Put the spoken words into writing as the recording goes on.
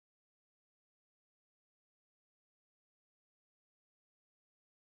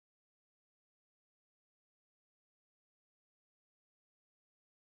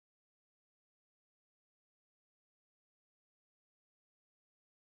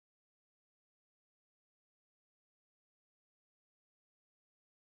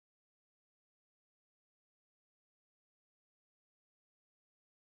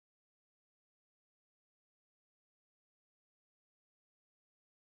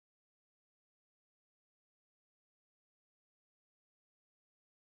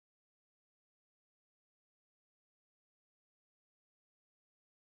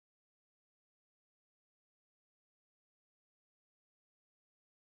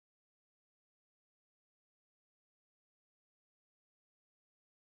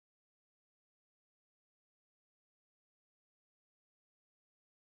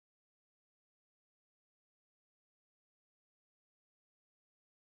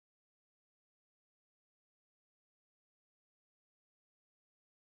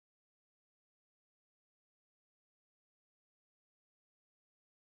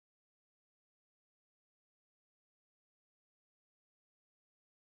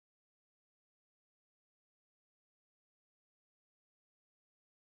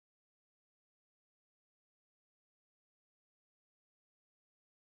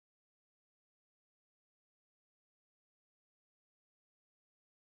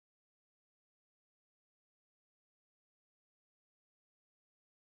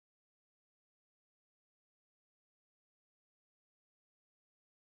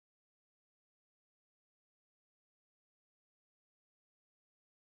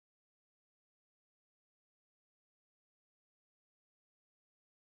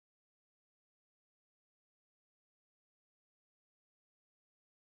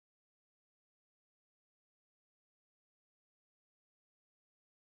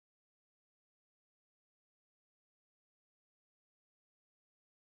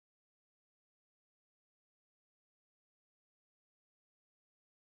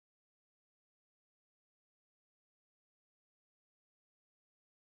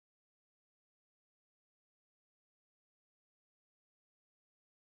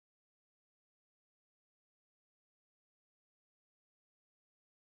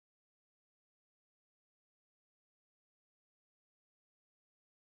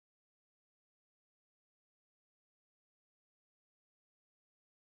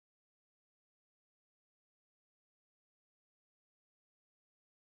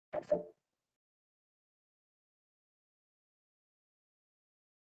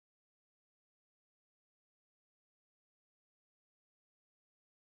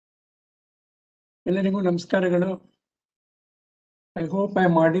ಎಲ್ಲರಿಗೂ ನಮಸ್ಕಾರಗಳು. I hope I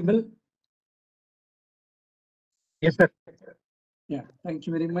am audible. Yes, sir. Yeah, thank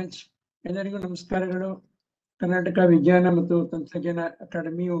you very much. ಎಲ್ಲರಿಗೂ ನಮಸ್ಕಾರಗಳು. ಕರ್ನಾಟಕ ವಿಜ್ಞಾನ ಮತ್ತು ತಂತ್ರಜ್ಞಾನ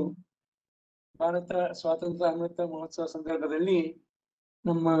ಅಕಾಡೆಮಿಯು ಭಾರತ ಸ್ವಾತಂತ್ರ್ಯ ಅಮೃತ ಮಹೋತ್ಸವ ಸಂದರ್ಭದಲ್ಲಿ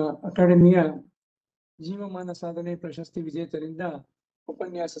ನಮ್ಮ ಅಕಾಡೆಮಿಯ ಜೀವಮಾನ ಸಾಧನೆ ಪ್ರಶಸ್ತಿ ವಿಜೇತರಿಂದ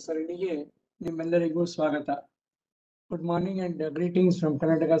ಉಪನ್ಯಾಸ ಸರಣಿಗೆ ನಿಮ್ಮೆಲ್ಲರಿಗೂ ಸ್ವಾಗತ. Good morning and greetings from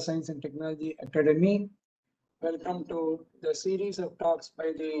Karnataka Science and Technology Academy. Welcome to the series of talks by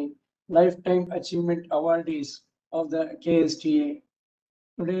the Lifetime Achievement Awardees of the KSTA.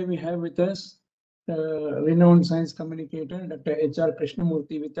 Today we have with us the renowned science communicator, Dr.H.R.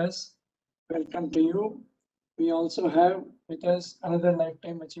 Krishnamurthy with us. Welcome to you. We also have with us another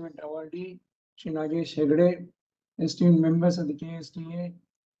Lifetime Achievement Awardee, Shri Nagesh Hegde, esteemed members of the KSTA,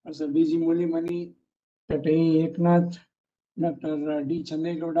 Mr. B.G. Mulimani, Dr. A. Eknath, Dr. D.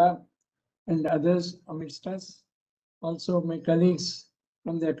 Chandegoda, and others amidst us. Also my colleagues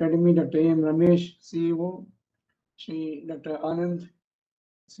from the Academy, Dr. A. M. Ramesh, CEO, Shri Dr. Anand,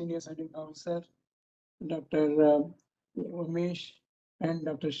 Senior Scientific Officer, Dr. Umesh, and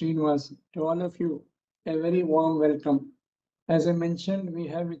Dr. Srinivas. To all of you, a very warm welcome. As I mentioned, we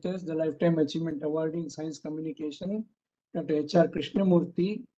have with us the Lifetime Achievement Award in Science Communication, Dr. H.R.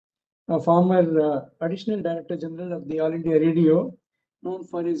 Krishnamurthy, a former Additional Director General of the All India Radio, known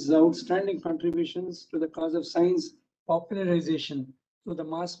for his outstanding contributions to the cause of science popularization through the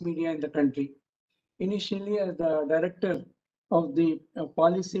mass media in the country. Initially as the Director of the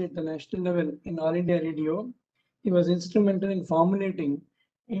policy at the national level in All India Radio, he was instrumental in formulating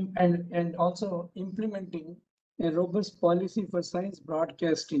and also implementing a robust policy for science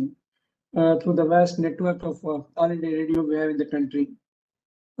broadcasting through the vast network of All India Radio we have in the country.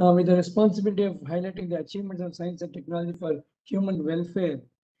 With the responsibility of highlighting the achievements of science and technology for human welfare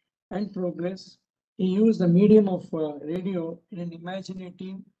and progress, he used the medium of radio in an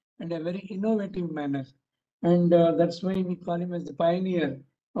imaginative and a very innovative manner. And that's why we call him as the pioneer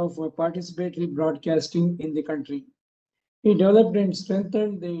of participatory broadcasting in the country. He developed and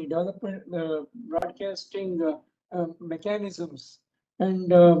strengthened the broadcasting mechanisms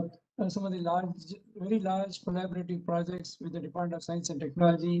and some of the very large collaborative projects with the Department of Science and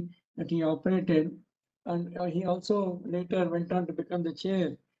Technology that he operated. And he also later went on to become the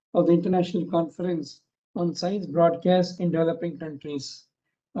chair of the International Conference on Science Broadcast in Developing Countries.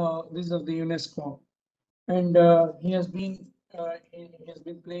 This is of the UNESCO. And he has been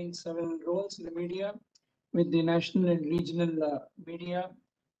playing several roles in the media with the national and regional media,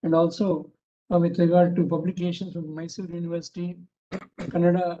 and also with regard to publications from Mysore University,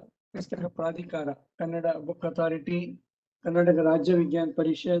 Kannada Pustaka Pradhikara, Kannada Book Authority, Karnataka Rajya Vigyan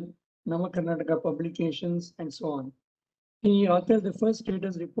Parishad, Nama Karnataka Publications, and so on. He authored the first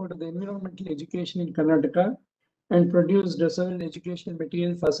status report of the environmental education in Karnataka and produced several educational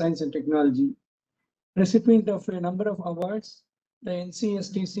material for science and technology. Recipient of a number of awards, the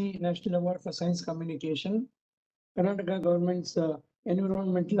NCSTC National Award for Science Communication, Karnataka Government's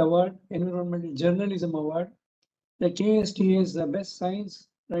Environmental Award, Environmental Journalism Award, the KSTA's Best Science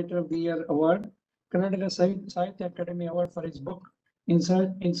Writer of the Year Award, Karnataka Sahitya Academy Award for his book In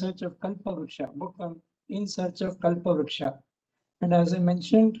Search of Kalpavruksha, book on In Search of Kalpavruksha. And as I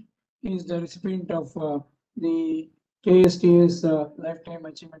mentioned, he is the recipient of the KSTA's Lifetime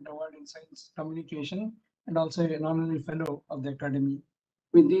Achievement Award in Science Communication and also an honorary fellow of the Academy.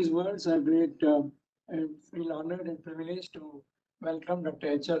 With these words, I feel honored and privileged to welcome Dr.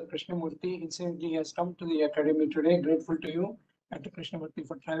 H.R. Krishnamurthy. Incidentally, he has come to the Academy today. Grateful to you, Dr. Krishnamurthy,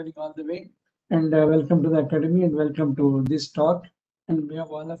 for traveling all the way. And welcome to the Academy and welcome to this talk. And we have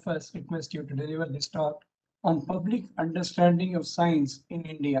all of us request you to deliver this talk on public understanding of science in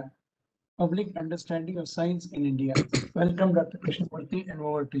India. Public understanding of science in India. Welcome, Dr. Krishnamurthy, and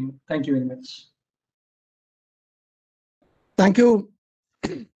over to you. Thank you very much. Thank you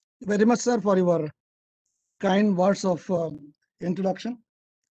very much, sir, for your kind words of introduction.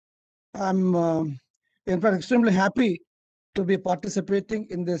 I'm, in fact, extremely happy to be participating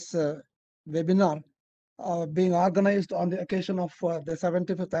in this webinar being organized on the occasion of the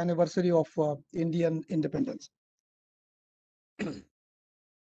 75th anniversary of Indian independence.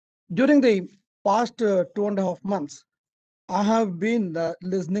 During the past 2.5 months, I have been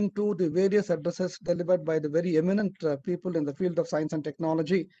listening to the various addresses delivered by the very eminent people in the field of science and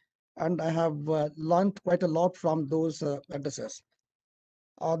technology, and I have learned quite a lot from those addresses.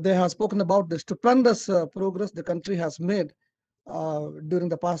 They have spoken about the stupendous progress the country has made during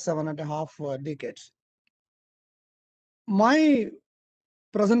the past 7.5 decades. My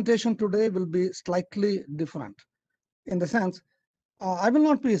presentation today will be slightly different in the sense I will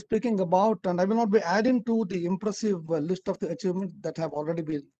not be speaking about and I will not be adding to the impressive list of the achievements that have already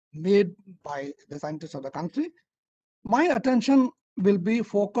been made by the scientists of the country. My attention will be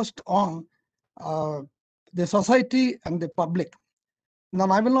focused on the society and the public. Now,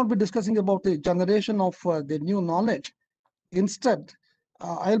 I will not be discussing about the generation of the new knowledge. Instead,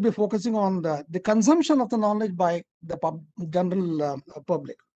 I'll be focusing on the consumption of the knowledge by the general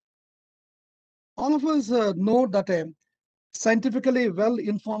public. All of us know that a scientifically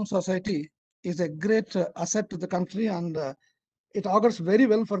well-informed society is a great asset to the country, and it augurs very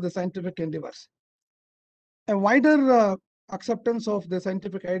well for the scientific endeavors. A wider acceptance of the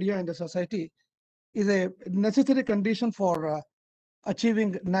scientific idea in the society is a necessary condition for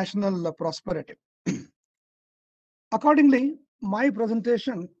achieving national prosperity. Accordingly, my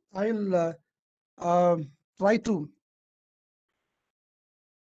presentation, I'll try to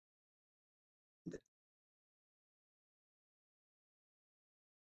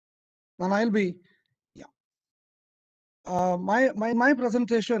and I'll be my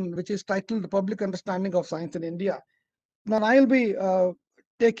presentation, which is titled Public Understanding of Science in India. Now I'll be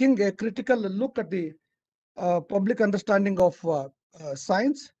taking a critical look at the public understanding of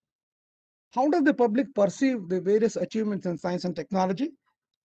science. How does the public perceive the various achievements in science and technology?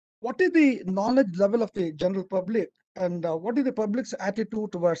 What is the knowledge level of the general public, and what is the public's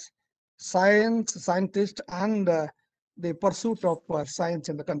attitude towards science, scientists, and the pursuit of science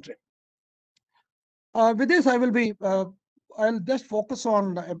in the country? With this, I'll just focus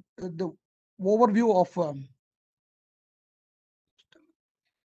on the overview of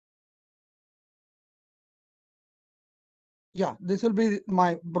this will be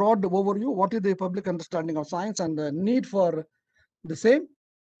my broad overview. What is the public understanding of science and the need for the same?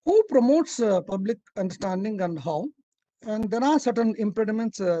 Who promotes public understanding and how? And there are certain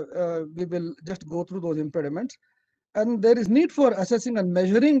impediments. We will just go through those impediments. And there is need for assessing and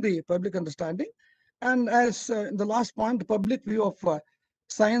measuring the public understanding. And as in the last point, the public view of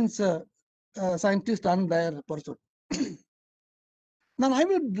science, scientists and their pursuit. Now, I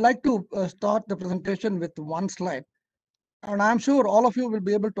would like to start the presentation with one slide. And I'm sure all of you will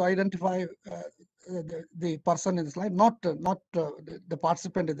be able to identify the person in the slide, not the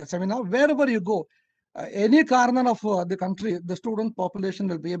participant in the seminar. Wherever you go, any corner of the country, the student population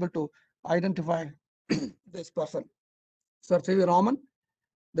will be able to identify this person. Sir C.V. Raman,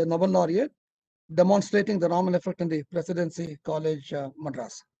 the Nobel laureate, demonstrating the Raman effect in the Presidency College,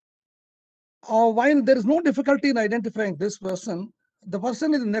 Madras. While there is no difficulty in identifying this person, the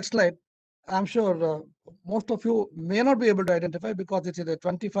person in the next slide, I'm sure most of you may not be able to identify because it is a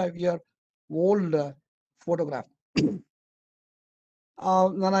 25-year-old photograph. Then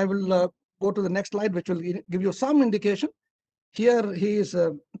I will go to the next slide, which will give you some indication. Here he is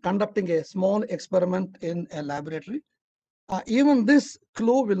conducting a small experiment in a laboratory. Even this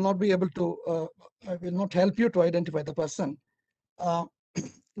clue will not be able to, will not help you to identify the person. Now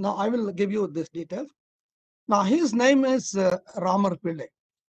I will give you this detail. Now his name is Ramar Pillai.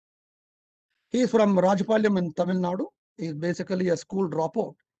 He is from Rajapalayam in Tamil Nadu. He is basically a school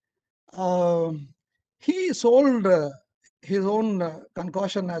dropout. He sold his own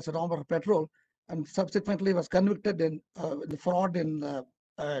concoction as Ramar petrol and subsequently was convicted in the fraud in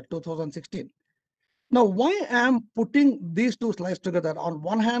 2016. Now, why I am putting these two slides together? On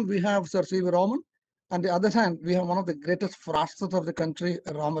one hand, we have Sir C.V. Raman. On the other hand, we have one of the greatest fraudsters of the country,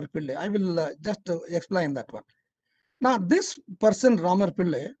 Ramar Pillai. I will just explain that one. Now, this person, Ramar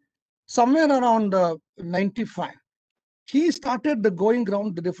Pillai, somewhere around 95, he started going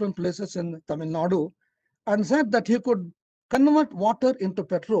around the different places in Tamil Nadu and said that he could convert water into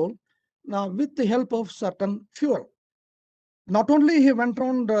petrol now with the help of certain fuel. Not only he went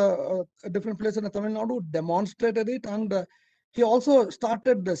around different places in Tamil Nadu, demonstrated it, and he also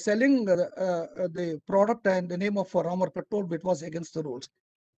started selling the product and the name of Ramar petrol, which was against the rules.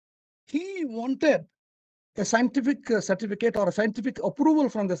 He wanted a scientific certificate or a scientific approval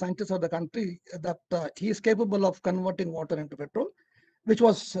from the scientists of the country that he is capable of converting water into petrol, which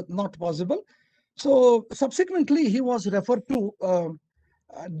was not possible. So subsequently, he was referred to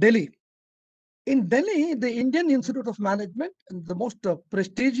Delhi. In Delhi, the Indian Institute of Management, the most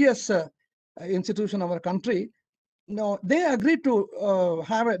prestigious institution of our country, now they agreed to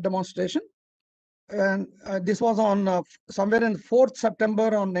have a demonstration. And this was on somewhere in 4th September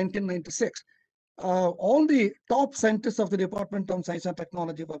on 1996. All the top scientists of the Department of Science and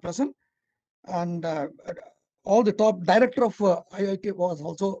Technology were present, and all the top director of IIT was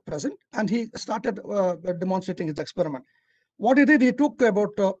also present, and he started demonstrating his experiment. What he did, he took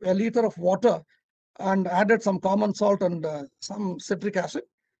about a liter of water and added some common salt and some citric acid.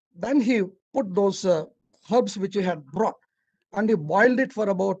 Then he put those herbs which he had brought, and he boiled it for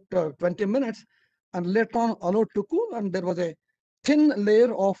about 20 minutes and later on allowed to cool, and there was a thin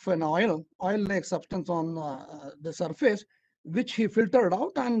layer of an oil-like substance on the surface, which he filtered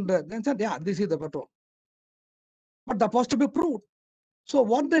out and then said, yeah, this is the petrol. But that was to be proved. So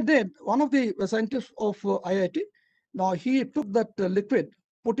what they did, one of the scientists of IIT, now he took that liquid,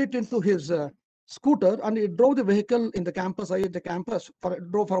 put it into his scooter, and he drove the vehicle in the campus, IIT campus,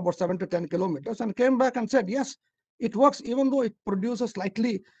 drove for about 7 to 10 kilometers, and came back and said, yes, it works, even though it produces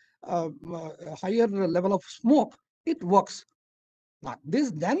slightly higher level of smoke, it works. Now,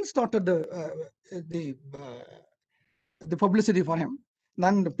 this then started the publicity for him.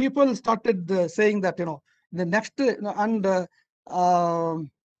 Then people started saying that, the next,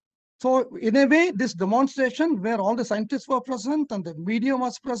 so in a way, this demonstration where all the scientists were present and the media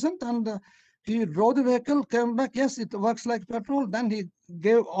was present, and he drove the vehicle, came back, yes, it works like petrol. Then he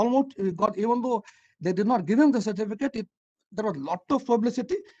gave got, even though they did not give him the certificate, there was a lot of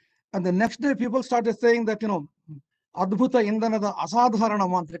publicity. And the next day, people started saying that, Adbhuta Indanada Asadharana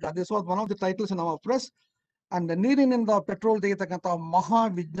Mantrika. This was one of the titles in our press. And the Neerininda Petrol Tegitakanta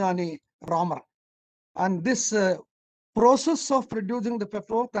Maha Vijnani Ramar. And this process of producing the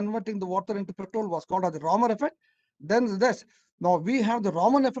petrol, converting the water into petrol, was called as the Raman effect. Then this, now we have the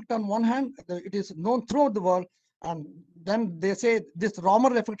Raman effect on one hand, it is known throughout the world, and then they say this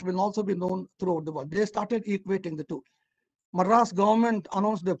Raman effect will also be known throughout the world. They started equating the two. Madras government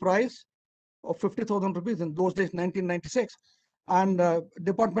announced the price of 50,000 rupees in those days, 1996. And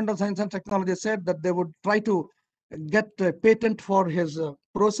Department of Science and Technology said that they would try to get a patent for his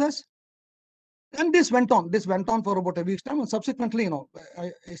process. And this went on for about a week's time, and subsequently,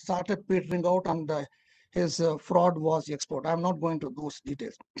 it started petering out, and his fraud was exposed. I'm not going to those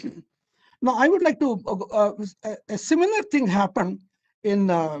details. Now, I would like to, a similar thing happened in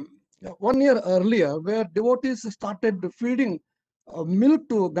 1 year earlier, where devotees started feeding milk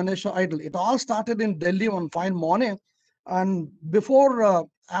to Ganesha idol. It all started in Delhi one fine morning, and before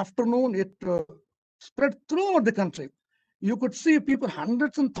afternoon, it spread throughout the country. You could see people,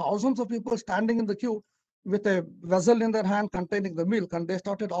 hundreds and thousands of people standing in the queue with a vessel in their hand containing the milk, and they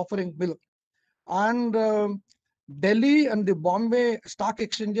started offering milk. And Delhi and the Bombay stock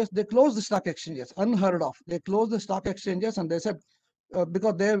exchanges, they closed the stock exchanges, unheard of. They closed the stock exchanges, and they said,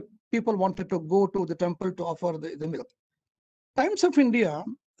 because people wanted to go to the temple to offer the milk. Times of India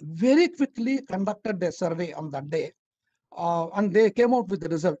very quickly conducted a survey on that day, and they came out with the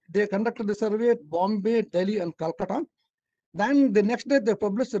result. They conducted the survey at Bombay, Delhi, and Calcutta. Then the next day they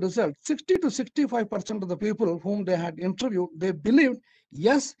published the result. 60 to 65% of the people whom they had interviewed, they believed,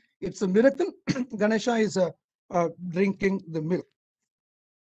 yes, it's a miracle. Ganesha is drinking the milk.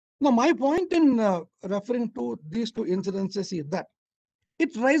 Now, my point in referring to these two incidences is that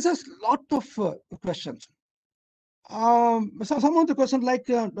it raises a lot of questions. So some of the questions like,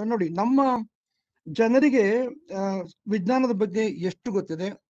 ನೋಡಿ ನಮ್ಮ ಜನರಿಗೆ ವಿಜ್ಞಾನದ ಬಗ್ಗೆ ಎಷ್ಟು ಗೊತ್ತಿದೆ,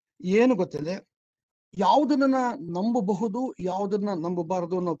 ಏನು ಗೊತ್ತಿದೆ, ಯಾವುದನ್ನ ನಂಬಬಹುದು, ಯಾವುದನ್ನ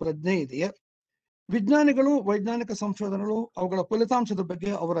ನಂಬಬಾರದು ಅನ್ನೋ ಪ್ರಜ್ಞೆ ಇದೆಯೇ, ವಿಜ್ಞಾನಿಗಳು ವೈಜ್ಞಾನಿಕ ಸಂಶೋಧನೆಗಳು ಅವುಗಳ ಫಲಿತಾಂಶದ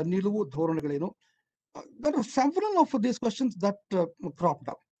ಬಗ್ಗೆ ಅವರ ನಿಲುವು ಧೋರಣೆಗಳೇನು. There are several of these questions that cropped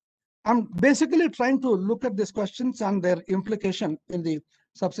up. I'm basically trying to look at these questions and their implication in the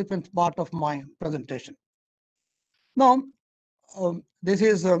subsequent part of my presentation. Now, this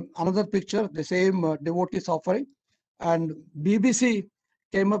is another picture, the same devotees offering, and BBC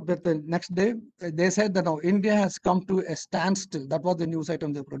came up with the next day. They said that now India has come to a standstill. That was the news item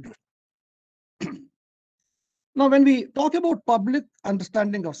they produced. Now, when we talk about public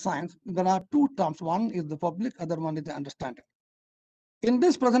understanding of science, there are two terms. One is the public, other one is the understanding. In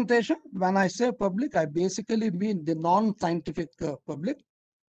this presentation, when I say public, I basically mean the non-scientific public.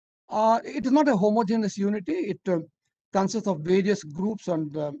 It is not a homogeneous unity. It consists of various groups, and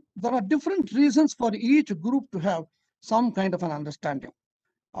there are different reasons for each group to have some kind of an understanding.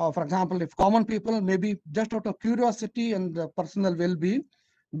 For example, if common people may be just out of curiosity and personal well-being,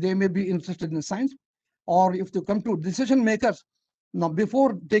 they may be interested in science. Or if they come to decision makers, now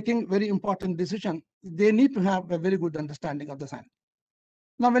before taking very important decision, they need to have a very good understanding of the science.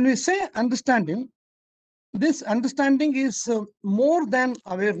 Now, when we say understanding, this understanding is more than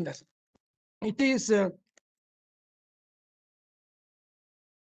awareness. It is the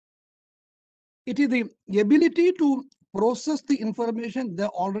ability to process the information they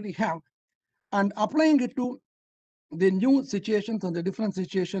already have and applying it to the new situations and the different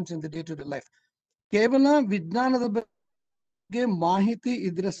situations in the day-to-day life. ಕೇವಲ ವಿಜ್ಞಾನದ ಬಗ್ಗೆ ಮಾಹಿತಿ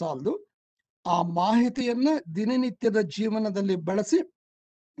ಇದ್ರೆ ಸಾಲದು, ಆ ಮಾಹಿತಿಯನ್ನ ದಿನನಿತ್ಯದ ಜೀವನದಲ್ಲಿ ಬಳಸಿ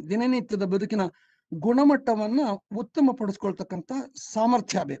ದಿನನಿತ್ಯದ ಬದುಕಿನ ಗುಣಮಟ್ಟವನ್ನ ಉತ್ತಮಪಡಿಸ್ಕೊಳ್ತಕ್ಕಂಥ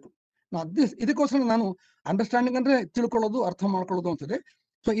ಸಾಮರ್ಥ್ಯ ಬೇಕು. ಇದಕ್ಕೋಸ್ಕರ ನಾನು ಅಂಡರ್ಸ್ಟ್ಯಾಂಡಿಂಗ್ ಅಂದ್ರೆ ತಿಳ್ಕೊಳ್ಳೋದು, ಅರ್ಥ ಮಾಡ್ಕೊಳ್ಳೋದು ಅಂತಿದೆ.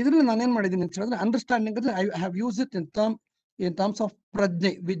 ಸೊ ಇದರಲ್ಲಿ ನಾನೇನ್ ಮಾಡಿದ್ದೀನಿ ಅಂತ ಹೇಳಿದ್ರೆ, ಅಂಡರ್ಸ್ಟ್ಯಾಂಡಿಂಗ್ ಅಂದ್ರೆ I have use it in terms of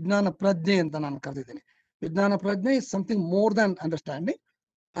ಪ್ರಜ್ಞೆ, ವಿಜ್ಞಾನ ಪ್ರಜ್ಞೆ ಅಂತ ನಾನು ಕರೆದಿದ್ದೀನಿ. ವಿಜ್ಞಾನ ಪ್ರಜ್ಞೆ is something more than understanding.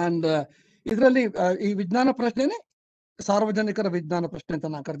 And ಇದರಲ್ಲಿ ಈ ವಿಜ್ಞಾನ ಪ್ರಜ್ಞೆನೆ ಸಾರ್ವಜನಿಕರ ವಿಜ್ಞಾನ ಪ್ರಶ್ನೆ ಅಂತ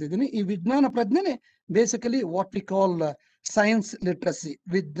ನಾನು ಕರೆದಿದ್ದೀನಿ. ಈ ವಿಜ್ಞಾನ ಪ್ರಜ್ಞೆನೆ basically what we call science literacy,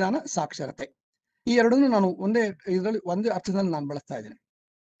 ವಿಜ್ಞಾನ ಸಾಕ್ಷರತೆ. ಈ ಎರಡನ್ನೂ ನಾನು ಒಂದೇ ಅರ್ಥದಲ್ಲಿ ನಾನು ಬಳಸ್ತಾ ಇದ್ದೀನಿ.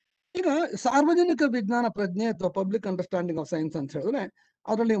 ಈಗ ಸಾರ್ವಜನಿಕ ವಿಜ್ಞಾನ ಪ್ರಜ್ಞೆ ಅಥವಾ ಪಬ್ಲಿಕ್ ಅಂಡರ್ಸ್ಟ್ಯಾಂಡಿಂಗ್ ಆಫ್ ಸೈನ್ಸ್ ಅಂತ ಹೇಳಿದ್ರೆ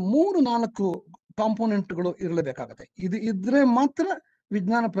ಅದರಲ್ಲಿ 3-4 ಕಾಂಪೋನೆಂಟ್ಗಳು ಇರಲೇಬೇಕಾಗತ್ತೆ. ಇದು ಇದ್ರೆ ಮಾತ್ರ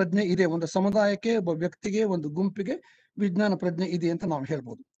ವಿಜ್ಞಾನ ಪ್ರಜ್ಞೆ ಇದೆ, ಒಂದು ಸಮುದಾಯಕ್ಕೆ, ಒಬ್ಬ ವ್ಯಕ್ತಿಗೆ, ಒಂದು ಗುಂಪಿಗೆ ವಿಜ್ಞಾನ ಪ್ರಜ್ಞೆ ಇದೆ ಅಂತ ನಾವು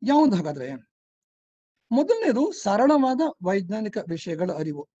ಹೇಳ್ಬೋದು. ಯಾವ್ದು ಹಾಗಾದ್ರೆ? ಮೊದಲನೇದು ಸರಳವಾದ ವೈಜ್ಞಾನಿಕ ವಿಷಯಗಳ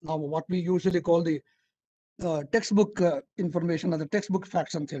ಅರಿವು. ನಾವು what we usually call the text book information, ಅದು ಟೆಕ್ಸ್ಟ್ ಬುಕ್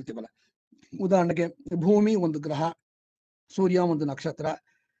ಫ್ಯಾಕ್ಟ್ಸ್ ಅಂತ ಹೇಳ್ತೀವಲ್ಲ. ಉದಾಹರಣೆಗೆ ಭೂಮಿ ಒಂದು ಗ್ರಹ, ಸೂರ್ಯ ಒಂದು ನಕ್ಷತ್ರ,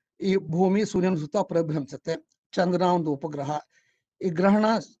 ಈ ಭೂಮಿ ಸೂರ್ಯನ ಸುತ್ತ ಪರಿಭ್ರಮಿಸುತ್ತೆ, ಚಂದ್ರ ಒಂದು ಉಪಗ್ರಹ. ಈ ಗ್ರಹಣ,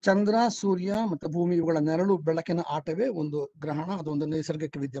 ಚಂದ್ರ, ಸೂರ್ಯ ಮತ್ತು ಭೂಮಿ ಇವುಗಳ ನೆರಳು ಬೆಳಕಿನ ಆಟವೇ ಒಂದು ಗ್ರಹಣ, ಅದೊಂದು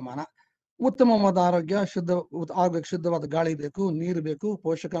ನೈಸರ್ಗಿಕ ವಿದ್ಯಮಾನ. ಉತ್ತಮವಾದ ಆರೋಗ್ಯ, ಶುದ್ಧವಾದ ಗಾಳಿ ಬೇಕು, ನೀರು ಬೇಕು,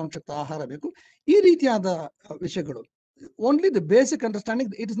 ಪೋಷಕಾಂಶಯುಕ್ತ ಆಹಾರ ಬೇಕು. ಈ ರೀತಿಯಾದ ವಿಷಯಗಳು, only the basic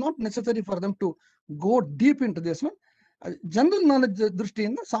understanding. It is not necessary for them to go deep in to this one. General knowledge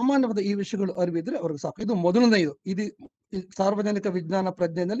ದೃಷ್ಟಿಯಿಂದ ಸಾಮಾನ್ಯವಾದ ಈ ವಿಷಯಗಳು ಅರಿವಿದ್ರೆ ಅವ್ರಿಗೆ ಸಾಕು. ಇದು ಮೊದಲನೇದು. ಇದು ಸಾರ್ವಜನಿಕ ವಿಜ್ಞಾನ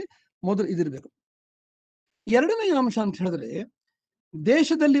ಪ್ರಜ್ಞೆಯಲ್ಲಿ ಮೊದಲು ಇದಿರಬೇಕು. ಎರಡನೇ ಅಂಶ ಅಂತ ಹೇಳಿದ್ರೆ,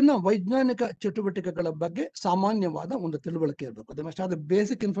 ದೇಶದಲ್ಲಿನ ವೈಜ್ಞಾನಿಕ ಚಟುವಟಿಕೆಗಳ ಬಗ್ಗೆ ಸಾಮಾನ್ಯವಾದ ಒಂದು ತಿಳುವಳಿಕೆ ಇರಬೇಕು. They must have the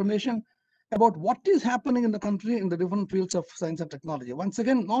basic information about what is happening in the country in the different fields of science and technology. Once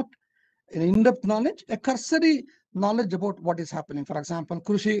again, not an in-depth knowledge, a cursory knowledge about what is happening. For example,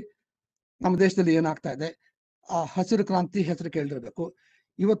 ಕೃಷಿ ನಮ್ಮ ದೇಶದಲ್ಲಿ ಏನಾಗ್ತಾ ಇದೆ, ಆ ಹಸಿರು ಕ್ರಾಂತಿ ಹೆಸರು ಕೇಳಿರ್ಬೇಕು.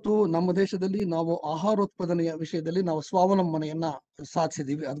 ಇವತ್ತು ನಮ್ಮ ದೇಶದಲ್ಲಿ ನಾವು ಆಹಾರೋತ್ಪಾದನೆಯ ವಿಷಯದಲ್ಲಿ ನಾವು ಸ್ವಾವಲಂಬನೆಯನ್ನ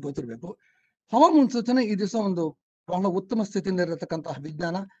ಸಾಧಿಸಿದೀವಿ, ಅದು ಗೊತ್ತಿರಬೇಕು. ಹವಾಮುನ್ಸೂಚನೆ ಈ ದಿವಸ ಒಂದು ಬಹಳ ಉತ್ತಮ ಸ್ಥಿತಿಯಿಂದ ಇರತಕ್ಕಂತಹ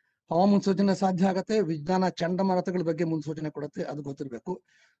ವಿಜ್ಞಾನ. ಹವಾಮುನ್ಸೂಚನೆ ಸಾಧ್ಯ ಆಗತ್ತೆ, ವಿಜ್ಞಾನ ಚಂಡಮಾರುತಗಳ ಬಗ್ಗೆ ಮುನ್ಸೂಚನೆ ಕೊಡುತ್ತೆ, ಅದು ಗೊತ್ತಿರಬೇಕು.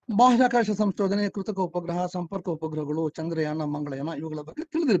 ಬಾಹ್ಯಾಕಾಶ ಸಂಶೋಧನೆ, ಕೃತಕ ಉಪಗ್ರಹ, ಸಂಪರ್ಕ ಉಪಗ್ರಹಗಳು, ಚಂದ್ರಯಾನ, ಮಂಗಳಯಾನ, ಇವುಗಳ ಬಗ್ಗೆ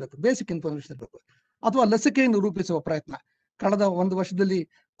ತಿಳಿದಿರಬೇಕು, ಬೇಸಿಕ್ ಇನ್ಫಾರ್ಮೇಶನ್ ಇರಬೇಕು. ಅಥವಾ ಲಸಿಕೆಯನ್ನು ರೂಪಿಸುವ ಪ್ರಯತ್ನ, ಕಳೆದ 1 ವರ್ಷದಲ್ಲಿ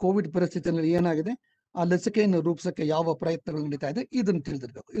ಕೋವಿಡ್ ಪರಿಸ್ಥಿತಿಯಲ್ಲಿ ಏನಾಗಿದೆ, ಆ ಲಸಿಕೆಯನ್ನು ರೂಪಿಸಕ್ಕೆ ಯಾವ ಪ್ರಯತ್ನಗಳು ನಡೀತಾ ಇದೆ, ಇದನ್ನು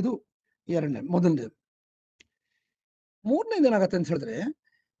ತಿಳಿದಿರಬೇಕು. ಇದು ಮೊದಲನೇದು. ಮೂರನೇದು ಏನಾಗತ್ತೆ ಅಂತ ಹೇಳಿದ್ರೆ,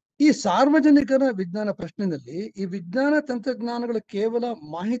 ಈ ಸಾರ್ವಜನಿಕರ ವಿಜ್ಞಾನ ಪ್ರಶ್ನೆಯಲ್ಲಿ ಈ ವಿಜ್ಞಾನ ತಂತ್ರಜ್ಞಾನಗಳು ಕೇವಲ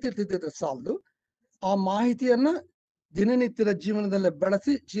ಮಾಹಿತಿ ತಿಳಿದಿದ್ರೆ ಸಾಲದು, ಆ ಮಾಹಿತಿಯನ್ನ ದಿನನಿತ್ಯದ ಜೀವನದಲ್ಲಿ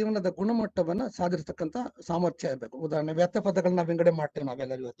ಬಳಸಿ ಜೀವನದ ಗುಣಮಟ್ಟವನ್ನ ಸಾಧಿಸತಕ್ಕಂತ ಸಾಮರ್ಥ್ಯ ಇರಬೇಕು. ಉದಾಹರಣೆ, ವ್ಯರ್ಥ ಪದಗಳನ್ನ ವಿಂಗಡಣೆ ಮಾಡ್ತೇವೆ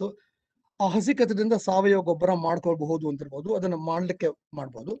ನಾವೆಲ್ಲರೂ ಇವತ್ತು. ಆ ಹಸಿ ಕಸದಿಂದ ಸಾವಯವ ಗೊಬ್ಬರ ಮಾಡ್ಕೊಳ್ಬಹುದು ಅಂತಿರ್ಬೋದು, ಅದನ್ನ ಮಾಡ್ಲಿಕ್ಕೆ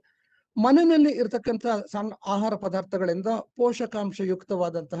ಮಾಡ್ಬೋದು. ಮನೆಯಲ್ಲಿ ಇರತಕ್ಕಂತ ಸಣ್ಣ ಆಹಾರ ಪದಾರ್ಥಗಳಿಂದ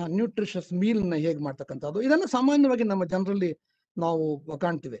ಪೋಷಕಾಂಶಯುಕ್ತವಾದಂತಹ ನ್ಯೂಟ್ರಿಷಸ್ ಮೀಲ್ ನ ಹೇಗೆ ಮಾಡ್ತಕ್ಕಂಥದ್ದು, ಇದೆಲ್ಲ ಸಾಮಾನ್ಯವಾಗಿ ನಮ್ಮ ಜನರಲ್ಲಿ ನಾವು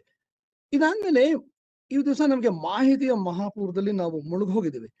ಕಾಣ್ತೀವಿ. ಇದಾದ್ಮೇಲೆ ಈ ದಿವಸ ನಮಗೆ ಮಾಹಿತಿಯ ಮಹಾಪೂರದಲ್ಲಿ ನಾವು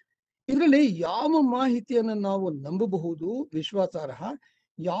ಮುಳುಗೋಗಿದ್ದೀವಿ. ಇದರಲ್ಲಿ ಯಾವ ಮಾಹಿತಿಯನ್ನು ನಾವು ನಂಬಬಹುದು, ವಿಶ್ವಾಸಾರ್ಹ,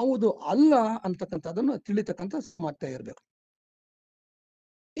 ಯಾವುದು ಅಲ್ಲ ಅಂತಕ್ಕಂಥದ್ದನ್ನು ತಿಳಿತಕ್ಕಂಥ ಸಾಮರ್ಥ್ಯ ಇರಬೇಕು.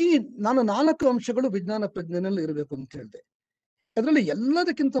 ಈ ನಾನು 4 ಅಂಶಗಳು ವಿಜ್ಞಾನ ಪ್ರಜ್ಞೆನಲ್ಲಿ ಇರಬೇಕು ಅಂತ ಹೇಳಿದೆ. ಅದರಲ್ಲಿ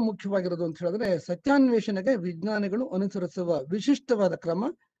ಎಲ್ಲದಕ್ಕಿಂತ ಮುಖ್ಯವಾಗಿರೋದು ಅಂತ ಹೇಳಿದ್ರೆ, ಸತ್ಯಾನ್ವೇಷಣೆಗೆ ವಿಜ್ಞಾನಿಗಳು ಅನುಸರಿಸುವ ವಿಶಿಷ್ಟವಾದ ಕ್ರಮ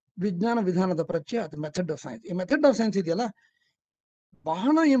ವಿಜ್ಞಾನ ವಿಧಾನದ ಪರಿಚಯ, ಅದು ಮೆಥಡ್ ಆಫ್ ಸೈನ್ಸ್. ಈ ಮೆಥಡ್ ಆಫ್ ಸೈನ್ಸ್ ಇದೆಯಲ್ಲ,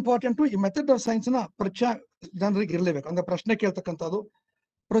 ಬಹಳ ಇಂಪಾರ್ಟೆಂಟು. ಈ ಮೆಥಡ್ ಆಫ್ ಸೈನ್ಸ್ ನ ಪರಿಚಯ ಜನರಿಗೆ ಇರಲೇಬೇಕು. ಅಂದ್ರೆ ಪ್ರಶ್ನೆ ಕೇಳ್ತಕ್ಕಂಥದ್ದು,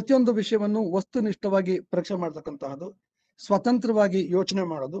 ಪ್ರತಿಯೊಂದು ವಿಷಯವನ್ನು ವಸ್ತುನಿಷ್ಠವಾಗಿ ಪರೀಕ್ಷೆ ಮಾಡ್ತಕ್ಕಂತಹದ್ದು, ಸ್ವತಂತ್ರವಾಗಿ ಯೋಚನೆ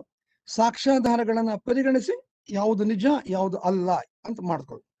ಮಾಡೋದು, ಸಾಕ್ಷ್ಯಾಧಾರಗಳನ್ನ ಪರಿಗಣಿಸಿ ಯಾವುದು ನಿಜ ಯಾವುದು ಅಲ್ಲ ಅಂತ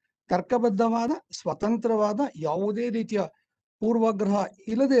ಮಾಡ್ಕೊಳ್ಳೋದು, ತರ್ಕಬದ್ಧವಾದ ಸ್ವತಂತ್ರವಾದ ಯಾವುದೇ ರೀತಿಯ ಪೂರ್ವಾಗ್ರಹ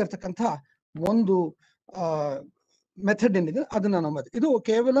ಇಲ್ಲದೆ ಇರತಕ್ಕಂಥ ಒಂದು ಮೆಥಡ್ ಏನಿದೆ ಅದನ್ನ ನಮ್ಮದು. ಇದು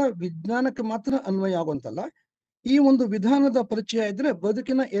ಕೇವಲ ವಿಜ್ಞಾನಕ್ಕೆ ಮಾತ್ರ ಅನ್ವಯ ಆಗುವಂತಲ್ಲ. ಈ ಒಂದು ವಿಧಾನದ ಪರಿಚಯ ಇದ್ರೆ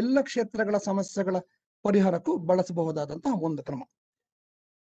ಬದುಕಿನ ಎಲ್ಲ ಕ್ಷೇತ್ರಗಳ ಸಮಸ್ಯೆಗಳ ಪರಿಹಾರಕ್ಕೂ ಬಳಸಬಹುದಾದಂತಹ ಒಂದು ಕ್ರಮ.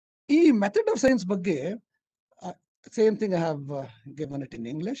 ಈ ಮೆಥಡ್ ಆಫ್ ಸೈನ್ಸ್ ಬಗ್ಗೆ same thing I have given it in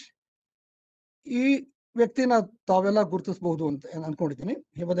English. ಈ ವ್ಯಕ್ತಿನ ತಾವೆಲ್ಲ ಗುರುತಿಸಬಹುದು ಅಂತ ಅನ್ಕೊಂಡಿದ್ದೀನಿ.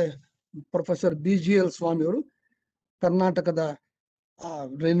 ಇವದೇ ಪ್ರೊಫೆಸರ್ BGL ಸ್ವಾಮಿ ಅವರು, ಕರ್ನಾಟಕದ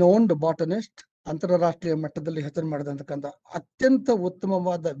ರಿನೌಂಡ್ ಬಾಟನಿಸ್ಟ್, ಅಂತಾರಾಷ್ಟ್ರೀಯ ಮಟ್ಟದಲ್ಲಿ ಹೆಸರು ಮಾಡಿದಂತಕ್ಕಂಥ ಅತ್ಯಂತ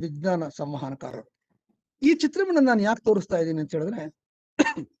ಉತ್ತಮವಾದ ವಿಜ್ಞಾನ ಸಂವಹನಕಾರರು. ಈ ಚಿತ್ರವನ್ನು ನಾನು ಯಾಕೆ ತೋರಿಸ್ತಾ ಇದ್ದೀನಿ ಅಂತ ಹೇಳಿದ್ರೆ,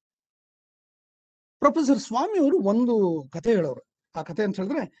 ಪ್ರೊಫೆಸರ್ ಸ್ವಾಮಿ ಅವರು ಒಂದು ಕಥೆ ಹೇಳೋರು. ಆ ಕಥೆ ಅಂತ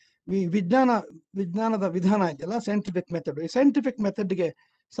ಹೇಳಿದ್ರೆ, ಈ ವಿಜ್ಞಾನದ ವಿಧಾನ ಇದೆಯಲ್ಲ, ಸೈಂಟಿಫಿಕ್ ಮೆಥಡ್, ಈ ಸೈಂಟಿಫಿಕ್ ಮೆಥಡ್ಗೆ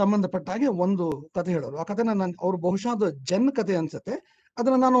ಸಂಬಂಧಪಟ್ಟ ಹಾಗೆ ಒಂದು ಕಥೆ ಹೇಳೋರು. ಆ ಕಥೆನ ಅವ್ರು ಬಹುಶಃ ಅದು ಜನ್ ಕಥೆ ಅನ್ಸುತ್ತೆ.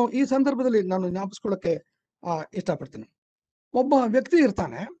 ಅದನ್ನ ನಾನು ಈ ಸಂದರ್ಭದಲ್ಲಿ ನಾನು ಜ್ಞಾಪಿಸ್ಕೊಳ್ಳಕ್ಕೆ ಇಷ್ಟಪಡ್ತೀನಿ. ಒಬ್ಬ ವ್ಯಕ್ತಿ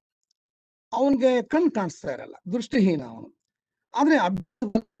ಇರ್ತಾನೆ, ಅವನಿಗೆ ಕಣ್ ಕಾಣಿಸ್ತಾ ಇರಲ್ಲ, ದೃಷ್ಟಿಹೀನ ಅವನು. ಆದ್ರೆ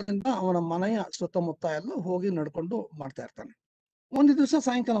ಅಭ್ಯಾಸದಿಂದ ಅವನ ಮನೆಯ ಸುತ್ತಮುತ್ತ ಎಲ್ಲ ಹೋಗಿ ನಡ್ಕೊಂಡು ಮಾಡ್ತಾ ಇರ್ತಾನೆ. ಒಂದು ದಿವಸ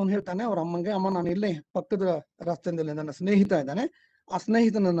ಸಾಯಂಕಾಲ ಅವನು ಹೇಳ್ತಾನೆ ಅವ್ರ ಅಮ್ಮಂಗೆ, ಅಮ್ಮ ನಾನು ಇಲ್ಲೇ ಪಕ್ಕದ ರಸ್ತೆಯಲ್ಲಿ ನನ್ನ ಸ್ನೇಹಿತ ಇದ್ದಾನೆ, ಆ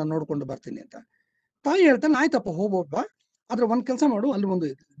ಸ್ನೇಹಿತನನ್ನ ನೋಡ್ಕೊಂಡು ಬರ್ತೀನಿ ಅಂತ. ತಾಯಿ ಹೇಳ್ತಾನೆ ಆಯ್ತಪ್ಪ ಹೋಗ್ಬೋದ್ ಬಾ, ಆದ್ರೆ ಒಂದ್ ಕೆಲಸ ಮಾಡು, ಅಲ್ಲಿ ಒಂದು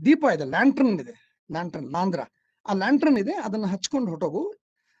ದೀಪ ಇದೆ, ಲ್ಯಾಂಟ್ರನ್ ಇದೆ, ಲಾಂದ್ರ, ಆ ಲ್ಯಾಂಟ್ರನ್ ಇದೆ, ಅದನ್ನ ಹಚ್ಕೊಂಡು ಹೊಟ್ಟೋಗು.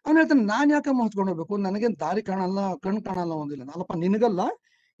 ಅವ್ನು ಹೇಳ್ತಾನೆ ನಾನ್ ಯಾಕಮ್ಮ ಹಚ್ಕೊಂಡು ಹೋಗ್ಬೇಕು, ನನಗೇನ್ ದಾರಿ ಕಾಣಲ್ಲ, ಕಣ್ ಕಾಣಲ್ಲ, ಒಂದಿಲ್ಲ. ಅಲ್ಲಪ್ಪ ನಿನಗಲ್ಲ,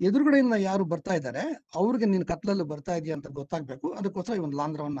 ಎದುರುಗಡೆಯಿಂದ ಯಾರು ಬರ್ತಾ ಇದ್ದಾರೆ ಅವ್ರಿಗೆ ನೀನ್ ಕತ್ಲಲ್ಲಿ ಬರ್ತಾ ಇದೆಯಾ ಅಂತ ಗೊತ್ತಾಗ್ಬೇಕು, ಅದಕ್ಕೋಸ್ಕರ ಇವನ್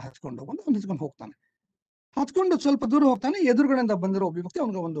ಲಾಂದ್ರವನ್ನ ಹಚ್ಕೊಂಡು ಹೋಗ್ಕೊಂಡು ಅವ್ನು ಹಚ್ಕೊಂಡು ಹೋಗ್ತಾನೆ. ಹಚ್ಕೊಂಡು ಸ್ವಲ್ಪ ದೂರ ಹೋಗ್ತಾನೆ, ಎದುರುಗಡೆಯಿಂದ ಬಂದಿರೋ ಒಬ್ಬ ವ್ಯಕ್ತಿ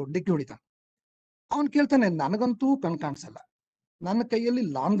ಅವ್ನಿಗೆ ಒಂದು ಡಿಕ್ಕಿ ಹೊಡಿತಾನೆ. ಅವ್ನು ಕೇಳ್ತಾನೆ ನನಗಂತೂ ಕಣ್ ಕಾಣಿಸಲ್ಲ, ನನ್ನ ಕೈಯಲ್ಲಿ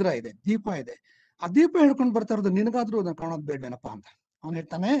ಲಾಂದ್ರ ಇದೆ, ದೀಪ ಇದೆ, ಆ ದೀಪ ಹಿಡ್ಕೊಂಡು ಬರ್ತಾ ಇರೋದು ನಿನಗಾದ್ರೂ ಅದನ್ನ ಕಾಣೋದು ಬೇಡವೇನಪ್ಪ ಅಂತ. ಅವ್ನು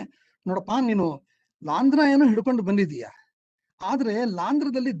ಹೇಳ್ತಾನೆ ನೋಡಪ್ಪ, ನೀನು ಲಾಂದ್ರ ಏನೋ ಹಿಡ್ಕೊಂಡು ಬಂದಿದೀಯ, ಆದ್ರೆ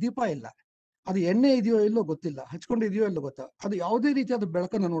ಲಾಂದ್ರದಲ್ಲಿ ದೀಪ ಇಲ್ಲ, ಅದು ಎಣ್ಣೆ ಇದೆಯೋ ಇಲ್ಲೋ ಗೊತ್ತಿಲ್ಲ, ಹಚ್ಕೊಂಡಿದೆಯೋ ಇಲ್ಲೋ ಗೊತ್ತಾ, ಅದು ಯಾವುದೇ ರೀತಿಯಾದ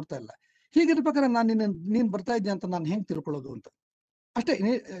ಬೆಳಕನ್ನು ನೋಡ್ತಾ ಇಲ್ಲ. ಹೀಗಿರ್ಬೇಕಾದ್ರೆ ನೀನ್ ಬರ್ತಾ ಇದ್ಯಾ ಅಂತ ನಾನು ಹೆಂಗ್ ತಿಳ್ಕೊಳ್ಳೋದು ಅಂತ. ಅಷ್ಟೇ,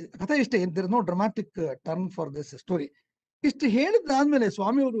 ಕಥೆ ಇಷ್ಟೇ, there is no dramatic turn for this story. ಇಷ್ಟು ಹೇಳಿದ್ದಾದ್ಮೇಲೆ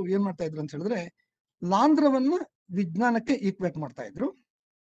ಸ್ವಾಮಿಯವರು ಏನ್ ಮಾಡ್ತಾ ಇದ್ರು ಅಂತ ಹೇಳಿದ್ರೆ, ಲಾಂಧ್ರವನ್ನ ವಿಜ್ಞಾನಕ್ಕೆ ಈಕ್ವೇಟ್ ಮಾಡ್ತಾ ಇದ್ರು.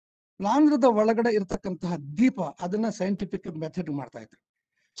 ಲಾಂಧ್ರದ ಒಳಗಡೆ ಇರತಕ್ಕಂತಹ ದೀಪ ಅದನ್ನ ಸೈಂಟಿಫಿಕ್ ಮೆಥಡ್ ಮಾಡ್ತಾ ಇದ್ರು.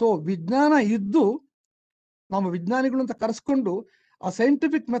 ಸೊ ವಿಜ್ಞಾನ ಇದ್ದು ನಾವು ವಿಜ್ಞಾನಿಗಳು ಅಂತ ಕರೆಸ್ಕೊಂಡು ಆ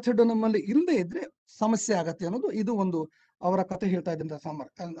ಸೈಂಟಿಫಿಕ್ ಮೆಥಡ್ ನಮ್ಮಲ್ಲಿ ಇಲ್ಲದೆ ಇದ್ರೆ ಸಮಸ್ಯೆ ಆಗತ್ತೆ ಅನ್ನೋದು ಇದು ಒಂದು ಅವರ ಕಥೆ ಹೇಳ್ತಾ ಇದ್ದಂತ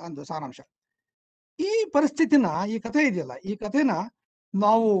ಒಂದು ಸಾರಾಂಶ. ಈ ಪರಿಸ್ಥಿತಿನ, ಈ ಕಥೆ ಇದೆಯಲ್ಲ, ಈ ಕಥೆನ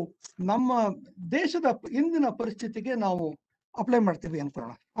ನಾವು ನಮ್ಮ ದೇಶದ ಇಂದಿನ ಪರಿಸ್ಥಿತಿಗೆ ನಾವು ಅಪ್ಲೈ ಮಾಡ್ತೀವಿ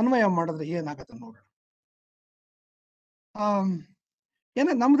ಅನ್ಕೊಳ್ಳೋಣ, ಅನ್ವಯ ಮಾಡಿದ್ರೆ ಏನಾಗತ್ತೆ ನೋಡೋಣ.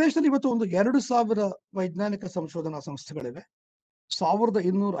 ನಮ್ಮ ದೇಶದಲ್ಲಿ ಇವತ್ತು ಒಂದು 2000 ವೈಜ್ಞಾನಿಕ ಸಂಶೋಧನಾ ಸಂಸ್ಥೆಗಳಿವೆ,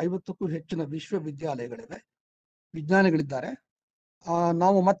 1250ಕ್ಕೂ ಹೆಚ್ಚಿನ ವಿಶ್ವವಿದ್ಯಾಲಯಗಳಿವೆ, ವಿಜ್ಞಾನಿಗಳಿದ್ದಾರೆ.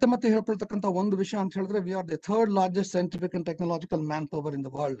 ನಾವು ಮತ್ತೆ ಮತ್ತೆ ಹೇಳ್ಕೊಳ್ತಕ್ಕಂಥ ಒಂದು ವಿಷಯ ಅಂತ ಹೇಳಿದ್ರೆ, we are the 3rd largest scientific and technological man power in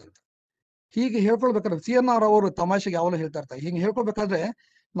the world ಅಂತ. ಹೀಗೆ ಹೇಳ್ಕೊಳ್ಬೇಕಾದ್ರೆ CNR ಅವರು ತಮಾಷೆಗೆ ಯಾವಾಗಲೂ ಹೇಳ್ತಾ ಇರ್ತಾರೆ, ಹೀಗೆ ಹೇಳ್ಕೊಳ್ಬೇಕಾದ್ರೆ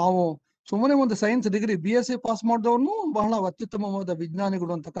ನಾವು ಸುಮ್ಮನೆ ಒಂದು ಸೈನ್ಸ್ ಡಿಗ್ರಿ BSc ಪಾಸ್ ಮಾಡಿದವ್ರನ್ನು ಬಹಳ ಅತ್ಯುತ್ತಮವಾದ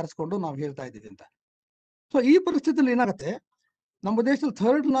ವಿಜ್ಞಾನಿಗಳು ಅಂತ ಕರೆಸ್ಕೊಂಡು ನಾವು ಹೇಳ್ತಾ ಇದ್ದೀವಿ ಅಂತ. ಸೊ ಈ ಪರಿಸ್ಥಿತಿಯಲ್ಲಿ ಏನಾಗುತ್ತೆ, ನಮ್ಮ ದೇಶದಲ್ಲಿ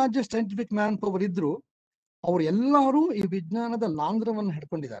 3rd largest scientific man power ಇದ್ರು ಅವ್ರು ಎಲ್ಲರೂ ಈ ವಿಜ್ಞಾನದ ಲಾಂಧ್ರವನ್ನು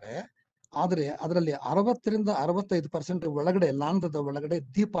ಹಿಡ್ಕೊಂಡಿದ್ದಾರೆ. ಆದ್ರೆ ಅದರಲ್ಲಿ 60 to 65% ಒಳಗಡೆ, ಲಾಂಧ್ರದ ಒಳಗಡೆ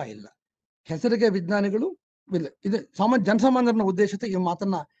ದೀಪ ಇಲ್ಲ. ಹೆಸರಿಗೆ ವಿಜ್ಞಾನಿಗಳು ಇಲ್ಲ. ಇದು ಜನಸಾಮಾನ್ಯರನ್ನ ಉದ್ದೇಶಿಸಿ ಈ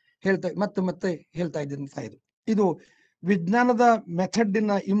ಮಾತನ್ನ ಮತ್ತೆ ಮತ್ತೆ ಹೇಳ್ತಾ ಇದ್ದೀನಿ. ಇದು ವಿಜ್ಞಾನದ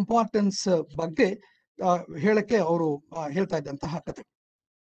ಮೆಥಡಿನ ಇಂಪಾರ್ಟೆನ್ಸ್ ಬಗ್ಗೆ ಹೇಳಕ್ಕೆ ಅವರು ಹೇಳ್ತಾ ಇದ್ದಂತಹ ಕಥೆ.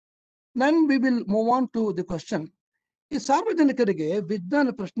 Then we will move on to the question, ಈ ಸಾರ್ವಜನಿಕರಿಗೆ ವಿಜ್ಞಾನ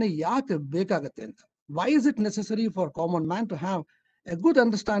ಪ್ರಶ್ನೆ ಯಾಕೆ ಬೇಕಾಗತ್ತೆ ಅಂತ. Why is it necessary for common man to have a good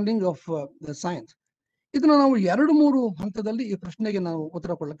understanding of the science? ಇದನ್ನ ನಾವು 2-3 ಹಂತದಲ್ಲಿ ಈ ಪ್ರಶ್ನೆಗೆ ನಾವು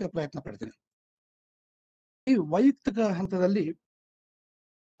ಉತ್ತರ ಕೊಡಲಿಕ್ಕೆ ಪ್ರಯತ್ನ ಪಡ್ತೀನಿ. ಈ ವೈಯಕ್ತಿಕ ಹಂತದಲ್ಲಿ,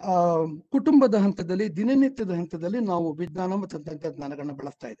 ಕುಟುಂಬದ ಹಂತದಲ್ಲಿ, ದಿನನಿತ್ಯದ ಹಂತದಲ್ಲಿ ನಾವು ವಿಜ್ಞಾನ ಮತ್ತು ತಂತ್ರಜ್ಞಾನಗಳನ್ನ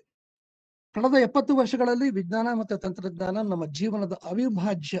ಬಳಸ್ತಾ ಇದ್ದೀವಿ. ಕಳೆದ 70 ವರ್ಷಗಳಲ್ಲಿ ವಿಜ್ಞಾನ ಮತ್ತು ತಂತ್ರಜ್ಞಾನ ನಮ್ಮ ಜೀವನದ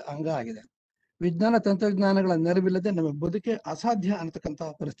ಅವಿಭಾಜ್ಯ ಅಂಗ ಆಗಿದೆ. ವಿಜ್ಞಾನ ತಂತ್ರಜ್ಞಾನಗಳ ನೆರವಿಲ್ಲದೆ ನಮ್ಮ ಬದುಕೆ ಅಸಾಧ್ಯ ಅನ್ನತಕ್ಕಂತಹ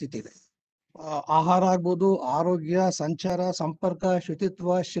ಪರಿಸ್ಥಿತಿ ಇದೆ. ಆಹಾರ ಆಗ್ಬೋದು, ಆರೋಗ್ಯ, ಸಂಚಾರ, ಸಂಪರ್ಕ,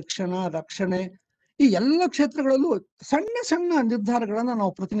 ಶುಚಿತ್ವ, ಶಿಕ್ಷಣ, ರಕ್ಷಣೆ, ಈ ಎಲ್ಲ ಕ್ಷೇತ್ರಗಳಲ್ಲೂ ಸಣ್ಣ ಸಣ್ಣ ನಿರ್ಧಾರಗಳನ್ನ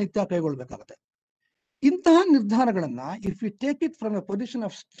ನಾವು ಪ್ರತಿನಿತ್ಯ ಕೈಗೊಳ್ಬೇಕಾಗತ್ತೆ. ಇಂತಹ ನಿರ್ಧಾರಗಳನ್ನ if you take it from A position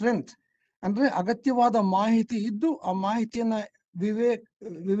of strength, ಅಂದ್ರೆ ಅಗತ್ಯವಾದ ಮಾಹಿತಿ ಇದ್ದು ಆ ಮಾಹಿತಿಯನ್ನ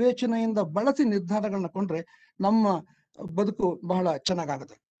ವಿವೇಚನೆಯಿಂದ ಬಳಸಿ ನಿರ್ಧಾರಗಳನ್ನ ಕೊಂಡ್ರೆ ನಮ್ಮ ಬದುಕು ಬಹಳ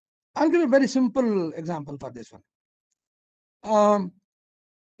ಚೆನ್ನಾಗಾಗುತ್ತೆ. I'll give a very simple example for this one.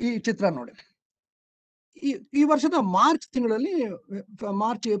 ಈ ಚಿತ್ರ ನೋಡಿ. ಈ ವರ್ಷದ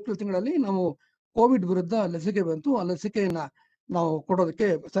ಮಾರ್ಚ್ ಏಪ್ರಿಲ್ ತಿಂಗಳಲ್ಲಿ ನಾವು ಕೋವಿಡ್ ವಿರುದ್ಧ ಲಸಿಕೆ ಬಂತು. ಆ ಲಸಿಕೆಯನ್ನ ನಾವು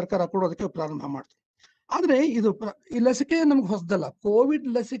ಸರ್ಕಾರ ಕೊಡೋದಕ್ಕೆ ಪ್ರಾರಂಭ ಮಾಡ್ತು. ಆದ್ರೆ ಈ ಲಸಿಕೆ ನಮ್ಗೆ ಹೊಸದಲ್ಲ. ಕೋವಿಡ್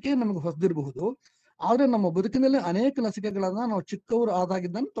ಲಸಿಕೆ ನಮ್ಗೆ ಹೊಸದಿರಬಹುದು, ಆದ್ರೆ ನಮ್ಮ ಬದುಕಿನಲ್ಲಿ ಅನೇಕ ಲಸಿಕೆಗಳನ್ನ ನಾವು ಚಿಕ್ಕವರು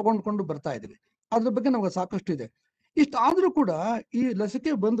ಆದಾಗಿದ್ದನ್ನು ತಗೊಂಡ್ಕೊಂಡು ಬರ್ತಾ ಇದೀವಿ. ಅದ್ರ ಬಗ್ಗೆ ನಮ್ಗೆ ಸಾಕಷ್ಟು ಇದೆ. ಇಷ್ಟಾದ್ರೂ ಕೂಡ ಈ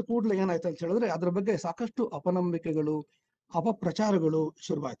ಲಸಿಕೆ ಬಂದ ಕೂಡಲೇ ಏನಾಯ್ತು ಅಂತ ಹೇಳಿದ್ರೆ, ಅದ್ರ ಬಗ್ಗೆ ಸಾಕಷ್ಟು ಅಪನಂಬಿಕೆಗಳು, ಅಪಪ್ರಚಾರಗಳು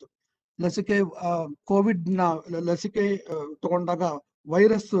ಶುರುವಾಯ್ತು. ಕೋವಿಡ್ ಲಸಿಕೆ ತಗೊಂಡಾಗ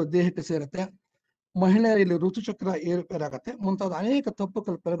ವೈರಸ್ ದೇಹಕ್ಕೆ ಸೇರುತ್ತೆ, ಮಹಿಳೆಯರಲ್ಲಿ ಋತುಚಕ್ರ ಏರುಪೇರಾಗತ್ತೆ, ಮುಂತಾದ ಅನೇಕ ತಪ್ಪು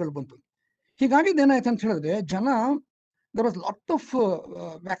ಕಲ್ಪನೆಗಳು ಬಂತು. ಹೀಗಾಗಿ ಏನಾಯ್ತು ಅಂತ ಹೇಳಿದ್ರೆ, there was lot of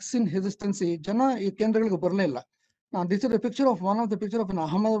vaccine hesitancy. ಜನ ಈ ಕೇಂದ್ರಗಳಿಗೆ ಬರಲೇ ಇಲ್ಲ. This is a picture of one of the picture of an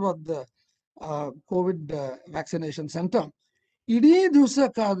Ahmedabad Covid vaccination centre. ಇಡೀ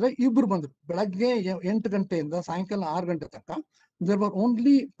ದಿವಸಕ್ಕಾದ್ರೆ ಇಬ್ರು ಬಂದ್ರು. ಬೆಳಗ್ಗೆ 8 ಗಂಟೆಯಿಂದ ಸಾಯಂಕಾಲ 6 ಗಂಟೆ ತನಕ there were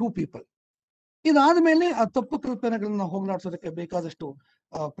only 2 people. ಇದಾದ್ಮೇಲೆ ಆ ತಪ್ಪು ಕಲ್ಪನೆಗಳನ್ನ ಹೋಗಲಾಡಿಸೋದಕ್ಕೆ ಬೇಕಾದಷ್ಟು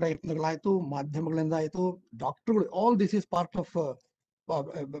ಪ್ರಯತ್ನಗಳಾಯ್ತು, ಮಾಧ್ಯಮಗಳಿಂದ ಆಯ್ತು, ಡಾಕ್ಟರ್ಗಳು. All this is part of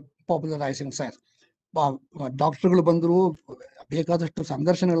popularising science. ಡಾಕ್ಟರ್ಗಳು ಬಂದ್ರು, ಬೇಕಾದಷ್ಟು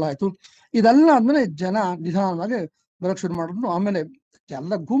ಸಂದರ್ಶನಗಳಾಯ್ತು. ಇದೆಲ್ಲ ಆದ್ಮೇಲೆ ಜನ ನಿಧಾನವಾಗಿ ಬರೋಕ್ ಶುರು ಮಾಡಿದ್ರು. ಆಮೇಲೆ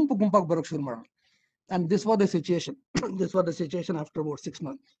ಎಲ್ಲ ಗುಂಪಾಗಿ ಬರೋಕ್ ಶುರು ಮಾಡಿದ್ರು. And this was the situation after about 6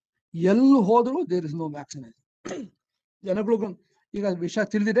 months. ಎಲ್ಲಿ ಹೋದ್ರು ದೇರ್ ಇಸ್ ನೋ ವ್ಯಾಕ್ಸಿನೇಷನ್. ಜನಗಳಿಗೂ ಈಗ ವಿಷಯ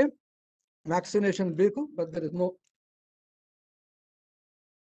ತಿಳಿದಿದೆ, ವ್ಯಾಕ್ಸಿನೇಷನ್ ಬೇಕು, but there is no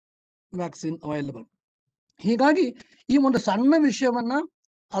vaccine available. ಹೀಗಾಗಿ ಈ ಒಂದು ಸಣ್ಣ ವಿಷಯವನ್ನ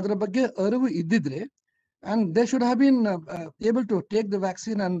ಅದರ ಬಗ್ಗೆ ಅರಿವು ಇದ್ದಿದ್ರೆ, and they should have been able to take the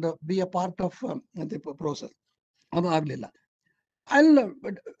vaccine and be a part of the process. ಅದು ಆಗ್ಲಿಲ್ಲ. I'll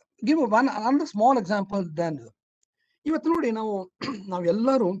give another small example than ಇವತ್ತು ನೋಡಿ,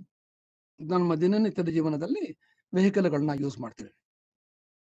 ನಾವೆಲ್ಲರೂ ನಮ್ಮ ದಿನನಿತ್ಯದ ಜೀವನದಲ್ಲಿ ವೆಹಿಕಲ್ಗಳನ್ನ ಯೂಸ್ ಮಾಡ್ತೀವಿ.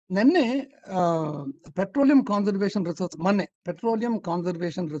 ನಿನ್ನೆ ಪೆಟ್ರೋಲಿಯಂ ಕಾನ್ಸರ್ವೇಷನ್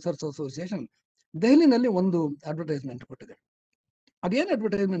ರಿಸರ್ಚ್ ಅಸೋಸಿಯೇಷನ್ ದೆಹಲಿನಲ್ಲಿ ಒಂದು ಅಡ್ವರ್ಟೈಸ್ಮೆಂಟ್ ಕೊಟ್ಟಿದೆ. ಅದೇನು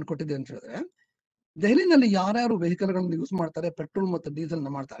ಅಡ್ವರ್ಟೈಸ್ಮೆಂಟ್ ಕೊಟ್ಟಿದೆ ಅಂತ ಹೇಳಿದ್ರೆ, ದೆಹಲಿನಲ್ಲಿ ಯಾರ್ಯಾರು ವೆಹಿಕಲ್ಗಳನ್ನು ಯೂಸ್ ಮಾಡ್ತಾರೆ, ಪೆಟ್ರೋಲ್ ಮತ್ತು ಡೀಸೆಲ್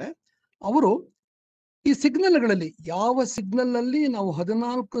ಮಾಡ್ತಾರೆ, ಅವರು ಈ ಸಿಗ್ನಲ್ಗಳಲ್ಲಿ ಯಾವ ಸಿಗ್ನಲ್ ಅಲ್ಲಿ ನಾವು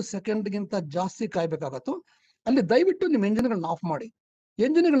 14 ಸೆಕೆಂಡ್ಗಿಂತ ಜಾಸ್ತಿ ಕಾಯ್ಬೇಕಾಗತ್ತೋ ಅಲ್ಲಿ ದಯವಿಟ್ಟು ನಿಮ್ಮ ಎಂಜಿನ್ಗಳನ್ನ ಆಫ್ ಮಾಡಿ.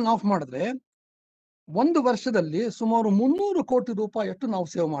 ಎಂಜಿನ್ಗಳನ್ನ ಆಫ್ ಮಾಡಿದ್ರೆ 1 ವರ್ಷದಲ್ಲಿ ಸುಮಾರು 300 ಕೋಟಿ ರೂಪಾಯಿಯಷ್ಟು ನಾವು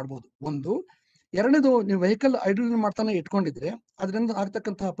ಸೇವ್ ಮಾಡ್ಬೋದು. ಒಂದು. ಎರಡನೇದು, ನೀವು ವೆಹಿಕಲ್ ಐಡಲ್ ಮಾಡ್ತಾನೆ ಇಟ್ಕೊಂಡಿದ್ರೆ ಅದರಿಂದ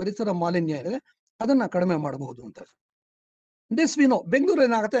ಆಗ್ತಕ್ಕಂತಹ ಪರಿಸರ ಮಾಲಿನ್ಯ ಇದೆ, ಅದನ್ನ ಕಡಿಮೆ ಮಾಡಬಹುದು ಅಂತ. This we know. ಬೆಂಗಳೂರು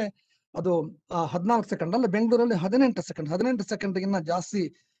ಏನಾಗುತ್ತೆ, ಅದು 14 ಸೆಕೆಂಡ್ ಅಲ್ಲ, ಬೆಂಗಳೂರಲ್ಲಿ 18 ಸೆಕೆಂಡ್ಗಿನ್ನ ಜಾಸ್ತಿ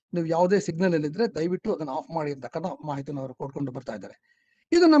ನೀವು ಯಾವುದೇ ಸಿಗ್ನಲ್ ಅಲ್ಲಿ ಇದ್ರೆ ದಯವಿಟ್ಟು ಅದನ್ನ ಆಫ್ ಮಾಡಿ ಅಂತಕ್ಕಂಥ ಮಾಹಿತಿನ ಅವರು ಕೊಡ್ಕೊಂಡು ಬರ್ತಾ ಇದ್ದಾರೆ.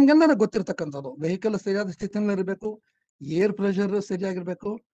 ಇದು ನಮ್ಗೆಲ್ಲರೂ ಗೊತ್ತಿರ್ತಕ್ಕಂಥದ್ದು. ವೆಹಿಕಲ್ ಸರಿಯಾದ ಸ್ಥಿತಿಯಲ್ಲಿ ಇರಬೇಕು, ಏರ್ ಪ್ರೆಷರ್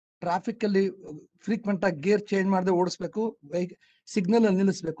ಸರಿಯಾಗಿರ್ಬೇಕು, ಟ್ರಾಫಿಕ್ ಅಲ್ಲಿ ಫ್ರೀಕ್ವೆಂಟ್ ಆಗಿ ಗೇರ್ ಚೇಂಜ್ ಮಾಡದೆ ಓಡಿಸ್ಬೇಕು, ಸಿಗ್ನಲ್ ಅಲ್ಲಿ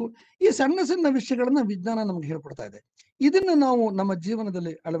ನಿಲ್ಲಿಸಬೇಕು. ಈ ಸಣ್ಣ ಸಣ್ಣ ವಿಷಯಗಳನ್ನ ವಿಜ್ಞಾನ ನಮ್ಗೆ ಹೇಳ್ಕೊಡ್ತಾ ಇದೆ. ಇದನ್ನ ನಾವು ನಮ್ಮ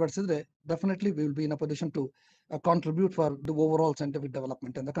ಜೀವನದಲ್ಲಿ ಅಳವಡಿಸಿದ್ರೆ definitely we will be in a position to contribute for the overall scientific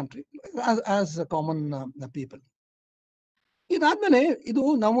development in the country as a common people. ಇದಾದ್ಮೇಲೆ ಇದು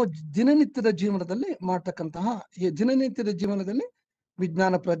ನಾವು ದಿನನಿತ್ಯದ ಜೀವನದಲ್ಲಿ ಮಾಡ್ತಕ್ಕಂತಹ ದಿನನಿತ್ಯದ ಜೀವನದಲ್ಲಿ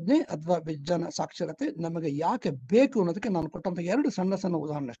ವಿಜ್ಞಾನ ಪ್ರಜ್ಞೆ ಅಥವಾ ವಿಜ್ಞಾನ ಸಾಕ್ಷರತೆ ನಮಗೆ ಯಾಕೆ ಬೇಕು ಅನ್ನೋದಕ್ಕೆ ನಾನು ಕೊಟ್ಟಂತ 2 ಸಣ್ಣ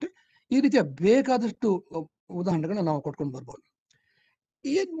ಉದಾಹರಣೆ ಅಷ್ಟೇ. ಈ ರೀತಿಯ ಬೇಕಾದಷ್ಟು ಉದಾಹರಣೆಗಳನ್ನ ನಾವು ಕೊಟ್ಕೊಂಡು ಬರ್ಬೋದು.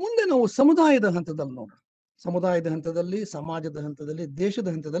 ಈ ಮುಂದೆ ನಾವು ಸಮುದಾಯದ ಹಂತದಲ್ಲಿ ನೋಡೋಣ. ಸಮುದಾಯದ ಹಂತದಲ್ಲಿ, ಸಮಾಜದ ಹಂತದಲ್ಲಿ, ದೇಶದ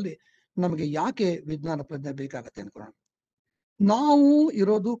ಹಂತದಲ್ಲಿ ನಮಗೆ ಯಾಕೆ ವಿಜ್ಞಾನ ಪ್ರಜ್ಞೆ ಬೇಕಾಗತ್ತೆ ಅನ್ಕೊಳ್ಳೋಣ. ನಾವು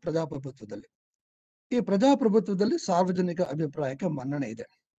ಇರೋದು ಪ್ರಜಾಪ್ರಭುತ್ವದಲ್ಲಿ. ಈ ಪ್ರಜಾಪ್ರಭುತ್ವದಲ್ಲಿ ಸಾರ್ವಜನಿಕ ಅಭಿಪ್ರಾಯಕ್ಕೆ ಮನ್ನಣೆ ಇದೆ.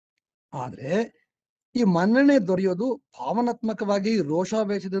 ಆದ್ರೆ ಈ ಮನ್ನಣೆ ದೊರೆಯೋದು ಭಾವನಾತ್ಮಕವಾಗಿ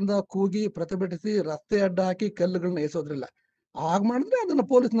ರೋಷಾವೇಶದಿಂದ ಕೂಗಿ ಪ್ರತಿಭಟಿಸಿ ರಸ್ತೆ ಅಡ್ಡ ಹಾಕಿ ಕಲ್ಲುಗಳನ್ನ ಎಸೋದ್ರಿಲ್ಲ. ಹಾಗೆ ಮಾಡಿದ್ರೆ ಅದನ್ನ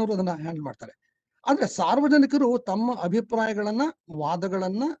ಪೊಲೀಸ್ನವರು ಅದನ್ನ ಹ್ಯಾಂಡಲ್ ಮಾಡ್ತಾರೆ. ಆದ್ರೆ ಸಾರ್ವಜನಿಕರು ತಮ್ಮ ಅಭಿಪ್ರಾಯಗಳನ್ನ,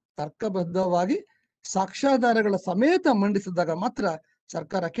 ವಾದಗಳನ್ನ ತರ್ಕಬದ್ಧವಾಗಿ ಸಾಕ್ಷ್ಯಾಧಾರಗಳ ಸಮೇತ ಮಂಡಿಸಿದಾಗ ಮಾತ್ರ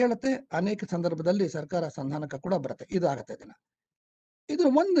ಸರ್ಕಾರ ಕೇಳುತ್ತೆ. ಅನೇಕ ಸಂದರ್ಭದಲ್ಲಿ ಸರ್ಕಾರ ಸಂಧಾನಕ್ಕೆ ಕೂಡ ಬರುತ್ತೆ. ಇದಾಗತ್ತೆ. ಇದು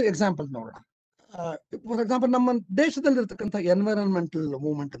ಒಂದು ಎಕ್ಸಾಂಪಲ್ ನೋಡೋಣ. ಫಾರ್ ಎಕ್ಸಾಂಪಲ್, ನಮ್ಮ ದೇಶದಲ್ಲಿ ಇರ್ತಕ್ಕಂಥ ಎನ್ವೈರನ್ಮೆಂಟಲ್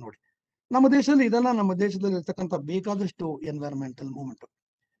ಮೂವ್ಮೆಂಟ್ ನೋಡಿ. ನಮ್ಮ ದೇಶದಲ್ಲಿ ಇರ್ತಕ್ಕಂಥ ಬೇಕಾದಷ್ಟು ಎನ್ವೈರನ್ಮೆಂಟಲ್ ಮೂವ್ಮೆಂಟ್.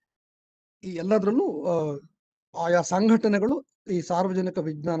 ಈ ಎಲ್ಲದರಲ್ಲೂ ಆಯಾ ಸಂಘಟನೆಗಳು ಈ ಸಾರ್ವಜನಿಕ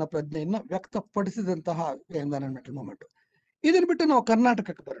ವಿಜ್ಞಾನ ಪ್ರಜ್ಞೆಯನ್ನ ವ್ಯಕ್ತಪಡಿಸಿದಂತಹ ಎನ್ವೈರನ್ಮೆಂಟಲ್ ಮೂವ್ಮೆಂಟ್. ಇದನ್ನ ಬಿಟ್ಟು ನಾವು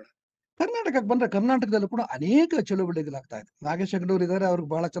ಕರ್ನಾಟಕಕ್ಕೆ ಬರೋಣ. ಕರ್ನಾಟಕಕ್ಕೆ ಬಂದ್ರೆ ಕರ್ನಾಟಕದಲ್ಲೂ ಕೂಡ ಅನೇಕ ಚಳುವಳಿಗಳಾಗ್ತಾ ಇದೆ. ನಾಗೇಶ್ ಹೆಗಡೂರು ಇದ್ದಾರೆ, ಅವ್ರಿಗೆ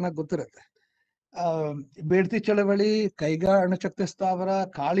ಬಹಳ ಚೆನ್ನಾಗಿ ಗೊತ್ತಿರುತ್ತೆ. ಬೇಡ್ತಿ ಚಳವಳಿ, ಕೈಗಾ ಅಣುಶಕ್ತಿ ಸ್ಥಾವರ,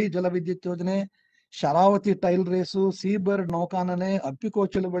 ಕಾಳಿ ಜಲವಿದ್ಯುತ್ ಯೋಜನೆ, ಶರಾವತಿ ಟೈಲ್ ರೇಸು, ಸೀಬರ್ಡ್ ನೌಕಾನನೆ, ಅಪ್ಪಿಕೋ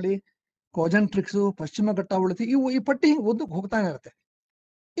ಚಳವಳಿ, ಕೋಜೆಂಟ್ರಿಕ್ಸು, ಪಶ್ಚಿಮ ಘಟ್ಟ ಉಳಿತಿ, ಈ ಪಟ್ಟಿ ಉದ್ದಕ್ಕೆ ಹೋಗ್ತಾನೆ ಇರುತ್ತೆ.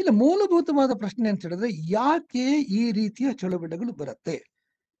 ಇಲ್ಲಿ ಮೂಲಭೂತವಾದ ಪ್ರಶ್ನೆ ಅಂತ ಹೇಳಿದ್ರೆ, ಯಾಕೆ ಈ ರೀತಿಯ ಚಳುವಳಿಗಳು ಬರುತ್ತೆ?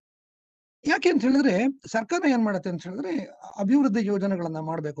 ಯಾಕೆ ಅಂತ ಹೇಳಿದ್ರೆ, ಸರ್ಕಾರ ಏನ್ ಮಾಡುತ್ತೆ ಅಂತ ಹೇಳಿದ್ರೆ, ಅಭಿವೃದ್ಧಿ ಯೋಜನೆಗಳನ್ನ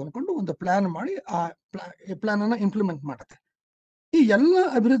ಮಾಡ್ಬೇಕು ಅನ್ಕೊಂಡು ಒಂದು ಪ್ಲಾನ್ ಮಾಡಿ ಆ ಪ್ಲಾನ್ ಅನ್ನ ಇಂಪ್ಲಿಮೆಂಟ್ ಮಾಡುತ್ತೆ. ಈ ಎಲ್ಲ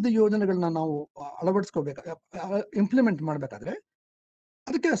ಅಭಿವೃದ್ಧಿ ಯೋಜನೆಗಳನ್ನ ನಾವು ಇಂಪ್ಲಿಮೆಂಟ್ ಮಾಡ್ಬೇಕಾದ್ರೆ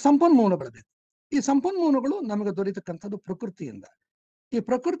ಅದಕ್ಕೆ ಸಂಪನ್ಮೂಲಗಳು ಬೇಕು. ಈ ಸಂಪನ್ಮೂಲಗಳು ನಮಗೆ ದೊರೆಯತಕ್ಕಂಥದ್ದು ಪ್ರಕೃತಿಯಿಂದ. ಈ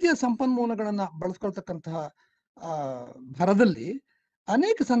ಪ್ರಕೃತಿಯ ಸಂಪನ್ಮೂಲಗಳನ್ನ ಬಳಸ್ಕೊಳ್ತಕ್ಕಂತಹ ಭರದಲ್ಲಿ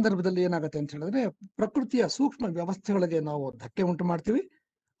ಅನೇಕ ಸಂದರ್ಭದಲ್ಲಿ ಏನಾಗುತ್ತೆ ಅಂತ ಹೇಳಿದ್ರೆ, ಪ್ರಕೃತಿಯ ಸೂಕ್ಷ್ಮ ವ್ಯವಸ್ಥೆಗಳಿಗೆ ನಾವು ಧಕ್ಕೆ ಉಂಟು ಮಾಡ್ತೀವಿ.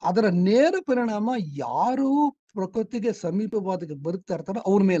 ಅದರ ನೇರ ಪರಿಣಾಮ ಯಾರು ಪ್ರಕೃತಿಗೆ ಸಮೀಪವಾದ ಬದುಕ್ತಾ ಇರ್ತಾರೋ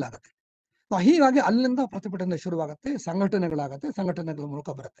ಅವ್ರ ಮೇಲಾಗತ್ತೆ. ಹೀಗಾಗಿ ಅಲ್ಲಿಂದ ಪ್ರತಿಭಟನೆ ಶುರುವಾಗತ್ತೆ, ಸಂಘಟನೆಗಳ ಮೂಲಕ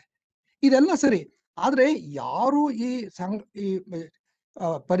ಬರುತ್ತೆ. ಇದೆಲ್ಲ ಸರಿ. ಆದ್ರೆ ಯಾರು ಈ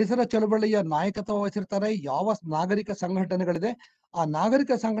ಪರಿಸರ ಚಳವಳಿಯ ನಾಯಕತ್ವ ವಹಿಸಿರ್ತಾರೆ, ಯಾವ ನಾಗರಿಕ ಸಂಘಟನೆಗಳಿದೆ, ಆ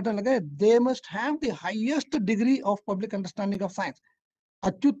ನಾಗರಿಕ ಸಂಘಟನೆಗೆ they must have the highest degree of public understanding of science.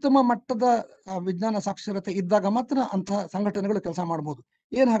 ಅತ್ಯುತ್ತಮ ಮಟ್ಟದ ವಿಜ್ಞಾನ ಸಾಕ್ಷರತೆ ಇದ್ದಾಗ ಮಾತ್ರ ಅಂತಹ ಸಂಘಟನೆಗಳು ಕೆಲಸ ಮಾಡಬಹುದು.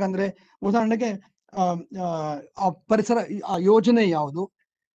 ಏನ್ ಹಾಗಂದ್ರೆ, ಉದಾಹರಣೆಗೆ ಆ ಪರಿಸರ ಯೋಜನೆ ಯಾವುದು,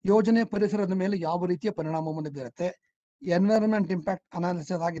 ಯೋಜನೆ ಪರಿಸರದ ಮೇಲೆ ಯಾವ ರೀತಿಯ ಪರಿಣಾಮವನ್ನು ಬೀರುತ್ತೆ, ಎನ್ವೈರನ್ಮೆಂಟ್ ಇಂಪ್ಯಾಕ್ಟ್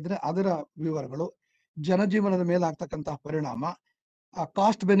ಅನಾಲಿಸಿಸ್ ಆಗಿದ್ರೆ ಅದರ ವಿವರಗಳು, ಜನಜೀವನದ ಮೇಲೆ ಆಗ್ತಕ್ಕಂತಹ ಪರಿಣಾಮ,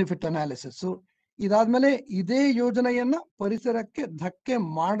 ಕಾಸ್ಟ್ ಬೆನಿಫಿಟ್ ಅನಾಲಿಸಿಸ್, ಇದಾದ್ಮೇಲೆ ಇದೇ ಯೋಜನೆಯನ್ನ ಪರಿಸರಕ್ಕೆ ಧಕ್ಕೆ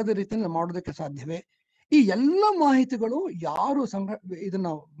ಮಾಡದ ರೀತಿಯಲ್ಲಿ ಮಾಡೋದಕ್ಕೆ ಸಾಧ್ಯವೇ? ಈ ಎಲ್ಲ ಮಾಹಿತಿಗಳು ಯಾರು ಇದನ್ನ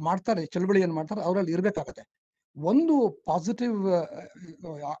ಮಾಡ್ತಾರೆ, ಚಳವಳಿಯನ್ನು ಮಾಡ್ತಾರೆ, ಅವರಲ್ಲಿ ಇರ್ಬೇಕಾಗತ್ತೆ. ಒಂದು ಪಾಸಿಟಿವ್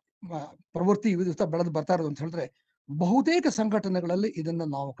ಪ್ರವೃತ್ತಿ ಬೆಳೆದು ಬರ್ತಾ ಇರೋದು ಅಂತ ಹೇಳಿದ್ರೆ ಬಹುತೇಕ ಸಂಘಟನೆಗಳಲ್ಲಿ ಇದನ್ನ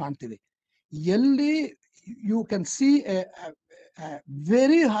ನಾವು ಕಾಣ್ತೀವಿ. ಎಲ್ಲಿ you can see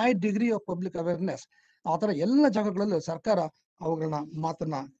very high degree of public awareness, ಆ ತರ ಎಲ್ಲ ಜಾಗಗಳಲ್ಲೂ ಸರ್ಕಾರ ಅವುಗಳನ್ನ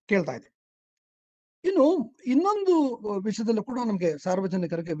ಮಾತನ್ನ ಕೇಳ್ತಾ ಇದೆ. ಇನ್ನು ಇನ್ನೊಂದು ವಿಷಯದಲ್ಲೂ ಕೂಡ ನಮ್ಗೆ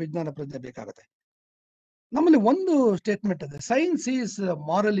ಸಾರ್ವಜನಿಕರಿಗೆ ವಿಜ್ಞಾನ ಪ್ರಜ್ಞೆ ಬೇಕಾಗುತ್ತೆ. ನಮ್ಮಲ್ಲಿ ಒಂದು ಸ್ಟೇಟ್ಮೆಂಟ್ ಇದೆ, ಸೈನ್ಸ್ ಈಸ್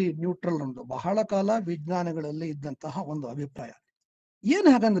ಮಾರಲಿ ನ್ಯೂಟ್ರಲ್ ಅನ್ನೋದು ಬಹಳ ಕಾಲ ವಿಜ್ಞಾನಗಳಲ್ಲಿ ಇದ್ದಂತಹ ಒಂದು ಅಭಿಪ್ರಾಯ. ಏನ್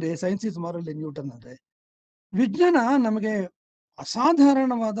ಹಾಗಂದ್ರೆ ಸೈನ್ಸ್ ಈಸ್ ಮಾರಲಿ ನ್ಯೂಟ್ರಲ್ ಅಂದ್ರೆ ವಿಜ್ಞಾನ ನಮಗೆ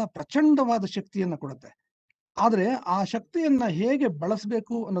ಅಸಾಧಾರಣವಾದ ಪ್ರಚಂಡವಾದ ಶಕ್ತಿಯನ್ನ ಕೊಡುತ್ತೆ. ಆದ್ರೆ ಆ ಶಕ್ತಿಯನ್ನ ಹೇಗೆ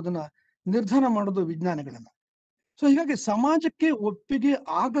ಬಳಸಬೇಕು ಅನ್ನೋದನ್ನ ನಿರ್ಧಾರ ಮಾಡೋದು ವಿಜ್ಞಾನಿಗಳನ್ನ. ಸೊ ಹೀಗಾಗಿ ಸಮಾಜಕ್ಕೆ ಒಪ್ಪಿಗೆ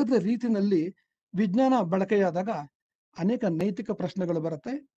ಆಗದ ರೀತಿಯಲ್ಲಿ ವಿಜ್ಞಾನ ಬಳಕೆಯಾದಾಗ ಅನೇಕ ನೈತಿಕ ಪ್ರಶ್ನೆಗಳು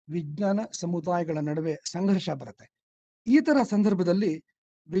ಬರುತ್ತೆ, ವಿಜ್ಞಾನ ಸಮುದಾಯಗಳ ನಡುವೆ ಸಂಘರ್ಷ ಬರುತ್ತೆ. ಈ ತರ ಸಂದರ್ಭದಲ್ಲಿ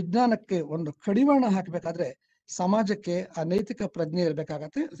ವಿಜ್ಞಾನಕ್ಕೆ ಒಂದು ಕಡಿವಾಣ ಹಾಕಬೇಕಾದ್ರೆ ಸಮಾಜಕ್ಕೆ ಆ ನೈತಿಕ ಪ್ರಜ್ಞೆ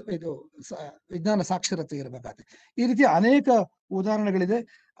ಇರಬೇಕಾಗತ್ತೆ, ಇದು ವಿಜ್ಞಾನ ಸಾಕ್ಷರತೆ ಇರಬೇಕಾಗತ್ತೆ. ಈ ರೀತಿಯ ಅನೇಕ ಉದಾಹರಣೆಗಳಿದೆ.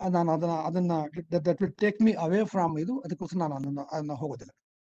 ನಾನು ಅದನ್ನ that will take me away from ಇದು, ಅದಕ್ಕೋಸ್ಕರ ನಾನು ಅದನ್ನ ಹೋಗೋದಿಲ್ಲ.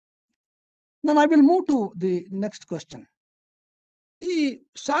 ನಾನು I will move to the next question. ಈ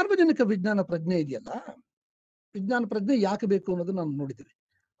ಸಾರ್ವಜನಿಕ ವಿಜ್ಞಾನ ಪ್ರಜ್ಞೆ ಇದೆಯಲ್ಲ, ವಿಜ್ಞಾನ ಪ್ರಜ್ಞೆ ಯಾಕೆ ಬೇಕು ಅನ್ನೋದು ನಾವು ನೋಡಿದ್ದೀವಿ.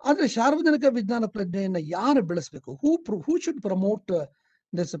 ಆದ್ರೆ ಸಾರ್ವಜನಿಕ ವಿಜ್ಞಾನ ಪ್ರಜ್ಞೆಯನ್ನ ಯಾರು ಬೆಳೆಸಬೇಕು? Who should promote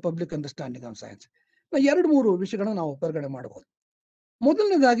this public understanding of science? 2-3 ವಿಷಯಗಳನ್ನ ನಾವು ಹೊರಗಡೆ ಮಾಡಬಹುದು.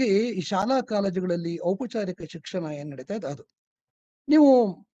 ಮೊದಲನೇದಾಗಿ ಈ ಶಾಲಾ ಕಾಲೇಜುಗಳಲ್ಲಿ ಔಪಚಾರಿಕ ಶಿಕ್ಷಣ ಏನ್ ನಡೀತಾ ಇದೆ ಅದು. ನೀವು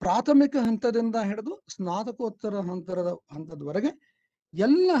ಪ್ರಾಥಮಿಕ ಹಂತದಿಂದ ಹಿಡಿದು ಸ್ನಾತಕೋತ್ತರ ಹಂತದವರೆಗೆ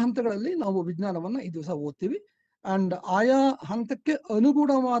ಎಲ್ಲ ಹಂತಗಳಲ್ಲಿ ನಾವು ವಿಜ್ಞಾನವನ್ನ ಈ ದಿವಸ ಓದ್ತೀವಿ. ಅಂಡ್ ಆಯಾ ಹಂತಕ್ಕೆ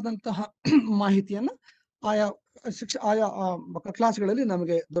ಅನುಗುಣವಾದಂತಹ ಮಾಹಿತಿಯನ್ನ ಆಯಾ ಕ್ಲಾಸ್ಗಳಲ್ಲಿ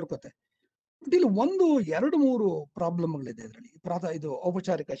ನಮಗೆ ದೊರಕುತ್ತೆ. ಇಲ್ಲಿ 2-3 ಪ್ರಾಬ್ಲಮ್ಗಳಿದೆ ಇದರಲ್ಲಿ, ಇದು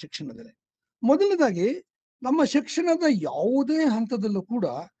ಔಪಚಾರಿಕ ಶಿಕ್ಷಣದಲ್ಲಿ. ಮೊದಲನೇದಾಗಿ ನಮ್ಮ ಶಿಕ್ಷಣದ ಯಾವುದೇ ಹಂತದಲ್ಲೂ ಕೂಡ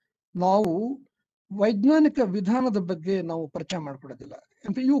ನಾವು ವೈಜ್ಞಾನಿಕ ವಿಧಾನದ ಬಗ್ಗೆ ನಾವು ಪರಿಚಯ ಮಾಡ್ಕೊಡೋದಿಲ್ಲ.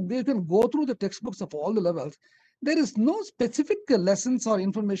 You can go through the text books of all the levels. There is no specific lessons or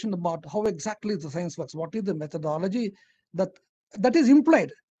information about how exactly the science works. What is the methodology that is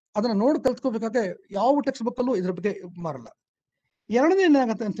implied? ಅದನ್ನ ನೋಡಿ ಕಲ್ತ್ಕೋಬೇಕಾದ್ರೆ ಯಾವ text book ಅಲ್ಲೂ ಇದ್ರ ಬಗ್ಗೆ ಮಾರಲ್ಲ. ಎರಡನೇ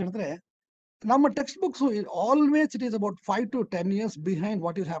ಏನಾಗುತ್ತೆ ಅಂತ ಹೇಳಿದ್ರೆ, ನಮ್ಮ text books always it is about 5 to 10 years behind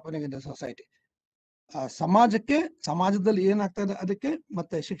what is happening in the society. ಸಮಾಜದಲ್ಲಿ ಏನಾಗ್ತಾ ಇದೆ ಅದಕ್ಕೆ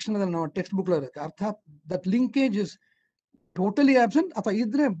ಮತ್ತೆ ಶಿಕ್ಷಣದಲ್ಲಿ ನಮ್ಮ ಟೆಕ್ಸ್ಟ್ ಬುಕ್ ಇರುತ್ತೆ. ಅರ್ಥಾತ್ that linkage is totally absent, ಅಥವಾ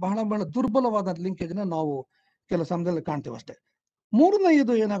ಇದ್ರೆ ಬಹಳ ದುರ್ಬಲವಾದ ಲಿಂಕೇಜ್ ನಾವು ಕೆಲವು ಸಮಯದಲ್ಲಿ ಕಾಣ್ತೀವಿ ಅಷ್ಟೇ.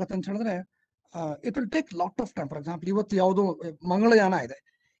 ಮೂರನೆಯದು ಏನಾಗುತ್ತೆ ಅಂತ ಹೇಳಿದ್ರೆ, it will take lot of time. For example, ಇವತ್ತು ಯಾವುದೋ ಮಂಗಳಯಾನ ಇದೆ.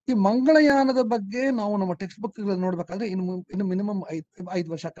 ಈ ಮಂಗಳಯಾನದ ಬಗ್ಗೆ ನಾವು ನಮ್ಮ ಟೆಕ್ಸ್ಟ್ ಬುಕ್ ನೋಡ್ಬೇಕಾದ್ರೆ ಇನ್ನು ಮಿನಿಮಮ್ 5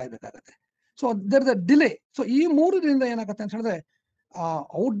 ವರ್ಷ ಕಾಯ್ಬೇಕಾಗತ್ತೆ. So there is a delay. So ಈ 3ರಿಂದ ಏನಾಗುತ್ತೆ ಅಂತ ಹೇಳಿದ್ರೆ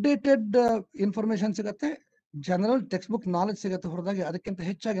ಔಟ್ಡೇಟೆಡ್ ಇನ್ಫಾರ್ಮೇಶನ್ ಸಿಗತ್ತೆ, ಜನರಲ್ ಟೆಕ್ಸ್ಟ್ ಬುಕ್ ನಾಲೆಜ್ ಸಿಗತ್ತೆ, ಹೊರದಾಗಿ ಅದಕ್ಕಿಂತ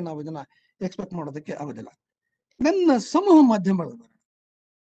ಹೆಚ್ಚಾಗಿ ನಾವು ಇದನ್ನ ಎಕ್ಸ್ಪೆಕ್ಟ್ ಮಾಡೋದಕ್ಕೆ ಆಗೋದಿಲ್ಲ. ನನ್ನ ಸಮೂಹ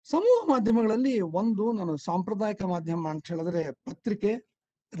ಮಾಧ್ಯಮಗಳಲ್ಲಿ ನಾನು ಸಾಂಪ್ರದಾಯಿಕ ಮಾಧ್ಯಮ ಅಂತ ಹೇಳಿದ್ರೆ ಪತ್ರಿಕೆ,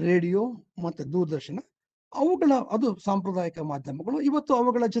 ರೇಡಿಯೋ ಮತ್ತೆ ದೂರದರ್ಶನ, ಅದು ಸಾಂಪ್ರದಾಯಿಕ ಮಾಧ್ಯಮಗಳು. ಇವತ್ತು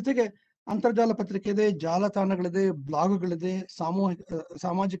ಅವುಗಳ ಜೊತೆಗೆ ಅಂತರ್ಜಾಲ ಪತ್ರಿಕೆ ಇದೆ, ಜಾಲತಾಣಗಳಿದೆ, ಬ್ಲಾಗ್ಗಳಿದೆ,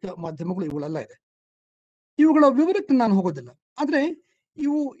 ಸಾಮಾಜಿಕ ಮಾಧ್ಯಮಗಳು ಇವುಗಳೆಲ್ಲ ಇದೆ. ಇವುಗಳ ವಿವರಕ್ಕೆ ನಾನು ಹೋಗೋದಿಲ್ಲ. ಆದ್ರೆ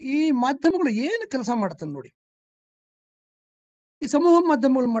ಈ ಮಾಧ್ಯಮಗಳು ಏನು ಕೆಲಸ ಮಾಡುತ್ತೆ ನೋಡಿ. ಈ ಸಮೂಹ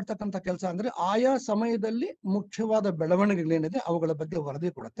ಮಾಧ್ಯಮಗಳು ಮಾಡ್ತಕ್ಕಂಥ ಕೆಲಸ ಅಂದ್ರೆ ಆಯಾ ಸಮಯದಲ್ಲಿ ಮುಖ್ಯವಾದ ಬೆಳವಣಿಗೆಗಳೇನಿದೆ ಅವುಗಳ ಬಗ್ಗೆ ವರದಿ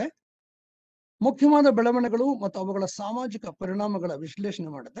ಕೊಡುತ್ತೆ. ಮುಖ್ಯವಾದ ಬೆಳವಣಿಗೆಗಳು ಮತ್ತು ಅವುಗಳ ಸಾಮಾಜಿಕ ಪರಿಣಾಮಗಳ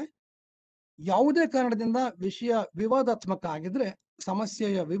ವಿಶ್ಲೇಷಣೆ ಮಾಡುತ್ತೆ. ಯಾವುದೇ ಕಾರಣದಿಂದ ವಿಷಯ ವಿವಾದಾತ್ಮಕ ಆಗಿದ್ರೆ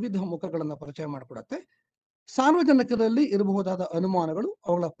ಸಮಸ್ಯೆಯ ವಿವಿಧ ಮುಖಗಳನ್ನು ಪರಿಚಯ ಮಾಡಿಕೊಡುತ್ತೆ. ಸಾರ್ವಜನಿಕರಲ್ಲಿ ಇರಬಹುದಾದ ಅನುಮಾನಗಳು,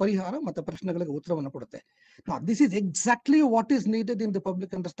 ಅವುಗಳ ಪರಿಹಾರ ಮತ್ತು ಪ್ರಶ್ನೆಗಳಿಗೆ ಉತ್ತರವನ್ನು ಕೊಡುತ್ತೆ. This is exactly what is needed in the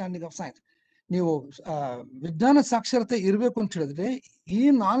public understanding of science. ನೀವು ವಿಜ್ಞಾನ ಸಾಕ್ಷರತೆ ಇರಬೇಕು ಅಂತ ಹೇಳಿದ್ರೆ ಈ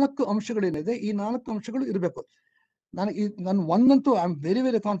 4 ಅಂಶಗಳೇನಿದೆ, ಈ 4 ಅಂಶಗಳು ಇರಬೇಕು. ನಾನು ಒಂದಂತೂ I am very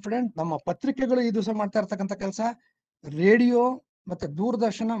very confident, ನಮ್ಮ ಪತ್ರಿಕೆಗಳು ಈ ದಿವಸ ಮಾಡ್ತಾ ಇರ್ತಕ್ಕಂಥ ಕೆಲಸ, ರೇಡಿಯೋ ಮತ್ತೆ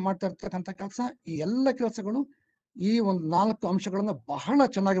ದೂರದರ್ಶನ ಮಾಡ್ತಾ ಇರ್ತಕ್ಕಂಥ ಕೆಲಸ, ಈ ಎಲ್ಲ ಕೆಲಸಗಳು ಈ ಒಂದು 4 ಅಂಶಗಳನ್ನ ಬಹಳ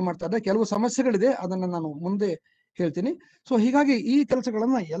ಚೆನ್ನಾಗಿ ಮಾಡ್ತಾ ಇದೆ. ಕೆಲವು ಸಮಸ್ಯೆಗಳಿದೆ, ಅದನ್ನ ನಾನು ಮುಂದೆ ಹೇಳ್ತೀನಿ. ಸೊ ಹೀಗಾಗಿ ಈ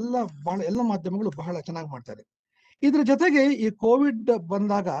ಕೆಲಸಗಳನ್ನ ಎಲ್ಲ ಮಾಧ್ಯಮಗಳು ಬಹಳ ಚೆನ್ನಾಗಿ ಮಾಡ್ತಾ ಇದೆ. ಇದ್ರ ಜೊತೆಗೆ ಈ ಕೋವಿಡ್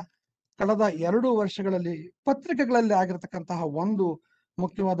ಬಂದಾಗ ಕಳೆದ 2 ವರ್ಷಗಳಲ್ಲಿ ಪತ್ರಿಕೆಗಳಲ್ಲಿ ಆಗಿರತಕ್ಕಂತಹ ಒಂದು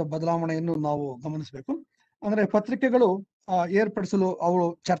ಮುಖ್ಯವಾದ ಬದಲಾವಣೆಯನ್ನು ನಾವು ಗಮನಿಸಬೇಕು. ಅಂದ್ರೆ ಪತ್ರಿಕೆಗಳು ಏರ್ಪಡಿಸಲು ಅವು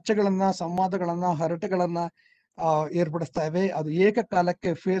ಚರ್ಚೆಗಳನ್ನ, ಸಂವಾದಗಳನ್ನ, ಹರಟೆಗಳನ್ನ ಏರ್ಪಡಿಸ್ತಾ ಇವೆ. ಅದು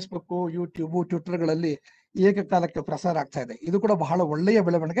ಏಕಕಾಲಕ್ಕೆ ಫೇಸ್ಬುಕ್, ಯೂಟ್ಯೂಬ್, ಟ್ವಿಟರ್ಗಳಲ್ಲಿ ಏಕಕಾಲಕ್ಕೆ ಪ್ರಸಾರ ಆಗ್ತಾ ಇದೆ. ಇದು ಕೂಡ ಬಹಳ ಒಳ್ಳೆಯ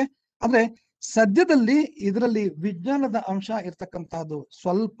ಬೆಳವಣಿಗೆ. ಅಂದ್ರೆ ಸದ್ಯದಲ್ಲಿ ಇದರಲ್ಲಿ ವಿಜ್ಞಾನದ ಅಂಶ ಇರ್ತಕ್ಕಂತಹದ್ದು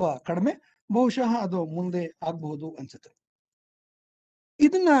ಸ್ವಲ್ಪ ಕಡಿಮೆ, ಬಹುಶಃ ಅದು ಮುಂದೆ ಆಗಬಹುದು ಅನ್ಸುತ್ತೆ.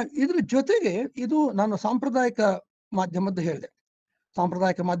 ಇದ್ರ ಜೊತೆಗೆ ಇದು ನಾನು ಸಾಂಪ್ರದಾಯಿಕ ಮಾಧ್ಯಮದ್ದು ಹೇಳಿದೆ.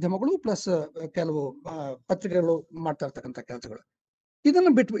 ಸಾಂಪ್ರದಾಯಿಕ ಮಾಧ್ಯಮಗಳು ಪ್ಲಸ್ ಕೆಲವು ಪತ್ರಿಕೆಗಳು ಮಾಡ್ತಾ ಇರ್ತಕ್ಕಂಥ ಕೆಲಸಗಳು.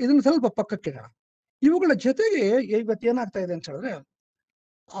 ಇದನ್ನ ಸ್ವಲ್ಪ ಪಕ್ಕಕ್ಕಿಡೋಣ. ಇವುಗಳ ಜೊತೆಗೆ ಇವತ್ತು ಏನಾಗ್ತಾ ಇದೆ ಅಂತ ಹೇಳಿದ್ರೆ,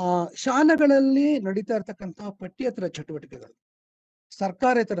 ಶಾಲೆಗಳಲ್ಲಿ ನಡೀತಾ ಇರ್ತಕ್ಕಂತಹ ಪಠ್ಯೇತರ ಚಟುವಟಿಕೆಗಳು,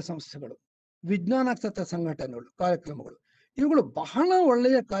 ಸರ್ಕಾರೇತರ ಸಂಸ್ಥೆಗಳು, ವಿಜ್ಞಾನಾತ್ಮಕ ಸಂಘಟನೆಗಳು, ಕಾರ್ಯಕ್ರಮಗಳು, ಇವುಗಳು ಬಹಳ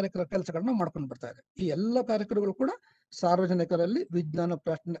ಒಳ್ಳೆಯ ಕೆಲಸಗಳನ್ನ ಮಾಡ್ಕೊಂಡು ಬರ್ತಾ ಇದೆ. ಈ ಎಲ್ಲ ಕಾರ್ಯಕ್ರಮಗಳು ಕೂಡ ಸಾರ್ವಜನಿಕರಲ್ಲಿ ವಿಜ್ಞಾನ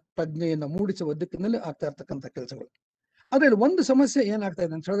ಪ್ರಜ್ಞೆಯನ್ನು ಮೂಡಿಸುವ ದಿಕ್ಕಿನಲ್ಲಿ ಆಗ್ತಾ ಇರ್ತಕ್ಕಂಥ ಕೆಲಸಗಳು. ಅದ್ರಲ್ಲಿ ಒಂದು ಸಮಸ್ಯೆ ಏನಾಗ್ತಾ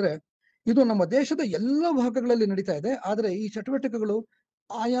ಇದೆ ಅಂತ ಹೇಳಿದ್ರೆ, ಇದು ನಮ್ಮ ದೇಶದ ಎಲ್ಲ ಭಾಗಗಳಲ್ಲಿ ನಡೀತಾ ಇದೆ. ಆದ್ರೆ ಈ ಚಟುವಟಿಕೆಗಳು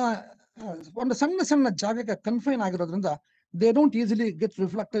ಆಯಾ ಒಂದು ಸಣ್ಣ ಸಣ್ಣ ಜಾಗಕ್ಕೆ ಕನ್ಫೈನ್ ಆಗಿರೋದ್ರಿಂದ they don't easily get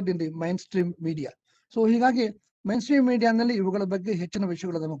reflected in the main stream media. So ಹೀಗಾಗಿ ಮೈನ್ ಸ್ಟ್ರೀಮ್ ಮೀಡಿಯಾನಲ್ಲಿ ಇವುಗಳ ಬಗ್ಗೆ ಹೆಚ್ಚಿನ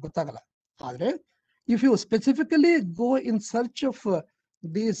ವಿಷಯಗಳು ನಮಗೆ ಗೊತ್ತಾಗಲ್ಲ. ಆದ್ರೆ if you specifically go in search of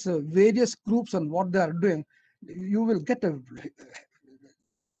these various groups and what they are doing, you will get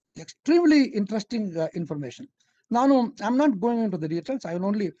extremely interesting information. Now, I'm not going into the details. I will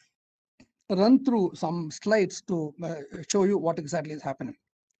only run through some slides to show you what exactly is happening.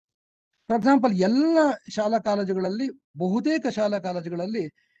 For example, ಎಲ್ಲ ಶಾಲಾ ಕಾಲೇಜುಗಳಲ್ಲಿ, ಬಹುತೇಕ ಶಾಲಾ ಕಾಲೇಜುಗಳಲ್ಲಿ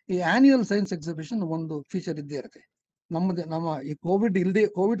ಈ annual science exhibition ಒಂದು feature ಇದ್ದೇ ಇರುತ್ತೆ. ನಮ್ಮ ಈ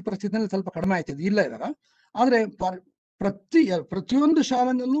ಕೋವಿಡ್ ಪರಿಸ್ಥಿತಿಯಲ್ಲಿ ಸ್ವಲ್ಪ ಕಡಿಮೆ ಆಯ್ತಿದೆ, ಇಲ್ಲ ಇವಾಗ. ಆದ್ರೆ ಪ್ರತಿಯೊಂದು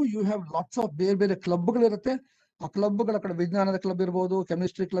ಶಾಲೆನಲ್ಲೂ ಯು ಹ್ಯಾವ್ ಲಾಟ್ಸ್ ಆಫ್ ಬೇರೆ ಬೇರೆ ಕ್ಲಬ್ಗಳಿರುತ್ತೆ. ಆ ಕ್ಲಬ್ಗಳ ಕಡೆ ವಿಜ್ಞಾನದ ಕ್ಲಬ್ ಇರ್ಬೋದು,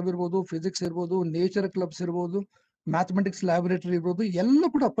 ಕೆಮಿಸ್ಟ್ರಿ ಕ್ಲಬ್ ಇರ್ಬೋದು, ಫಿಸಿಕ್ಸ್ ಇರ್ಬೋದು, ನೇಚರ್ ಕ್ಲಬ್ಸ್ ಇರ್ಬೋದು, ಮ್ಯಾಥಮೆಟಿಕ್ಸ್ ಲ್ಯಾಬೊರೇಟರಿ ಇರ್ಬೋದು, ಎಲ್ಲ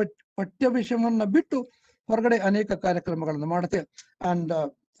ಕೂಡ ಪಠ್ಯ ವಿಷಯವನ್ನ ಬಿಟ್ಟು ಹೊರಗಡೆ ಅನೇಕ ಕಾರ್ಯಕ್ರಮಗಳನ್ನು ಮಾಡುತ್ತೆ. ಅಂಡ್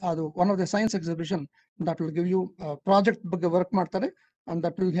ಅದು one of the science exhibition that will give you project ಬಗ್ಗೆ ವರ್ಕ್ ಮಾಡ್ತಾರೆ. and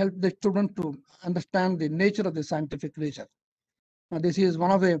that will help the student to understand the nature of the scientific research. This is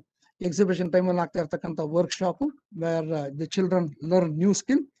one of the exhibition time ಆಗ್ತಾ ಇರ್ತಕ್ಕಂಥ workshop where the children learn new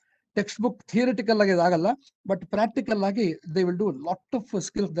skill. Textbook theoretical ಆಗಿ ಆಗಲ್ಲ, but practical ಆಗಿ they will do lot of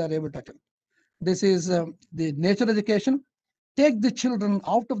skills they are able to attain. This is the nature education. Take the children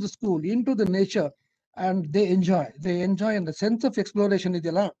out of the school into the nature and they enjoy and the sense of exploration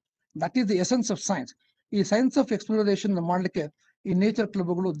ಇದೆಯಲ್ಲ, that is the essence of science. ಈ science of exploration ಮಾಡಲಿಕ್ಕೆ ಈ nature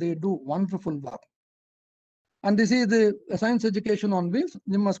ಕ್ಲಬ್ಗಳು they do wonderful work. And this is the science education on wheels.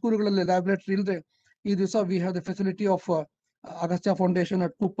 ನಿಮ್ಮ ಸ್ಕೂಲ್ಗಳಲ್ಲಿ laboratory ಇಲ್ಲದೆ ಈ ದಿವಸ we have the facility of Agastya Foundation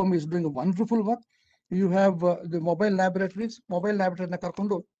at Kuppam is doing a wonderful work. You have the mobile laboratories. Mobile laboratory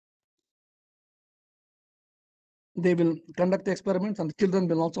karkondu they will conduct the experiments and the children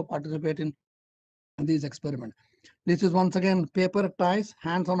will also participate in these experiments. This is once again paper ties,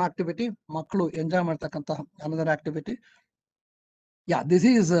 hands-on activity. Maklu enjoy ಮಾಡ್ತಕ್ಕಂತ another activity. Yeah, this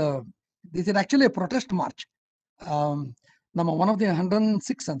is actually a protest march. One of the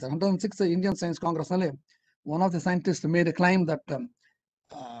 106 Indian Science Congress, one of the scientists made a claim that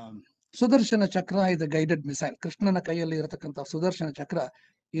Sudarshana Chakra is a guided missile. Krishnana Kayali irattakanta Sudarshana Chakra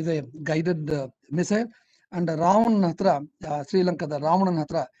is a guided missile. And Ravan hatra, Sri Lanka, the Ravanan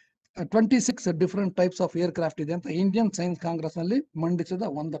hatra, 26 different types of aircraft ಇದೆ ಅಂತ Indian Science Congress ನಲ್ಲಿ ಮಂಡಿಸಿದ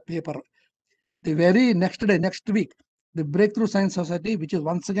ಒಂದು paper. The very next week, the Breakthrough Science Society, which is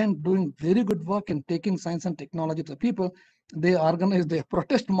once again doing very good work in taking science and technology to the people, they organized a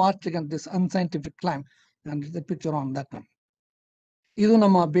protest march against this unscientific claim. And the picture on that one. ಇದು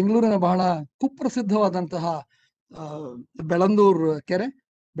ನಮ್ಮ ಬೆಂಗಳೂರಿನ ಬಹಳ ಕುಪ್ರಸಿದ್ಧವಾದಂತಹ ಬೆಳಂದೂರು ಕೆರೆ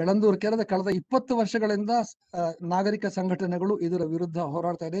ಕಳೆದ 20 ವರ್ಷಗಳಿಂದ ನಾಗರಿಕ ಸಂಘಟನೆಗಳು ಇದರ ವಿರುದ್ಧ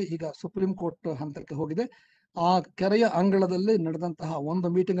ಹೋರಾಡ್ತಾ ಇದೆ. ಈಗ ಸುಪ್ರೀಂ ಕೋರ್ಟ್ ಹಂತಕ್ಕೆ ಹೋಗಿದೆ. ಆ ಕೆರೆಯ ಅಂಗಳದಲ್ಲಿ ನಡೆದಂತಹ ಒಂದು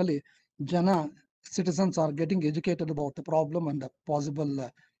ಮೀಟಿಂಗ್ ಅಲ್ಲಿ citizens are getting educated about the problem and the possible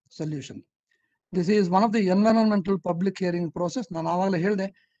solution. This is one of the environmental public hearing process. ನಾನು ಆವಾಗಲೇ ಹೇಳಿದೆ,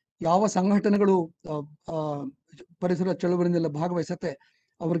 ಯಾವ ಸಂಘಟನೆಗಳು ಪರಿಸರ ಚಳವಳಿಯಲ್ಲಿ ಭಾಗವಹಿಸುತ್ತೆ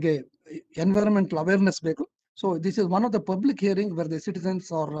ಅವರಿಗೆ ಎನ್ವೈರನ್ಮೆಂಟಲ್ ಅವೇರ್ನೆಸ್ ಬೇಕು. So this is one of the public hearing where the citizens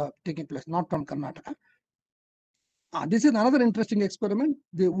are taking place, not from Karnataka. This is another interesting experiment.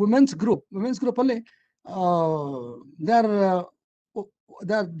 The women's group ಅಲ್ಲಿ they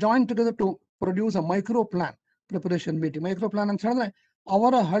are joined together to produce a micro plan preparation meeting. Micro plan ಅಂತ ಹೇಳಿದ್ರೆ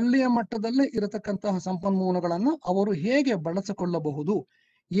ಅವರ ಹಳ್ಳಿಯ ಮಟ್ಟದಲ್ಲಿ ಇರತಕ್ಕಂತಹ ಸಂಪನ್ಮೂಲಗಳನ್ನು ಅವರು ಹೇಗೆ ಬಳಸಿಕೊಳ್ಳಬಹುದು,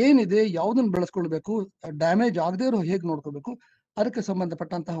 ಏನಿದೆ, ಯಾವುದನ್ನು ಬೆಳೆಸ್ಕೊಳ್ಬೇಕು, ಡ್ಯಾಮೇಜ್ ಆಗದೇ ಇರೋ ಹೇಗೆ ನೋಡ್ಕೋಬೇಕು, ಅದಕ್ಕೆ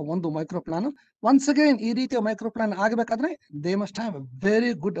ಸಂಬಂಧಪಟ್ಟಂತಹ ಒಂದು ಮೈಕ್ರೋ ಪ್ಲಾನ್. ಒನ್ಸ್ ಅಗೇನ್ ಈ ರೀತಿಯ ಮೈಕ್ರೋ ಪ್ಲಾನ್ ಆಗಬೇಕಾದ್ರೆ they must have A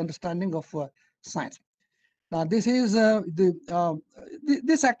very good understanding of science.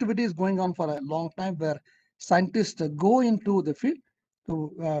 This activity is going on for a long time, where scientists go into the field to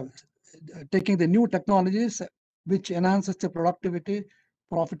taking the new technologies which enhances the productivity,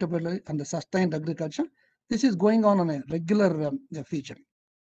 profitability, and the sustained agriculture. this is going on a regular feature.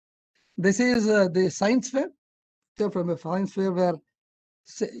 This is the science fair. From a science fair where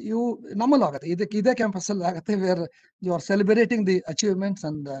you normal ಆಗತ್ತೆ, ಇದೇ campus ಅಲ್ಲಿ ಆಗುತ್ತೆ, where you are celebrating the achievements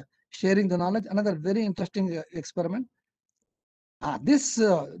and sharing the knowledge. Another very interesting experiment. This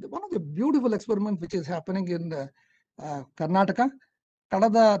one of the beautiful experiments which is happening in Karnataka.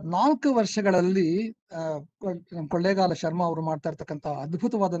 ಕಳೆದ 4 ವರ್ಷಗಳಲ್ಲಿ ನಮ್ಮ ಕೊಳ್ಳೇಗಾಲ ಶರ್ಮಾ ಅವರು ಮಾಡ್ತಾ ಇರ್ತಕ್ಕಂಥ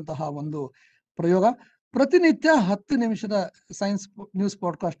ಅದ್ಭುತವಾದಂತಹ ಒಂದು ಪ್ರಯೋಗ. ಪ್ರತಿನಿತ್ಯ 10 ನಿಮಿಷದ ಸೈನ್ಸ್ ನ್ಯೂಸ್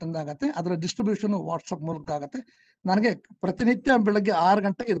ಪಾಡ್ಕಾಸ್ಟ್ ಅಂದಾಗತ್ತೆ. ಅದರ ಡಿಸ್ಟ್ರಿಬ್ಯೂಷನ್ ವಾಟ್ಸಪ್ ಮೂಲಕ ಆಗತ್ತೆ. ನನಗೆ ಪ್ರತಿನಿತ್ಯ ಬೆಳಗ್ಗೆ 6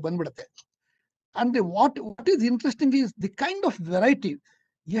 ಗಂಟೆಗೆ ಇದು ಬಂದ್ಬಿಡುತ್ತೆ. And what is interesting is the kind of variety.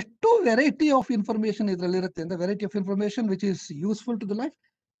 ಎಷ್ಟು ವೆರೈಟಿ ಆಫ್ ಇನ್ಫಾರ್ಮೇಶನ್ ಇದರಲ್ಲಿರುತ್ತೆ ಅಂದ್ರೆ, variety of information which is useful to the life.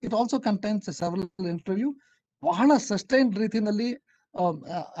 It also contains several interview. ಬಹಳ ಸಸ್ಟೈನ್ಡ್ ರೀತಿಯಲ್ಲಿ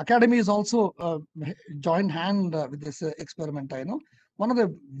Academy is also joined hand with this experiment. I know one of the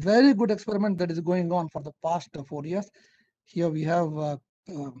very good experiment that is going on for the past 4 years. Here we have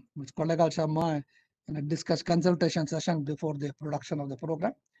Dr.H.R. Sharma in a discuss consultation session before the production of the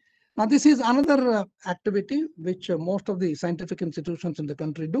program. Now this is another activity which most of the scientific institutions in the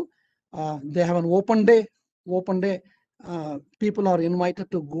country do. They have an open day. People are invited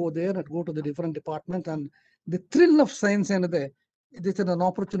to go there and go to the different departments, and the thrill of science and this is an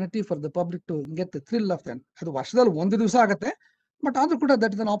opportunity for the public to get the thrill of them. ಅದು ವರ್ಷದಲ್ಲಿ 1 ದಿವಸ ಆಗುತ್ತೆ, but ಆದ್ರೂ ಕೂಡ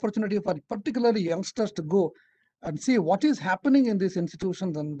that is an opportunity for particularly youngsters to go and see what is happening in these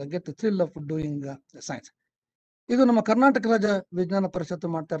institutions and get the thrill of doing science. ಇದು ನಮ್ಮ ಕರ್ನಾಟಕ ರಾಜ್ಯ ವಿಜ್ಞಾನ ಪರಿಷತ್ತು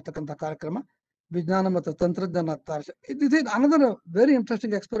ಮಾಡ್ತಾ ಇರ್ತಕ್ಕಂಥ ಕಾರ್ಯಕ್ರಮ, ವಿಜ್ಞಾನ ಮತ್ತು ತಂತ್ರಜ್ಞಾನ. This is another very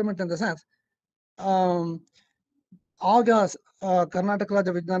interesting experiment in the sense. ಆಗ ಕರ್ನಾಟಕ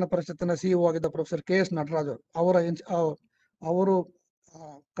ರಾಜ್ಯ ವಿಜ್ಞಾನ ಪರಿಷತ್ತಿನ ಸಿಇಒ ಆಗಿದ್ದ ಪ್ರೊಫೆಸರ್ Kstacademy ಅವರು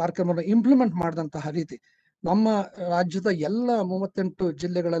ಕಾರ್ಯಕ್ರಮವನ್ನು ಇಂಪ್ಲಿಮೆಂಟ್ ಮಾಡಿದಂತಹ ರೀತಿ ನಮ್ಮ ರಾಜ್ಯದ ಎಲ್ಲ 38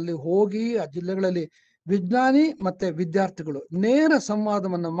 ಜಿಲ್ಲೆಗಳಲ್ಲಿ ಹೋಗಿ ಆ ಜಿಲ್ಲೆಗಳಲ್ಲಿ ವಿಜ್ಞಾನಿ ಮತ್ತೆ ವಿದ್ಯಾರ್ಥಿಗಳು ನೇರ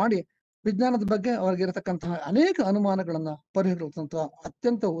ಸಂವಾದವನ್ನ ಮಾಡಿ ವಿಜ್ಞಾನದ ಬಗ್ಗೆ ಅವ್ರಿಗಿರತಕ್ಕಂತಹ ಅನೇಕ ಅನುಮಾನಗಳನ್ನ ಪರಿಹರಿಸುವಂತಹ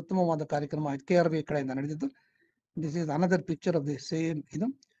ಅತ್ಯಂತ ಉತ್ತಮವಾದ ಕಾರ್ಯಕ್ರಮ KRV ಕಡೆಯಿಂದ ನಡೆದಿದ್ದು. This is another picture of the same. ಇದು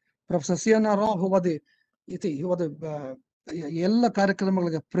ಪ್ರೊಫೆಸರ್ CNR ರಾವ್ ಎಲ್ಲ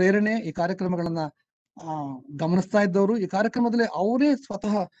ಕಾರ್ಯಕ್ರಮಗಳಿಗೆ ಪ್ರೇರಣೆ. ಈ ಕಾರ್ಯಕ್ರಮಗಳನ್ನ ಗಮನಿಸ್ತಾ ಇದ್ದವರು, ಈ ಕಾರ್ಯಕ್ರಮದಲ್ಲಿ ಅವರೇ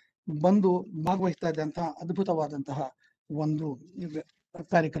ಸ್ವತಃ ಬಂದು ಭಾಗವಹಿಸ್ತಾ ಇದ್ದಂತಹ ಅದ್ಭುತವಾದಂತಹ ಒಂದು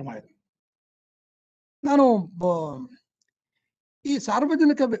ಕಾರ್ಯಕ್ರಮ ಇದು. ನಾನು ಈ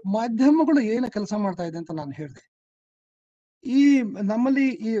ಸಾರ್ವಜನಿಕ ಮಾಧ್ಯಮಗಳು ಏನು ಕೆಲಸ ಮಾಡ್ತಾ ಇದೆ ಅಂತ ನಾನು ಹೇಳಿದೆ. ಈ ನಮ್ಮಲ್ಲಿ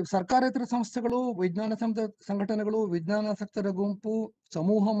ಈ ಸರ್ಕಾರೇತರ ಸಂಸ್ಥೆಗಳು, ವಿಜ್ಞಾನ ಸಂಘಟನೆಗಳು, ವಿಜ್ಞಾನಾಸಕ್ತರ ಗುಂಪು,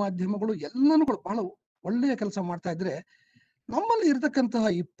 ಸಮೂಹ ಮಾಧ್ಯಮಗಳು ಎಲ್ಲನೂ ಬಹಳ ಒಳ್ಳೆಯ ಕೆಲಸ ಮಾಡ್ತಾ ಇದ್ರೆ, ನಮ್ಮಲ್ಲಿ ಇರತಕ್ಕಂತಹ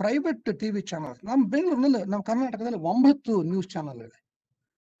ಈ ಪ್ರೈವೇಟ್ ಟಿವಿ ಚಾನಲ್, ನಮ್ಮ ಬೆಂಗಳೂರಿನಲ್ಲಿ, ನಮ್ಮ ಕರ್ನಾಟಕದಲ್ಲಿ 9 ನ್ಯೂಸ್ ಚಾನಲ್ ಇದೆ.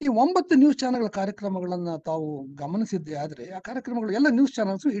 ಈ 9 ನ್ಯೂಸ್ ಚಾನಲ್ಗಳ ಕಾರ್ಯಕ್ರಮಗಳನ್ನ ತಾವು ಗಮನಿಸಿದ್ದೆ ಆದ್ರೆ, ಆ ಕಾರ್ಯಕ್ರಮಗಳು ಎಲ್ಲ ನ್ಯೂಸ್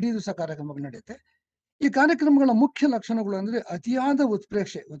ಚಾನಲ್ಸ್ ಇಡೀ ದಿವಸ ಕಾರ್ಯಕ್ರಮಗಳು ನಡೆಯುತ್ತೆ. ಈ ಕಾರ್ಯಕ್ರಮಗಳ ಮುಖ್ಯ ಲಕ್ಷಣಗಳು ಅಂದ್ರೆ ಅತಿಯಾದ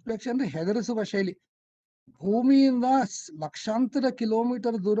ಉತ್ಪ್ರೇಕ್ಷೆ ಅಂದ್ರೆ ಹೆದರಿಸುವ ಶೈಲಿ. ಭೂಮಿಯಿಂದ ಲಕ್ಷಾಂತರ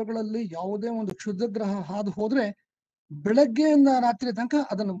ಕಿಲೋಮೀಟರ್ ದೂರಗಳಲ್ಲಿ ಯಾವುದೇ ಒಂದು ಕ್ಷುದ್ರಗ್ರಹ ಹಾದು ಹೋದ್ರೆ ಬೆಳಗ್ಗೆಯಿಂದ ರಾತ್ರಿ ತನಕ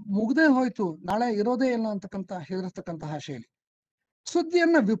ಅದನ್ನು ಮುಗ್ದೇ ಹೋಯ್ತು, ನಾಳೆ ಇರೋದೇ ಇಲ್ಲ ಅಂತಕ್ಕಂಥ ಹೆದರಿಸ್ತಕ್ಕಂತಹ ಶೈಲಿ.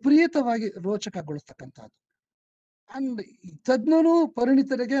 ಸುದ್ದಿಯನ್ನ ವಿಪರೀತವಾಗಿ ರೋಚಕಗೊಳಿಸ್ತಕ್ಕಂಥದ್ದು. ಅಂಡ್ ತಜ್ಞರು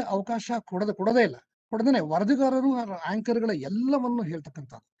ಪರಿಣಿತರಿಗೆ ಅವಕಾಶ ಕೊಡದೇನೆ ವರದಿಗಾರರು ಆಂಕರ್ಗಳ ಎಲ್ಲವನ್ನು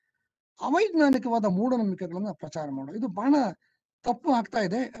ಹೇಳ್ತಕ್ಕಂಥದ್ದು. ಅವೈಜ್ಞಾನಿಕವಾದ ಮೂಢನಂಬಿಕೆಗಳನ್ನ ಪ್ರಚಾರ ಮಾಡೋದು, ಇದು ಬಹಳ ತಪ್ಪು ಆಗ್ತಾ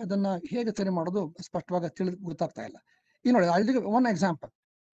ಇದೆ. ಅದನ್ನ ಹೇಗೆ ಸರಿ ಮಾಡೋದು ಸ್ಪಷ್ಟವಾಗಿ ಗೊತ್ತಾಗ್ತಾ ಇಲ್ಲ. ಈ ನೋಡಿ, ಅಲ್ಲಿ ಒನ್ ಎಕ್ಸಾಂಪಲ್.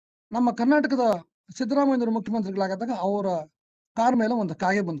 ನಮ್ಮ ಕರ್ನಾಟಕದ ಸಿದ್ದರಾಮಯ್ಯನವರು ಮುಖ್ಯಮಂತ್ರಿಗಳಾಗದಾಗ ಅವರ ಕಾರ್ ಮೇಲೆ ಒಂದು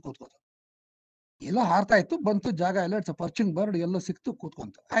ಕಾಗೆ ಬಂದು ಕೂತ್ಕೋದು. ಎಲ್ಲ ಹಾರ್ತಾ ಇತ್ತು, ಬಂತು, ಜಾಗ ಎಲ್ಲ ಪರ್ಚಿಂಗ್ ಬರ್ಡ್ ಎಲ್ಲ ಸಿಕ್ತು,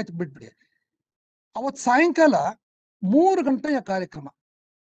 ಕೂತ್ಕೊಂತ ಆಯ್ತು, ಬಿಟ್ಬಿಡಿ. ಅವತ್ ಸಾಯಂಕಾಲ 3 ಗಂಟೆಯ ಕಾರ್ಯಕ್ರಮ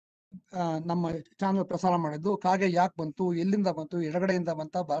ನಮ್ಮ ಚಾನಲ್ ಪ್ರಸಾರ ಮಾಡಿದ್ದು. ಕಾಗೆ ಯಾಕೆ ಬಂತು, ಎಲ್ಲಿಂದ ಬಂತು, ಎಡಗಡೆಯಿಂದ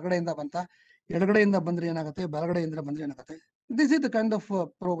ಬಂತ, ಬಲಗಡೆಯಿಂದ ಬಂತ, ಎಡಗಡೆಯಿಂದ ಬಂದ್ರೆ ಏನಾಗುತ್ತೆ, ಬಲಗಡೆಯಿಂದ ಬಂದ್ರೆ ಏನಾಗುತ್ತೆ. This is the kind of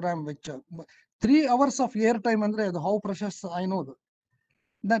program which 3 hours of air time ಅಂದ್ರೆ ಅದು how precious I know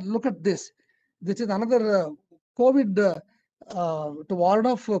that. Look at this. This is another COVID to ward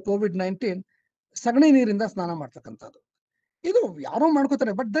off COVID-19. ಸಗಣಿ ನೀರಿಂದ ಸ್ನಾನ ಮಾಡ್ತಕ್ಕಂಥದ್ದು. ಇದು ಯಾರೋ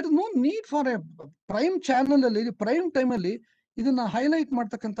ಮಾಡ್ಕೋತಾರೆ, but there is no need for A prime channel ಅಲ್ಲಿ, ಪ್ರೈಮ್ ಟೈಮ್ ಅಲ್ಲಿ ಇದನ್ನ ಹೈಲೈಟ್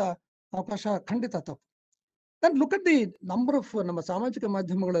ಮಾಡ್ತಕ್ಕಂಥ ಅವಕಾಶ ಖಂಡಿತ ತಪ್ಪು. That look at the number of ನಮ್ಮ ಸಾಮಾಜಿಕ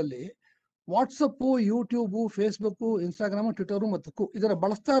ಮಾಧ್ಯಮಗಳಲ್ಲಿ WhatsApp, YouTube, Facebook, Instagram, Twitter ಮತ್ತು ಇದರ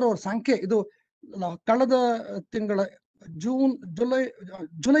ಬಳಸ್ತಾ ಇರೋರ ಸಂಖ್ಯೆ, ಇದು ಕಳೆದ ತಿಂಗಳ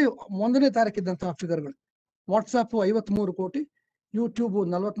ಜುಲೈ 1ನೇ ತಾರೀಕಿದ್ದಂತಹ ಫಿಗರ್ಗಳು. ವಾಟ್ಸಪ್ 53 ಕೋಟಿ, ಯೂಟ್ಯೂಬ್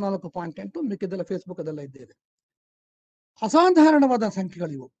 44.8, ಮಿಕ್ಕಿದೆಲ್ಲ ಫೇಸ್ಬುಕ್ ಅದೆಲ್ಲ ಇದ್ದೇವೆ. ಅಸಾಧಾರಣವಾದ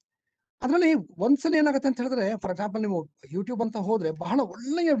ಸಂಖ್ಯೆಗಳು ಇವು. ಅದರಲ್ಲಿ ಒಂದ್ಸಲ ಏನಾಗುತ್ತೆ ಅಂತ ಹೇಳಿದ್ರೆ, ಫಾರ್ ಎಕ್ಸಾಂಪಲ್ ನೀವು ಯೂಟ್ಯೂಬ್ ಅಂತ ಹೋದ್ರೆ ಬಹಳ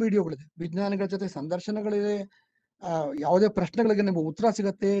ಒಳ್ಳೆಯ ವಿಡಿಯೋಗಳಿದೆ, ವಿಜ್ಞಾನಿಗಳ ಜೊತೆ ಸಂದರ್ಶನಗಳಿದೆ, ಯಾವುದೇ ಪ್ರಶ್ನೆಗಳಿಗೆ ನಿಮಗೆ ಉತ್ತರ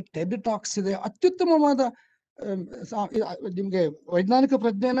ಸಿಗುತ್ತೆ. ಟೆಡ್ ಟಾಕ್ಸ್ ಇದೆ. ಅತ್ಯುತ್ತಮವಾದ ನಿಮ್ಗೆ ವೈಜ್ಞಾನಿಕ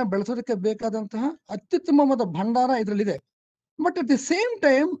ಪ್ರಜ್ಞೆಯನ್ನ ಬೆಳೆಸೋದಕ್ಕೆ ಬೇಕಾದಂತಹ ಅತ್ಯುತ್ತಮವಾದ ಭಂಡಾರ ಇದರಲ್ಲಿದೆ. But at the same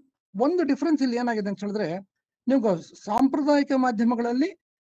time ಒಂದು ಡಿಫ್ರೆನ್ಸ್ ಇಲ್ಲಿ ಏನಾಗಿದೆ ಅಂತ ಹೇಳಿದ್ರೆ, ನೀವು ಸಾಂಪ್ರದಾಯಿಕ ಮಾಧ್ಯಮಗಳಲ್ಲಿ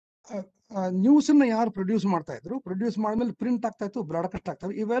ನ್ಯೂಸ್ ಅನ್ನ ಯಾರು ಪ್ರೊಡ್ಯೂಸ್ ಮಾಡ್ತಾ ಇದ್ರು, ಪ್ರೊಡ್ಯೂಸ್ ಮಾಡಿದ್ಮೇಲೆ ಪ್ರಿಂಟ್ ಆಗ್ತಾ ಇತ್ತು, ಬ್ರಾಡ್ಕಾಸ್ಟ್ ಆಗ್ತಾ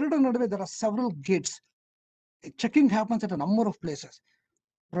ಇತ್ತು. ಇವೆರಡರ ನಡುವೆ there are several Gates. Checking happens at a number of places.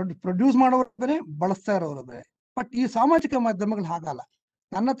 Produce ಮಾಡೋರು ಬೇರೆ, ಬಳಸ್ತಾ ಇರೋರು ಬೇರೆ. ಬಟ್ ಈ ಸಾಮಾಜಿಕ ಮಾಧ್ಯಮಗಳು ಹಾಗಲ್ಲ.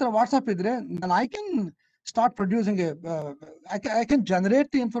 ನನ್ನ ಹತ್ರ ವಾಟ್ಸ್ಆಪ್ ಇದ್ರೆ ನಾನು I can start producing I can generate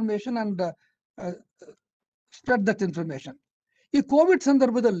the information and spread that information. ಈ ಕೋವಿಡ್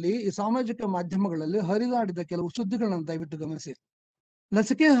ಸಂದರ್ಭದಲ್ಲಿ ಈ ಸಾಮಾಜಿಕ ಮಾಧ್ಯಮಗಳಲ್ಲಿ ಹರಿದಾಡಿದ ಕೆಲವು ಸುದ್ದಿಗಳನ್ನು ದಯವಿಟ್ಟು ಗಮನಿಸಿ.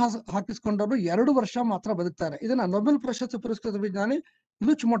 ಲಸಿಕೆ ಹಾಕಿಸ್ಕೊಂಡವರು 2 ವರ್ಷ ಮಾತ್ರ ಬದುಕ್ತಾರೆ. ಇದನ್ನ ನೊಬೆಲ್ ಪ್ರಶಸ್ತಿ ಪುರಸ್ಕೃತ ವಿಜ್ಞಾನಿ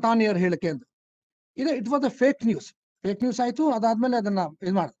ಲುಚ್ ಮೊಟಾನಿಯರ್ ಹೇಳಿಕೆ ಎಂದು ಇದೆ. It was a fake news. Fake news ಆಯ್ತು, ಅದಾದ್ಮೇಲೆ ಅದನ್ನ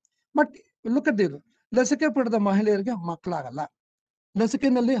ಇದು ಮಾಡಿ. ಬಟ್ ಲುಕ್ ಅಟ್ ಇದು, ಲಸಿಕೆ ಪಡೆದ ಮಹಿಳೆಯರಿಗೆ ಮಕ್ಕಳಾಗಲ್ಲ.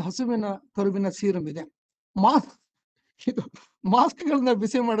 ಲಸಿಕೆನಲ್ಲಿ ಹಸುವಿನ ಕರುವಿನ ಸೀರಮ್ ಇದೆ. ಮಾಸ್ಕ್ಗಳನ್ನ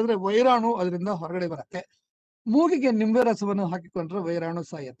ಬಿಸಿ ಮಾಡಿದ್ರೆ ವೈರಾಣು ಅದರಿಂದ ಹೊರಗಡೆ ಬರುತ್ತೆ. ಮೂಗಿಗೆ ನಿಂಬೆ ರಸವನ್ನು ಹಾಕಿಕೊಂಡ್ರೆ ವೈರಾಣು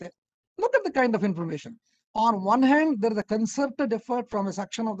ಸಾಯುತ್ತೆ. Look at the kind of information. On one hand, there is a concerted effort from a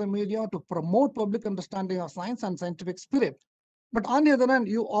section of the media to promote public understanding of science and scientific spirit. But on the other hand,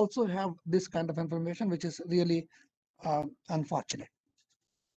 you also have this kind of information, which is really unfortunate.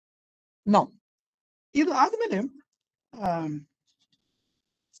 Now, ಇದು ಆದ್ಮೇಲೆ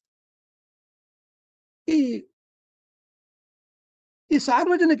ಈ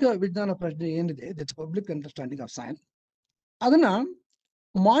ಸಾರ್ವಜನಿಕ ವಿಜ್ಞಾನ ಪ್ರಶ್ನೆ ಏನಿದೆ, that's public understanding of science, ಅದನ್ನ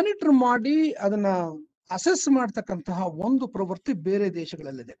monitor ಮಾಡಿ ಅದನ್ನ ಅಸೆಸ್ ಮಾಡ್ತಕ್ಕಂತಹ ಒಂದು ಪ್ರವೃತ್ತಿ ಬೇರೆ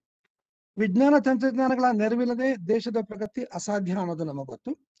ದೇಶಗಳಲ್ಲಿದೆ. ವಿಜ್ಞಾನ ತಂತ್ರಜ್ಞಾನಗಳ ನೆರವಿಲ್ಲದೆ ದೇಶದ ಪ್ರಗತಿ ಅಸಾಧ್ಯ ಅನ್ನೋದು ನಮಗೆ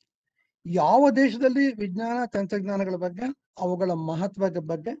ಗೊತ್ತು. ಯಾವ ದೇಶದಲ್ಲಿ ವಿಜ್ಞಾನ ತಂತ್ರಜ್ಞಾನಗಳ ಬಗ್ಗೆ, ಅವುಗಳ ಮಹತ್ವದ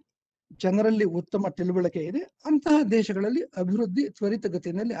ಬಗ್ಗೆ ಜನರಲ್ಲಿ ಉತ್ತಮ ತಿಳುವಳಿಕೆ ಇದೆ, ಅಂತಹ ದೇಶಗಳಲ್ಲಿ ಅಭಿವೃದ್ಧಿ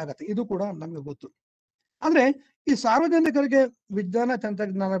ತ್ವರಿತಗತಿಯಲ್ಲಿ ಆಗತ್ತೆ. ಇದು ಕೂಡ ನಮಗೆ ಗೊತ್ತು. ಆದ್ರೆ ಈ ಸಾರ್ವಜನಿಕರಿಗೆ ವಿಜ್ಞಾನ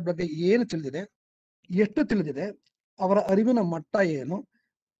ತಂತ್ರಜ್ಞಾನದ ಬಗ್ಗೆ ಏನು ತಿಳಿದಿದೆ, ಎಷ್ಟು ತಿಳಿದಿದೆ, ಅವರ ಅರಿವಿನ ಮಟ್ಟ ಏನು,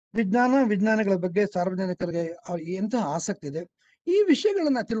 ವಿಜ್ಞಾನಿಗಳ ಬಗ್ಗೆ ಸಾರ್ವಜನಿಕರಿಗೆ ಎಂತಹ ಆಸಕ್ತಿ ಇದೆ, ಈ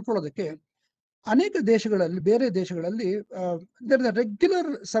ವಿಷಯಗಳನ್ನ ತಿಳ್ಕೊಳ್ಳೋದಕ್ಕೆ ಅನೇಕ ದೇಶಗಳಲ್ಲಿ, ಬೇರೆ ದೇಶಗಳಲ್ಲಿ ರೆಗ್ಯುಲರ್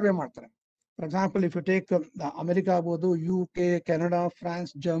ಸರ್ವೆ ಮಾಡ್ತಾರೆ. For example, if you take America ಆಗ್ಬೋದು, UK, Canada,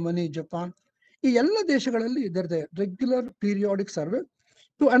 France, Germany, Japan, ಈ ಎಲ್ಲ ದೇಶಗಳಲ್ಲಿ regular periodic survey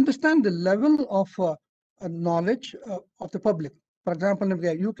to understand the level of knowledge of the public. For example,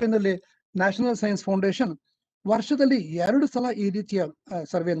 ನಿಮಗೆ UK ನಲ್ಲಿ ನ್ಯಾಷನಲ್ ಸೈನ್ಸ್ ಫೌಂಡೇಶನ್ ವರ್ಷದಲ್ಲಿ 2 ಸಲ ಈ ರೀತಿಯ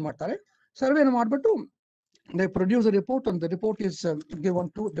ಸರ್ವೆಯನ್ನು ಮಾಡ್ತಾರೆ. ಸರ್ವೆಯನ್ನು ಮಾಡಿಬಿಟ್ಟು they produce a report and the report is given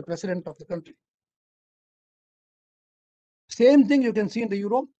to the president of the country. Same thing you can see in the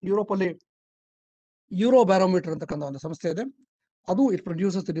Europe ಅಲ್ಲಿ euro barometer ಅಂತಕ್ಕಂಥ ಒಂದು ಸಂಸ್ಥೆ ಇದೆ. ಅದು it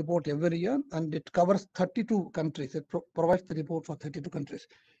produces the report every year and it covers 32 countries. It provides the report for 32 countries.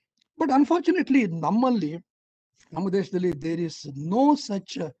 But unfortunately, ನಮ್ಮ ದೇಶದಲ್ಲಿ there is no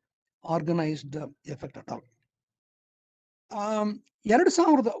such organized effect at all.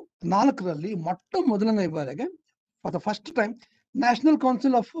 2004ರಲ್ಲಿ ಮೊಟ್ಟ ಮೊದಲನೇ ಬಾರಿಗೆ for the first time national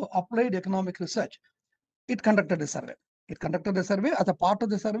council of applied economic research it conducted a survey. As a part of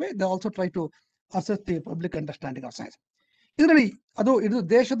the survey, they also try to assess the public understanding of science. ಇದು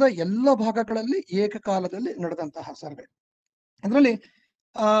ದೇಶದ ಎಲ್ಲ ಭಾಗಗಳಲ್ಲಿ ಏಕಕಾಲದಲ್ಲಿ ನಡೆದಂತಹ survey. ಇದರಲ್ಲಿ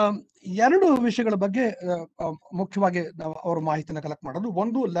 2 ವಿಷಯಗಳ ಬಗ್ಗೆ ಮುಖ್ಯವಾಗಿ ಅವರು ಮಾಹಿತಿನ ಕಲೆಕ್ಟ್ ಮಾಡೋದು.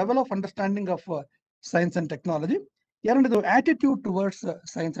 ಒಂದು, level of understanding of science and technology. ಎರಡನೇದು, attitude towards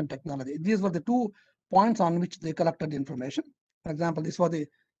science and technology. These were the 2 points on which they collected information. For example, this was the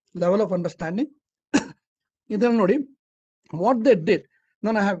level of understanding. ಇದನ್ನು ನೋಡಿ, what they did,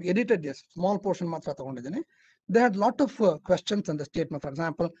 ನಾನು I have edited this small portion ಮಾತ್ರ ತಗೊಂಡಿದ್ದೇನೆ. They had lot of questions in the statement. For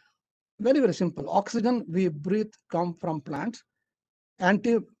example, very simple. Oxygen we breathe come from plants.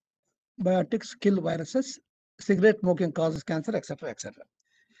 Antibiotics kill viruses. Cigarette smoking causes cancer, etc.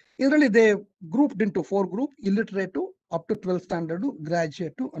 ಇದರಲ್ಲಿ they grouped into 4 groups: illiterate up to 12th standard,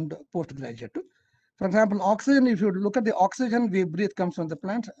 graduate and postgraduate. For example, oxygen, if you look at the oxygen we breathe comes from the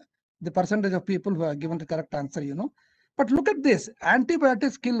plants, the percentage of people who are given the correct answer, you know. But look at this,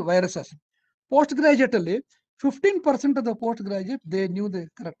 antibiotics kill viruses. Postgraduate ಅಲ್ಲಿ 15% of the postgraduate they knew the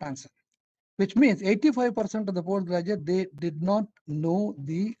correct answer, which means 85% of the postgraduate they did not know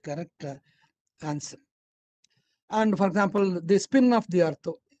the correct answer. And for example, the spin of the earth.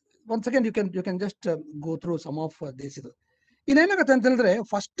 Once again, you can just go through some of this. Inainagutte anta ಹೇಳಿದ್ರೆ,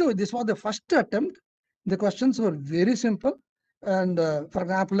 this was the first attempt. The questions were very simple. And for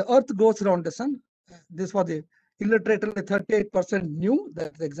example, Earth goes around the sun. This was the illiterate. 38% knew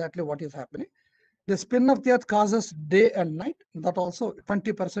that's exactly what is happening. The spin of the earth causes day and night. That also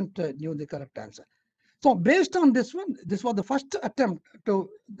 20% knew the correct answer. So based on this one, this was the first attempt to,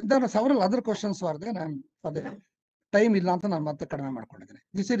 there are several other questions were there, and for the time illa anta ನಾನು ಮತ್ತೆ ಕಡಿಮೆ ಮಾಡ್ಕೊಂಡಿದ್ದೇನೆ.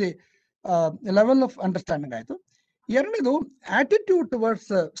 This is a level of understanding ಆಯ್ತು. ಎರಡನೇದು attitude towards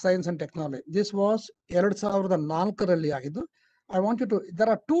science and technology. This was 2004 ಆಗಿದ್ದು. I want you to, there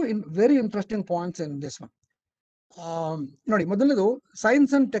are two very interesting points in this one. ನೋಡಿ, ಮೊದಲನೇದು,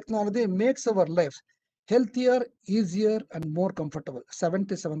 science and technology makes our lives healthier, easier and more comfortable,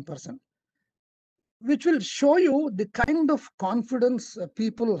 77%, which will show you the kind of confidence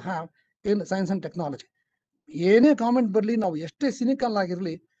people have in science and technology. ಏನೇ comment ಬರಲಿ, ನಾವು ಎಷ್ಟೇ cynical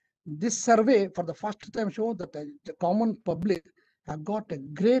ಆಗಿರಲಿ, this survey for the first time showed that the common public have got a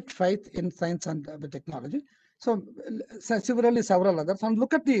great faith in science and technology. So several others. And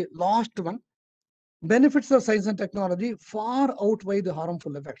look at the last one. Benefits of science and technology far outweigh the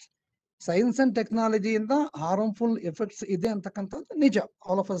harmful effects. Science and technology in the harmful effects ide antakantadu nija.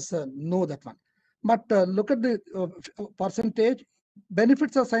 All of us know that one. But look at the percentage.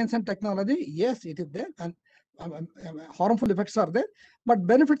 Benefits of science and technology, yes, it is there, and harmful effects are there, but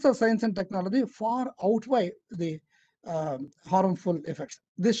benefits of science and technology far outweigh the harmful effects.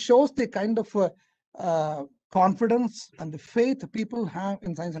 This shows the kind of confidence and the faith people have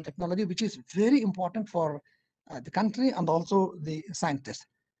in science and technology, which is very important for the country and also the scientists.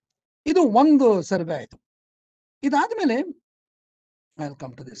 ಇದು ಒಂದು survey ಆಯಿತು. ಇದಾದ್ಮೇಲೆ I'll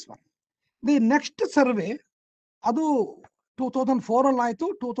come to this one. The next survey, ಅದು 2004 ಅಲ್ಲಿ ಆಯಿತು.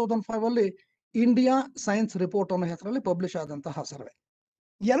 2005 ಅಲ್ಲಿ India science report ಅನ್ನೋ ಹೆಸರಲ್ಲಿ ಪಬ್ಲಿಷ್ ಆದಂತಹ ಸರ್ವೆ.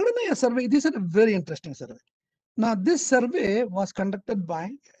 ಎರಡನೆಯ survey, this is a very interesting survey. Now this survey was conducted by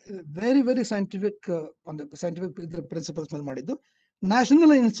very scientific on the scientific principles ಮೇಲೆ ಮಾಡಿದ್ದು,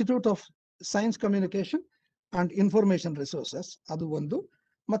 national institute of science communication and information resources, ಅದು ಒಂದು,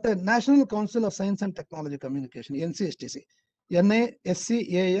 ಮತ್ತೆ national council of science and technology communication, NCSTC,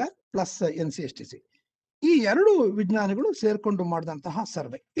 NASCAR plus NCSTC, ಈ ಎರಡು ವಿಜ್ಞಾನಿಗಳು ಸೇರ್ಕೊಂಡು ಮಾಡಿದಂತಹ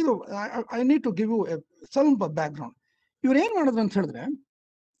ಸರ್ವೆ. ಇದು I need to give you ಸ್ವಲ್ಪ ಬ್ಯಾಕ್ ಗ್ರೌಂಡ್. ಇವ್ರು ಏನ್ ಮಾಡಿದ್ರು ಅಂತ ಹೇಳಿದ್ರೆ,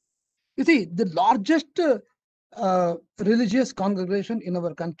 you see, the largest religious congregation in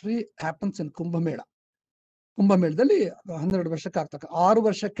our country happens in Kumbh Mela. ಕುಂಭ ಮೇಳದಲ್ಲಿ 12 ವರ್ಷಕ್ಕೆ ಆಗ್ತಕ್ಕ, 6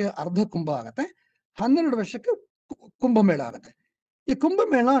 ವರ್ಷಕ್ಕೆ ಅರ್ಧ ಕುಂಭ ಆಗತ್ತೆ, 12 ವರ್ಷಕ್ಕೆ ಕುಂಭಮೇಳ ಆಗತ್ತೆ. ಈ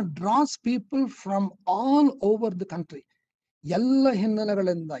Kumbh Mela draws people from all over the country. ಎಲ್ಲ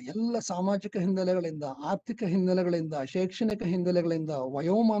ಹಿನ್ನೆಲೆಗಳಿಂದ, ಎಲ್ಲ ಸಾಮಾಜಿಕ ಹಿನ್ನೆಲೆಗಳಿಂದ, ಆರ್ಥಿಕ ಹಿನ್ನೆಲೆಗಳಿಂದ, ಶೈಕ್ಷಣಿಕ ಹಿನ್ನೆಲೆಗಳಿಂದ,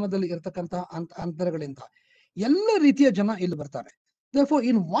 ವಯೋಮಾನದಲ್ಲಿ ಇರತಕ್ಕಂಥ ಅಂತರಗಳಿಂದ ಎಲ್ಲ ರೀತಿಯ ಜನ ಇಲ್ಲಿ ಬರ್ತಾರೆ. Therefore,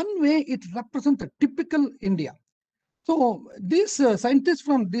 in one way, it represents a typical India. So these scientists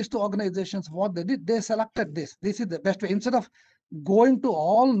from these two organizations, what they did, they selected this. This is the best way. Instead of going to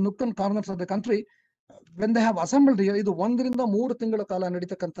all nook and corners of the country, when they have assembled here, ಇದು 1 ರಿಂದ 3 ತಿಂಗಳ ಕಾಲ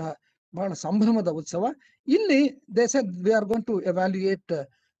ನಡೀತಕ್ಕಂತಹ ಬಹಳ ಸಂಭ್ರಮದ ಉತ್ಸವ. ಇಲ್ಲಿ they said we are going to evaluate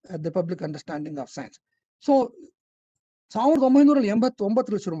the public understanding of science. So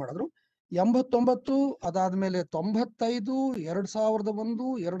 1989 ಶುರು ಮಾಡಿದ್ರು. 89, ಅದಾದ್ಮೇಲೆ 95, 2001,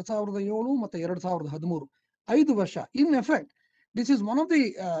 2007 ಮತ್ತೆ 2013, 5 ವರ್ಷ. ಇನ್ effect, this is one of the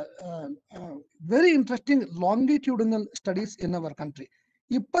very interesting longitudinal studies in our country.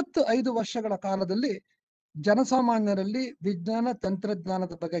 25 ವರ್ಷಗಳ ಕಾಲದಲ್ಲಿ ಜನಸಾಮಾನ್ಯರಲ್ಲಿ ವಿಜ್ಞಾನ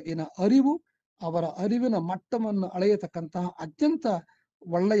ತಂತ್ರಜ್ಞಾನದ ಬಗೆಗಿನ ಅರಿವು, ಅವರ ಅರಿವಿನ ಮಟ್ಟವನ್ನು ಅಳೆಯತಕ್ಕಂತಹ ಅತ್ಯಂತ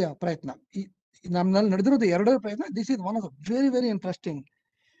ಒಳ್ಳೆಯ ಪ್ರಯತ್ನ. ನಮ್ಮಲ್ಲಿ ನಡೆದಿರೋದು 2 ಪ್ರಯತ್ನ. This is one of the very interesting.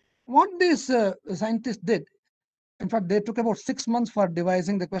 What these scientists did, in fact, they took about 6 months for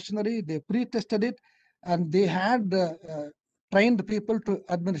devising the questionnaire. They pre-tested it, and they had trained people to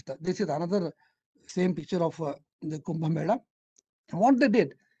administer. This is another same picture of the Kumbh Mela. What they did,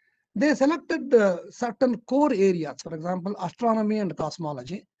 they selected certain core areas, for example, astronomy and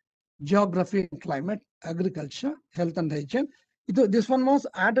cosmology, geography and climate, agriculture, health and hygiene. This one was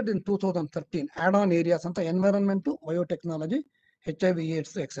added in 2013, add-on areas anta environment, biotechnology, HIV,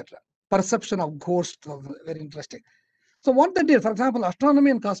 AIDS, etc. Perception of ghosts, very interesting. So what they did, for example, astronomy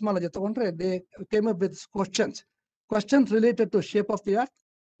and cosmology, they came up with questions related to shape of the earth,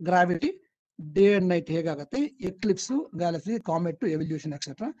 gravity, day and night hegagate, eclipse, galaxy, comet to evolution, etc.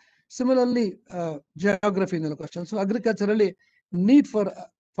 Similarly, geography questions. So agriculturally, need for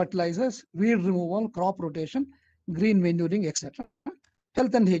fertilizers, weed removal, crop rotation, green manuring, etc.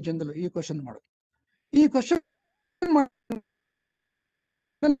 Health and hygiene, ಈ question ಮಾಡೋದು. ಈ question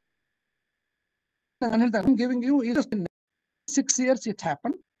I'm giving you just in 6 years it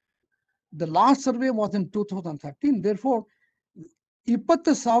happened. The last survey was in 2013. Therefore,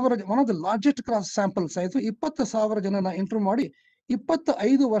 20,000, one of the largest cross sample size, 20,000 ಜನನ interview ಮಾಡಿ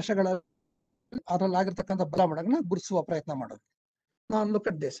 25 ವರ್ಷಗಳ ಅದರಲ್ಲಾಗಿರ್ತಕ್ಕಂಥ ಬದಲಾವಣೆಗಳನ್ನ ಗುರುತಿಸುವ ಪ್ರಯತ್ನ ಮಾಡೋದು. Now look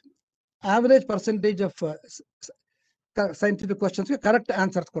at this. Average percentage of scientific questions ಗೆ correct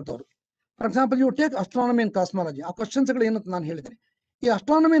answers ಕೊಟ್ಟವರು for example you take astronomy and cosmology. ಆ ಕ್ವಶನ್ಸ್ಗಳು ಏನು ನಾನು ಹೇಳಿದ್ದೀನಿ. ಈ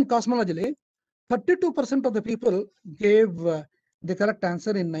astronomy and ಕಾಸ್ಮಾಲಜಿಲಿ 32% of the people gave the correct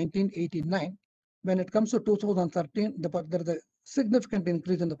answer in 1989. When it comes to 2013, there is a significant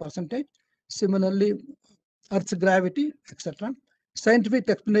increase in the percentage. Similarly, Earth's gravity, etc. Scientific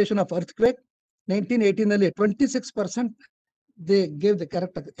explanation of earthquake, 1918, 26% they gave the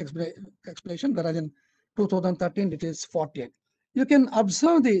correct explanation, whereas in 2013 it is 48. You can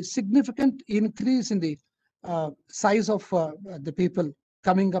observe the significant increase in the size of the people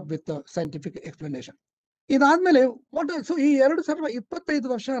coming up with the scientific explanation. ಇದಾದ್ಮೇಲೆ so ಈ 2025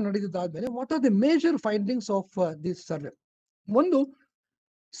 ವರ್ಷ ನಡೆದಿದ್ದಾದ್ಮೇಲೆ what are the major findings of this survey? ಒಂದು,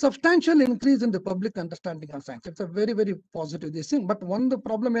 substantial increase in the public understanding of science. It's a very very positive this thing. But ಒಂದು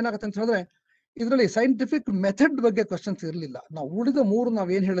problem ಏನಾಗುತ್ತೆ ಅಂತ ಹೇಳಿದ್ರೆ, ಇದರಲ್ಲಿ scientific method ಬಗ್ಗೆ ಕ್ವಶನ್ಸ್ ಇರಲಿಲ್ಲ. ನಾವು ಉಳಿದ ಮೂರು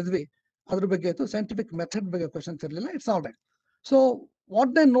ನಾವೇನ್ ಹೇಳಿದ್ವಿ ಅದ್ರ ಬಗ್ಗೆ ಇತ್ತು, ಸೈಂಟಿಫಿಕ್ ಮೆಥಡ್ ಬಗ್ಗೆ ಕ್ವಶನ್ಸ್ ಇರಲಿಲ್ಲ. It's all right. So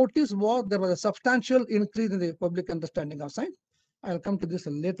what they notice was there was a substantial increase in the public understanding of science. I will come to this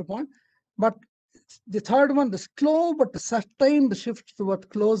a later point. But the third one, the slow but sustained shift toward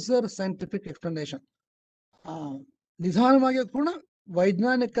closer scientific explanation. ನಿಧಾನವಾಗಿ ಕೂಡ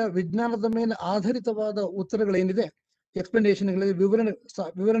ವೈಜ್ಞಾನಿಕ ವಿಜ್ಞಾನದ ಮೇಲೆ ಆಧಾರಿತವಾದ ಉತ್ತರಗಳೇನಿದೆ, ಎಕ್ಸ್ಪ್ಲನೇಷನ್ಗಳಿದೆ,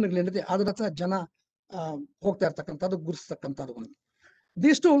 ವಿವರಣೆಗಳೇನಿದೆ, ಅದರ ಹತ್ರ ಜನ ಹೋಗ್ತಾ ಇರ್ತಕ್ಕಂಥದ್ದು, ಗುರುಸ್ತಕ್ಕಂಥದ್ದು ಒಂದು.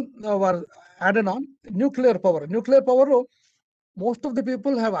 These two were added on. Nuclear power. Nuclear power, most of the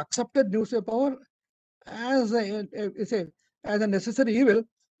people have accepted nuclear power as a necessary evil,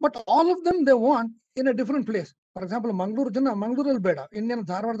 but all of them they want in a different place. For example, Mangaluru ಜನ ಮಂಗಳೂರಲ್ಲಿ ಬೇಡ, ಇನ್ನೇನು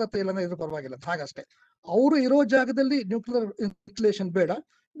ಧಾರವಾಡದ ಹತ್ರ ಇಲ್ಲ ಇದು ಪರವಾಗಿಲ್ಲ, ಹಾಗಷ್ಟೇ. ಅವರು ಇರೋ ಜಾಗದಲ್ಲಿ ನ್ಯೂಕ್ಲಿಯರ್ ಇನ್ಸ್ಟಾಲೇಷನ್ ಬೇಡ,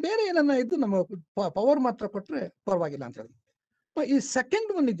 ಬೇರೆ ಏನನ್ನ ಇದ್ದು ನಮ್ಮ ಪವರ್ ಮಾತ್ರ ಕೊಟ್ರೆ ಪರವಾಗಿಲ್ಲ ಅಂತ ಹೇಳಿ. ಈ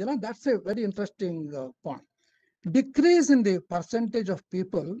ಸೆಕೆಂಡ್ ಒನ್ ಇದೆಯಲ್ಲ, that's a very interesting point. Decrease in the percentage of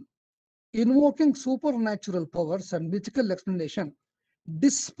people invoking supernatural powers and mythical explanation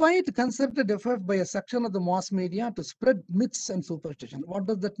despite concerted effort by a section of the mass media to spread myths and superstition. What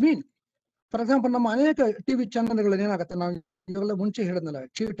does that mean? For example, ನಮ್ಮ ಅನೇಕ TV ಚಾನೆಲ್ಗಳು ಏನಾಗುತ್ತೆ, ನಾವು ಈಗಾಗಲೇ ಮುಂಚೆ ಹೇಳಿದ್ನಲ್ಲ,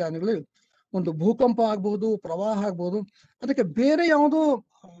 TV ಚಾನೆಲ್ಗಳು ಒಂದು ಭೂಕಂಪ ಆಗ್ಬಹುದು, ಪ್ರವಾಹ ಆಗ್ಬಹುದು, ಅದಕ್ಕೆ ಬೇರೆ ಯಾವುದೋ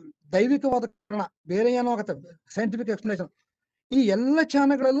ದೈವಿಕವಾದ ಕಾರಣ, ಬೇರೆ ಏನೋ ಆಗುತ್ತೆ, ಸೈಂಟಿಫಿಕ್ ಎಕ್ಸ್ಪ್ಲನೇಷನ್, ಈ ಎಲ್ಲ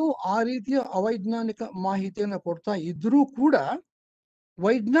ಚಾನೆಲ್ಗಳಲ್ಲೂ ಆ ರೀತಿಯ ಅವೈಜ್ಞಾನಿಕ ಮಾಹಿತಿಯನ್ನು ಕೊಡ್ತಾ ಇದ್ರೂ ಕೂಡ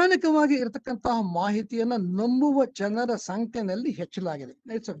ವೈಜ್ಞಾನಿಕವಾಗಿ ಇರತಕ್ಕಂತಹ ಮಾಹಿತಿಯನ್ನ ನಂಬುವ ಜನರ ಸಂಖ್ಯೆಯಲ್ಲಿ ಹೆಚ್ಚಲಾಗಿದೆ.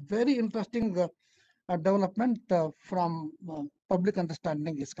 It's a very interesting development from public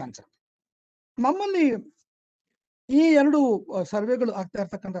understanding is concern. ನಮ್ಮಲ್ಲಿ ಈ ಎರಡು ಸರ್ವೆಗಳು ಆಗ್ತಾ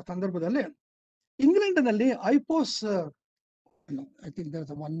ಇರ್ತಕ್ಕಂಥ ಸಂದರ್ಭದಲ್ಲಿ ಇಂಗ್ಲೆಂಡ್ನಲ್ಲಿ ಐಪೋಸ್, I think there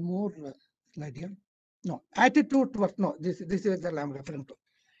is one more slide here. No, attitude towards, no, this is I am referring to.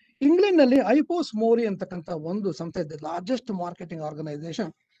 England ನಲ್ಲಿ ಐಪೋಸ್ ಮೋರಿ ಅಂತಕ್ಕಂಥ ಒಂದು ಸಂಸ್ಥೆ ಇದೆ, largest marketing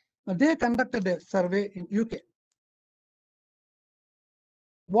organisation. They conducted A survey in UK.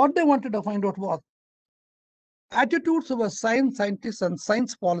 What they wanted to find out was attitudes of science scientists and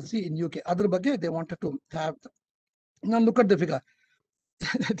science policy in UK. Adar ಬಗ್ಗೆ they wanted to have. Now look at the figure.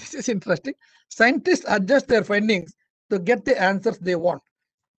 This is interesting. Scientists adjust their findings to get the answers they want.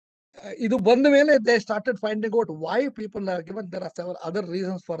 ಇದು ಬಂದ ಮೇಲೆ they started finding out why people are given. There are several other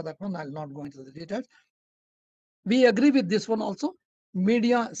reasons for that one. I'll not go into the details. We agree with this one also.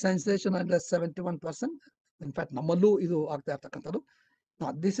 Media sensation under 71%. In fact, ನಮ್ಮಲ್ಲೂ ಇದು ಆಗ್ತಾ ಇರ್ತಕ್ಕಂಥದ್ದು.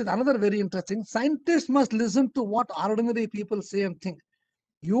 Now, this is another very interesting. Scientists must listen to what ordinary people say and think.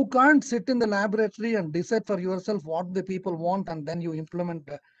 You can't sit in the laboratory and decide for yourself what the people want and then you implement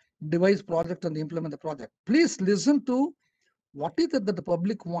the device project and implement the project. Please listen to what is it that the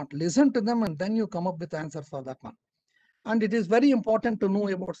public want. Listen to them and then you come up with answers for that one. And it is very important to know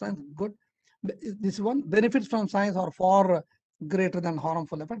about science. Good. This one, benefits from science are far greater than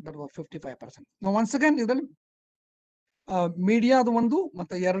harmful effect. That was 55%. Now, once again, ಇದರಲ್ಲಿ ಮೀಡಿಯಾದ ಒಂದು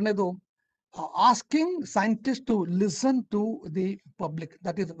ಮತ್ತೆ ಎರಡನೇದು asking scientists to listen to the public.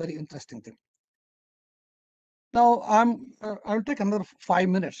 That is a very interesting thing. Now, I'll take another 5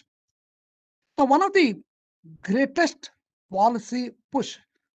 minutes. Now, one of the greatest policy push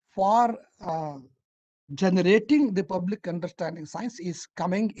for generating the public understanding science is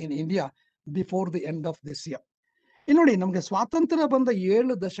coming in India before the end of this year. ನೋಡಿ, ನಮಗೆ ಸ್ವಾತಂತ್ರ್ಯ ಬಂದ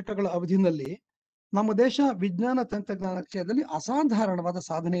 7 ದಶಕಗಳ ಅವಧಿಯಲ್ಲಿ ನಮ್ಮ ದೇಶ ವಿಜ್ಞಾನ ತಂತ್ರಜ್ಞಾನ ಕ್ಷೇತ್ರದಲ್ಲಿ ಅಸಾಧಾರಣವಾದ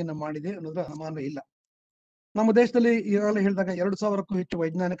ಸಾಧನೆಯನ್ನು ಮಾಡಿದೆ ಅನ್ನೋದ್ರ ಅನುಮಾನ ಇಲ್ಲ. ನಮ್ಮ ದೇಶದಲ್ಲಿ ಈಗಾಗಲೇ ಹೇಳಿದಾಗ 2000ಕ್ಕೂ ಹೆಚ್ಚು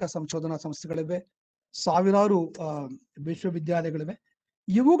ವೈಜ್ಞಾನಿಕ ಸಂಶೋಧನಾ ಸಂಸ್ಥೆಗಳಿವೆ, ಸಾವಿರಾರು ವಿಶ್ವವಿದ್ಯಾಲಯಗಳಿವೆ.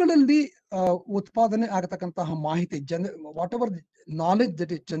 ಇವುಗಳಲ್ಲಿ ಉತ್ಪಾದನೆ ಆಗತಕ್ಕಂತಹ ಮಾಹಿತಿ, what ever knowledge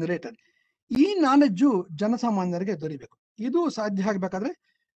that is generated, ಈ ನಾಲೆಡ್ಜು ಜನಸಾಮಾನ್ಯರಿಗೆ ದೊರೆಯಬೇಕು. ಇದು ಸಾಧ್ಯ ಆಗಬೇಕಾದ್ರೆ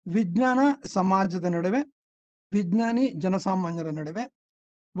ವಿಜ್ಞಾನ ಸಮಾಜದ ನಡುವೆ, ವಿಜ್ಞಾನಿ ಜನಸಾಮಾನ್ಯರ ನಡುವೆ,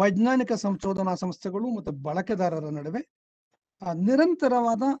 ವೈಜ್ಞಾನಿಕ ಸಂಶೋಧನಾ ಸಂಸ್ಥೆಗಳು ಮತ್ತು ಬಳಕೆದಾರರ ನಡುವೆ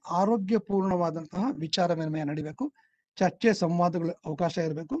ನಿರಂತರವಾದ ಆರೋಗ್ಯಪೂರ್ಣವಾದಂತಹ ವಿಚಾರ ವಿನಿಮಯ ನಡಿಬೇಕು, ಚರ್ಚೆ ಸಂವಾದಗಳು ಅವಕಾಶ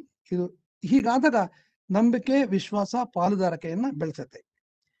ಇರಬೇಕು. ಇದು ಹೀಗಾದಾಗ ನಂಬಿಕೆ, ವಿಶ್ವಾಸ, ಪಾಲುದಾರಿಕೆಯನ್ನ ಬೆಳೆಸುತ್ತೆ.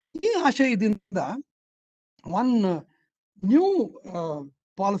 ಈ ಆಶಯದಿಂದ one new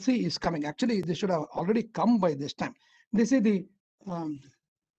policy is coming. Actually, this should have already come by this time. This is the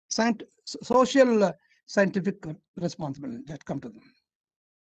social scientific responsibility that come to them.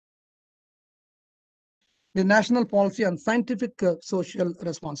 The national policy on scientific social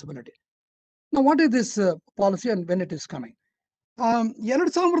responsibility. Now, what is this policy and when it is coming?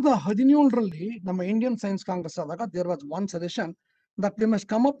 2017ರಲ್ಲಿ ನಮ್ಮ Indian science Congress ಆದಾಗ there was one suggestion that we must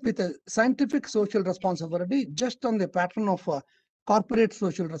come up with a scientific social responsibility just on the pattern of corporate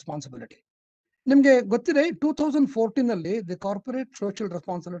social responsibility. ನಿಮಗೆ ಗೊತ್ತಿದೆ 2014ನಲ್ಲಿ the corporate social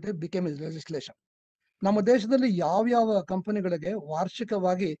responsibility became a legislation. ನಮ್ಮ ದೇಶದಲ್ಲಿ ಯಾವ್ಯಾವ ಕಂಪನಿಗಳಿಗೆ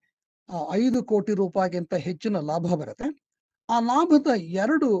ವಾರ್ಷಿಕವಾಗಿ 5 ಕೋಟಿ ರೂಪಾಯಿಗಿಂತ ಹೆಚ್ಚಿನ ಲಾಭ ಬರುತ್ತೆ, ಆ ಲಾಭದ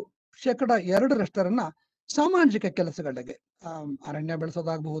 2% ಸಾಮಾಜಿಕ ಕೆಲಸಗಳಿಗೆ, ಅರಣ್ಯ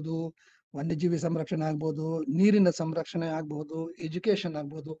ಬೆಳೆಸೋದಾಗಬಹುದು, ವನ್ಯಜೀವಿ ಸಂರಕ್ಷಣೆ ಆಗ್ಬಹುದು, ನೀರಿನ ಸಂರಕ್ಷಣೆ ಆಗ್ಬಹುದು, ಎಜುಕೇಶನ್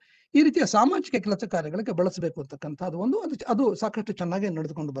ಆಗ್ಬಹುದು, ಈ ರೀತಿಯ ಸಾಮಾಜಿಕ ಕೆಲಸ ಕಾರ್ಯಗಳಿಗೆ ಬಳಸಬೇಕು ಅಂತಕ್ಕಂಥದ್ದು ಒಂದು ಅದು ಸಾಕಷ್ಟು ಚೆನ್ನಾಗಿ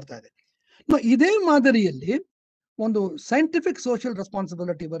ನಡೆದುಕೊಂಡು ಬರ್ತಾ ಇದೆ. ಇದೇ ಮಾದರಿಯಲ್ಲಿ ಒಂದು ಸೈಂಟಿಫಿಕ್ ಸೋಷಿಯಲ್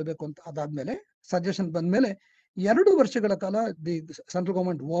ರೆಸ್ಪಾನ್ಸಿಬಿಲಿಟಿ ಬರಬೇಕು ಅಂತ ಅದಾದ್ಮೇಲೆ ಸಜೆಷನ್ ಬಂದ್ಮೇಲೆ 2 ವರ್ಷಗಳ ಕಾಲ the central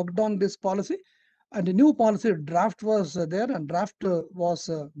government worked on this policy and the new policy draft was there and draft was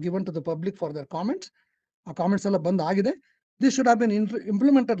given to the public for their comments. Comments ಎಲ್ಲ ಬಂದ್ ಆಗಿದೆ. This should have been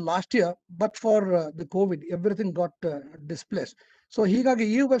implemented last year, but for the COVID, everything got displaced. So ಹೀಗಾಗಿ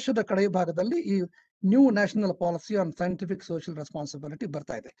ಈ ವರ್ಷದ ಕಡೆಯ ಭಾಗದಲ್ಲಿ ಈ new national policy on scientific social responsibility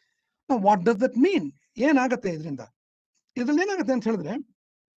ಬರ್ತಾ ಇದೆ. ವಾಟ್ ಡಸ್ ದಟ್ ಮೀನ್? ಏನಾಗುತ್ತೆ ಇದರಿಂದ? ಇದ್ರಲ್ಲಿ ಏನಾಗುತ್ತೆ ಅಂತ ಹೇಳಿದ್ರೆ,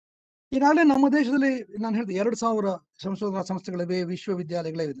 ಈಗಾಗಲೇ ನಮ್ಮ ದೇಶದಲ್ಲಿ ನಾನು ಹೇಳಿದೆ 2000 ಸಂಶೋಧನಾ ಸಂಸ್ಥೆಗಳಿವೆ,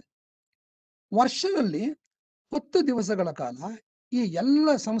 ವಿಶ್ವವಿದ್ಯಾಲಯಗಳಿವೆ. ವರ್ಷದಲ್ಲಿ 10 ದಿವಸಗಳ ಕಾಲ ಈ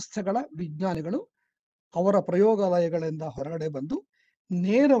ಎಲ್ಲ ಸಂಸ್ಥೆಗಳ ವಿಜ್ಞಾನಿಗಳು ಅವರ ಪ್ರಯೋಗಾಲಯಗಳಿಂದ ಹೊರಗಡೆ ಬಂದು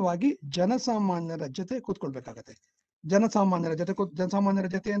ನೇರವಾಗಿ ಜನಸಾಮಾನ್ಯರ ಜೊತೆ ಕೂತ್ಕೊಳ್ಬೇಕಾಗತ್ತೆ. ಜನಸಾಮಾನ್ಯರ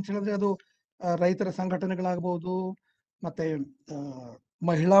ಜೊತೆ ಅಂತ ಹೇಳಿದ್ರೆ ಅದು ರೈತರ ಸಂಘಟನೆಗಳಾಗಬಹುದು, ಮತ್ತೆ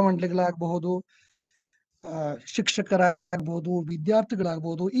ಮಹಿಳಾ ಮಂಡಳಿಗಳಾಗಬಹುದು, ಶಿಕ್ಷಕರಾಗಬಹುದು,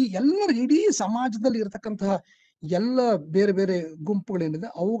 ವಿದ್ಯಾರ್ಥಿಗಳಾಗಬಹುದು, ಈ ಎಲ್ಲರ ಇಡೀ ಸಮಾಜದಲ್ಲಿ ಇರತಕ್ಕಂತಹ ಎಲ್ಲ ಬೇರೆ ಬೇರೆ ಗುಂಪುಗಳೇನಿದೆ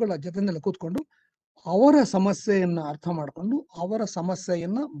ಅವುಗಳ ಜೊತೆನೆಲ್ಲ ಕೂತ್ಕೊಂಡು ಅವರ ಸಮಸ್ಯೆಯನ್ನ ಅರ್ಥ ಮಾಡಿಕೊಂಡು ಅವರ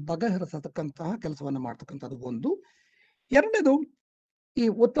ಸಮಸ್ಯೆಯನ್ನ ಬಗೆಹರಿಸತಕ್ಕಂತಹ ಕೆಲಸವನ್ನ ಮಾಡ್ತಕ್ಕಂಥದ್ದು ಒಂದು. ಎರಡನೇದು, ಈ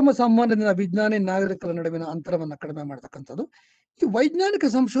ಉತ್ತಮ ಸಂವಹನದಿಂದ ವಿಜ್ಞಾನಿ ನಾಗರಿಕರ ನಡುವಿನ ಅಂತರವನ್ನ ಕಡಿಮೆ ಮಾಡ್ತಕ್ಕಂಥದ್ದು. ಈ ವೈಜ್ಞಾನಿಕ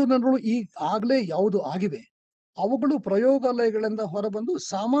ಸಂಶೋಧನೆಗಳು ಈಗಾಗಲೇ ಯಾವುದು ಆಗಿವೆ ಅವುಗಳು ಪ್ರಯೋಗಾಲಯಗಳಿಂದ ಹೊರಬಂದು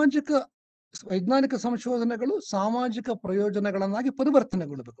ವೈಜ್ಞಾನಿಕ ಸಂಶೋಧನೆಗಳು ಸಾಮಾಜಿಕ ಪ್ರಯೋಜನಗಳನ್ನಾಗಿ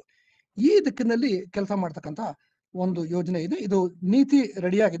ಪರಿವರ್ತನೆಗೊಳ್ಳಬೇಕು. ಈ ದಿಕ್ಕಿನಲ್ಲಿ ಕೆಲಸ ಮಾಡ್ತಕ್ಕಂಥ ಒಂದು ಯೋಜನೆ ಇದೆ. ಇದು ನೀತಿ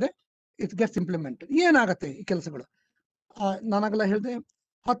ರೆಡಿಯಾಗಿದೆ, ಇಟ್ ಗೆಟ್ಸ್ ಇಂಪ್ಲಿಮೆಂಟೆಡ್. ಏನಾಗತ್ತೆ ಈ ಕೆಲಸಗಳು? ನಾನಾಗಲ್ಲ ಹೇಳಿದೆ,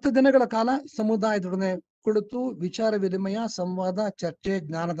 10 ದಿನಗಳ ಕಾಲ ಸಮುದಾಯದೊಡನೆ ಕುಳಿತು ವಿಚಾರ ವಿನಿಮಯ, ಸಂವಾದ, ಚರ್ಚೆ,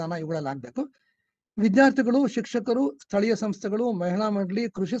 ಜ್ಞಾನದಾನ ಇವುಗಳಲ್ಲಾಗಬೇಕು. ವಿದ್ಯಾರ್ಥಿಗಳು, ಶಿಕ್ಷಕರು, ಸ್ಥಳೀಯ ಸಂಸ್ಥೆಗಳು, ಮಹಿಳಾ ಮಂಡಳಿ,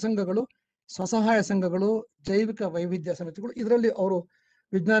 ಕೃಷಿ ಸಂಘಗಳು, ಸ್ವಸಹಾಯ ಸಂಘಗಳು, ಜೈವಿಕ ವೈವಿಧ್ಯ ಸಮಿತಿಗಳು, ಇದರಲ್ಲಿ ಅವರು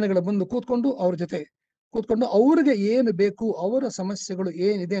ವಿಜ್ಞಾನಿಗಳ ಬಂದು ಕೂತ್ಕೊಂಡು ಅವ್ರ ಜೊತೆ ಕೂತ್ಕೊಂಡು ಅವ್ರಿಗೆ ಏನು ಬೇಕು, ಅವರ ಸಮಸ್ಯೆಗಳು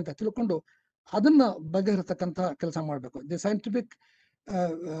ಏನಿದೆ ಅಂತ ತಿಳ್ಕೊಂಡು ಅದನ್ನ ಬಗೆಹರಿಸತಕ್ಕಂಥ ಕೆಲಸ ಮಾಡಬೇಕು. ದಿ ಸೈಂಟಿಫಿಕ್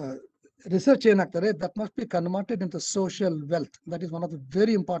ರಿಸರ್ಚ್ ಏನಾಗ್ತಾರೆ, that must be converted in to social wealth. That is one of the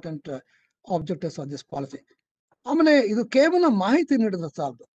very important objectives of this policy. ಆಮೇಲೆ ಇದು ಕೇವಲ ಮಾಹಿತಿ ನೀಡಿದ್ರೆ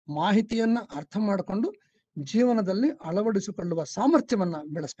ಸಾಲದು, ಮಾಹಿತಿಯನ್ನ ಅರ್ಥ ಮಾಡಿಕೊಂಡು ಜೀವನದಲ್ಲಿ ಅಳವಡಿಸಿಕೊಳ್ಳುವ ಸಾಮರ್ಥ್ಯವನ್ನ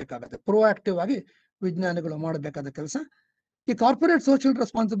ಬೆಳೆಸಬೇಕಾಗತ್ತೆ. ಪ್ರೋಆಕ್ಟಿವ್ ಆಗಿ ವಿಜ್ಞಾನಿಗಳು ಮಾಡಬೇಕಾದ ಕೆಲಸ. ಈ ಕಾರ್ಪೊರೇಟ್ ಸೋಷಿಯಲ್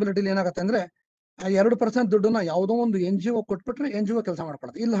ರೆಸ್ಪಾನ್ಸಿಬಿಲಿಟಿ ಏನಾಗುತ್ತೆ ಅಂದ್ರೆ, 2% ದುಡ್ಡನ್ನ ಯಾವುದೋ ಒಂದು NGO ಕೊಟ್ಬಿಟ್ರೆ NGO ಕೆಲಸ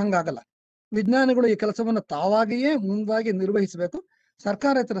ಮಾಡ್ಕೊಳ್ಳೋದು. ಇಲ್ಲ, ಹಂಗಾಗಲ್ಲ. ವಿಜ್ಞಾನಿಗಳು ಈ ಕೆಲಸವನ್ನು ತಾವಾಗಿಯೇ ಮುಂದಾಗಿ ನಿರ್ವಹಿಸಬೇಕು.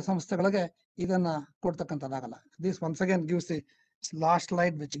 ಸರ್ಕಾರೇತರ ಸಂಸ್ಥೆಗಳಿಗೆ ಇದನ್ನ ಕೊಡ್ತಕ್ಕಂಥದ್ದಾಗಲ್ಲ. This once again gives the last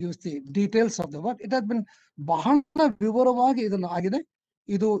slide which gives the details of the work. It has been ಬಹಳ ವಿವರವಾಗಿ ಇದನ್ನು ಆಗಿದೆ.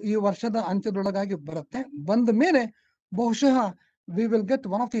 ಇದು ಈ ವರ್ಷದ ಅಂತ್ಯದೊಳಗಾಗಿ ಬರುತ್ತೆ. ಬಂದ ಮೇಲೆ ಬಹುಶಃ we will get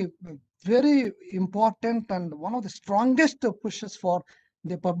one of the very important and one of the strongest pushes for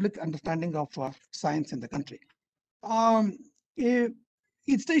the public understanding of science in the country.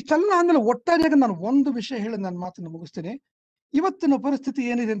 ಇಷ್ಟೆಲ್ಲ ಆದ್ಮೇಲೆ ಒಟ್ಟಾರೆಯಾಗಿ ನಾನು ಒಂದು ವಿಷಯ ಹೇಳಿ ನನ್ನ ಮಾತನ್ನು ಮುಗಿಸ್ತೀನಿ. ಇವತ್ತಿನ ಪರಿಸ್ಥಿತಿ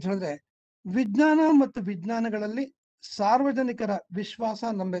ಏನಿದೆ ಅಂತ ಹೇಳಿದ್ರೆ, ವಿಜ್ಞಾನ ಮತ್ತು ವಿಜ್ಞಾನಗಳಲ್ಲಿ ಸಾರ್ವಜನಿಕರ ವಿಶ್ವಾಸ,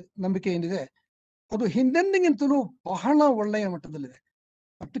 ನಂಬಿಕೆ ಏನಿದೆ ಅದು ಹಿಂದೆಂದಿಗಿಂತಲೂ ಬಹಳ ಒಳ್ಳೆಯ ಮಟ್ಟದಲ್ಲಿದೆ.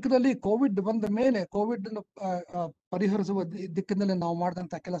 ಪರ್ಟಿಕ್ಯುಲರ್ಲಿ ಕೋವಿಡ್ ಬಂದ ಮೇಲೆ ಕೋವಿಡ್ ಪರಿಹರಿಸುವ ದಿಕ್ಕಿನಲ್ಲಿ ನಾವು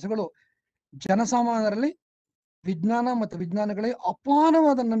ಮಾಡಿದಂತಹ ಕೆಲಸಗಳು ಜನಸಾಮಾನ್ಯರಲ್ಲಿ ವಿಜ್ಞಾನ ಮತ್ತು ವಿಜ್ಞಾನಿಗಳಿಗೆ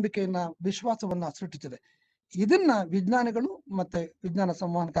ಅಪಾರವಾದ ನಂಬಿಕೆಯನ್ನ, ವಿಶ್ವಾಸವನ್ನ ಸೃಷ್ಟಿಸಿದೆ. ಇದನ್ನ ವಿಜ್ಞಾನಿಗಳು ಮತ್ತೆ ವಿಜ್ಞಾನ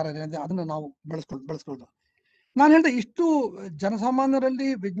ಸಂವಹನಕಾರರೇನಿದೆ ಅದನ್ನ ನಾವು ಬೆಳೆಸ್ಕೊಳ್ಳೋದು. ನಾನು ಹೇಳಿದೆ, ಇಷ್ಟು ಜನಸಾಮಾನ್ಯರಲ್ಲಿ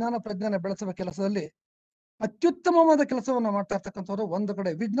ವಿಜ್ಞಾನ ಪ್ರಜ್ಞಾನ ಬೆಳೆಸುವ ಕೆಲಸದಲ್ಲಿ ಅತ್ಯುತ್ತಮವಾದ ಕೆಲಸವನ್ನ ಮಾಡ್ತಾ ಇರ್ತಕ್ಕಂಥವ್ರು ಒಂದು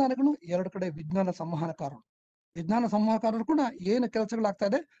ಕಡೆ ವಿಜ್ಞಾನಿಗಳು, ಎರಡು ಕಡೆ ವಿಜ್ಞಾನ ಸಂವಹನಕಾರರು. ವಿಜ್ಞಾನ ಸಂವಹನಕಾರರು ಕೂಡ ಏನು ಕೆಲಸಗಳಾಗ್ತಾ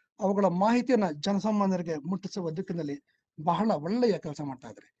ಇದೆ ಅವುಗಳ ಮಾಹಿತಿಯನ್ನ ಜನಸಾಮಾನ್ಯರಿಗೆ ಮುಟ್ಟಿಸುವ ದಿಕ್ಕಿನಲ್ಲಿ ಬಹಳ ಒಳ್ಳೆಯ ಕೆಲಸ ಮಾಡ್ತಾ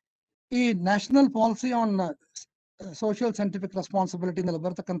ಇದ್ದಾರೆ. ಈ national policy on social scientific responsibility ನಲ್ಲಿ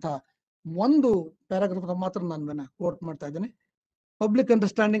ಬರ್ತಕ್ಕಂಥ ಒಂದು ಪ್ಯಾರಾಗ್ರಾಫ್ ಮಾತ್ರ ನಾನು ಕೋಟ್ ಮಾಡ್ತಾ ಇದ್ದೇನೆ. Public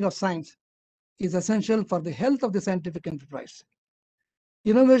understanding of science is essential for the health of the scientific enterprise.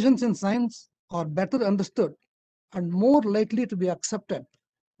 Innovations in science are better understood and more likely to be accepted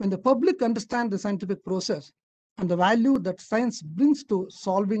when the public understand the scientific process and the value that science brings to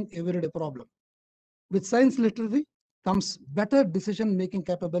solving everyday problem. With science literacy comes better decision-making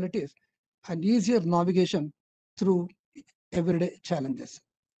capabilities and easier navigation through everyday challenges.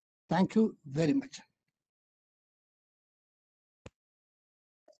 Thank you very much.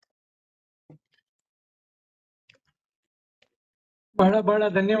 ಬಹಳ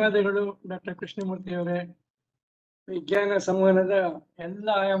ಧನ್ಯವಾದಗಳು doctor Krishnamurthy ಅವರೇ. ವಿಜ್ಞಾನ ಸಂವಹನದ ಎಲ್ಲ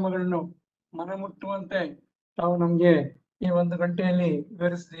ಆಯಾಮಗಳನ್ನು ಮನಮುಟ್ಟುವಂತೆ ತಾವು ನಮ್ಗೆ ಈ 1 ಗಂಟೆಯಲ್ಲಿ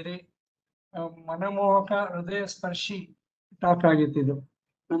ವಿವರಿಸಿದಿರಿ. ಮನಮೋಹಕ, ಹೃದಯ ಸ್ಪರ್ಶಿ ಟಾಕ್ ಆಗಿತ್ತಿದು.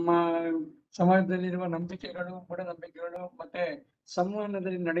 ನಮ್ಮ ಸಮಾಜದಲ್ಲಿರುವ ನಂಬಿಕೆಗಳು, ಮೂಢನಂಬಿಕೆಗಳು ಮತ್ತೆ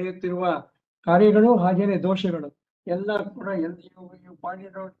ಸಂವಹನದಲ್ಲಿ ನಡೆಯುತ್ತಿರುವ ಕಾರ್ಯಗಳು ಹಾಗೇನೆ ದೋಷಗಳು ಎಲ್ಲ ಕೂಡ you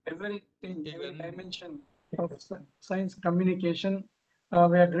pointed out everything, every dimension of science communication.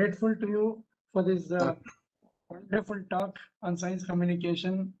 We are grateful to you for this wonderful talk on science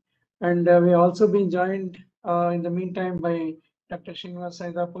communication, and we also been joined in the meantime by Dr. Srinivas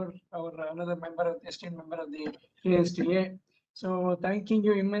Saidapur, our another member, esteemed member of the KSTA. So thanking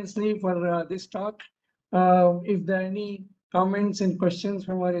you immensely for this talk. If there are any comments and questions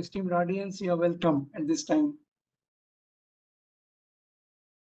from our esteemed audience, you are welcome at this time.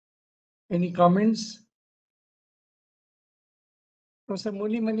 Any comments? Professor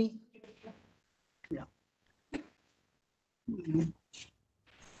Mulimani.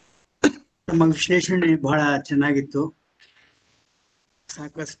 ನಮ್ಮ ವಿಶ್ಲೇಷಣೆ ಬಹಳ ಚೆನ್ನಾಗಿತ್ತು.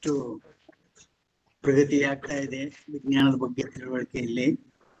 ಸಾಕಷ್ಟು ಪ್ರಗತಿ ಆಗ್ತಾ ಇದೆ ವಿಜ್ಞಾನದ ಬಗ್ಗೆ ತಿಳುವಳಿಕೆಯಲ್ಲಿ.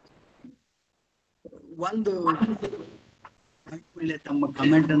 ಒಂದು ತಮ್ಮ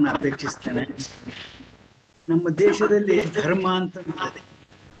ಕಮೆಂಟ್ ಅನ್ನು ಅಪೇಕ್ಷಿಸ್ತೇನೆ. ನಮ್ಮ ದೇಶದಲ್ಲಿ ಧರ್ಮ ಅಂತ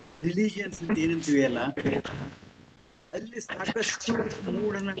ರಿಲಿಜಿಯನ್ಸ್ ಅಂತ ಏನಂತೀವಿ ಅಲ್ಲ, ಅಲ್ಲಿ ಸಾಕಷ್ಟು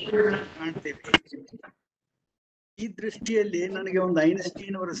ಮೂಢನಂಬಿಕೆಗಳನ್ನ ಕಾಣ್ತೇವೆ. ಈ ದೃಷ್ಟಿಯಲ್ಲಿ ನನಗೆ ಒಂದು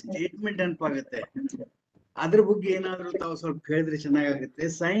ಐನ್ಸ್ಟೀನ್ ಅವರ ಸ್ಟೇಟ್ಮೆಂಟ್ ನೆನಪಾಗುತ್ತೆ. ಅದ್ರ ಬಗ್ಗೆ ಏನಾದ್ರು ತಾವು ಸ್ವಲ್ಪ ಹೇಳಿದ್ರೆ ಚೆನ್ನಾಗುತ್ತೆ.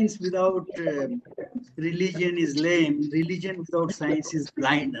 Science without religion is ಲೇಮ್, religion without science is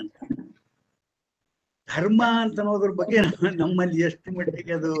blind ಅಂತ. ಧರ್ಮ ಅಂತ ಅನ್ನೋದ್ರ ಬಗ್ಗೆ ನಮ್ಮಲ್ಲಿ ಎಷ್ಟು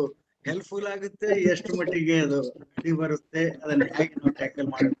ಮಟ್ಟಿಗೆ ಅದು ಹೆಲ್ಪ್ಫುಲ್ ಆಗುತ್ತೆ, ಎಷ್ಟು ಮಟ್ಟಿಗೆ ಅದು ಅಡಿ ಬರುತ್ತೆ, ಅದನ್ನ ಹೇಗೆ ನಾವು ಟ್ಯಾಕಲ್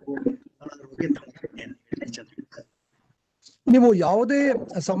ಮಾಡಬೇಕು ಅನ್ನೋದ್ರ ಬಗ್ಗೆ ನೀವು ಯಾವುದೇ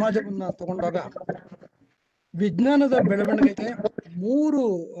ಸಮಾಜವನ್ನ ತಗೊಂಡಾಗ ವಿಜ್ಞಾನದ ಬೆಳವಣಿಗೆಗೆ 3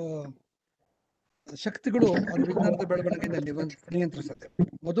 ಶಕ್ತಿಗಳು ಅದು ವಿಜ್ಞಾನದ ಬೆಳವಣಿಗೆಯಲ್ಲಿ ನಿಯಂತ್ರಿಸುತ್ತೆ.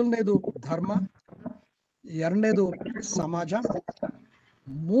 ಮೊದಲನೇದು ಧರ್ಮ, ಎರಡನೇದು ಸಮಾಜ,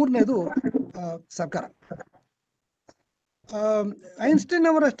 ಮೂರನೇದು ಸರ್ಕಾರ. ಐನ್ಸ್ಟೈನ್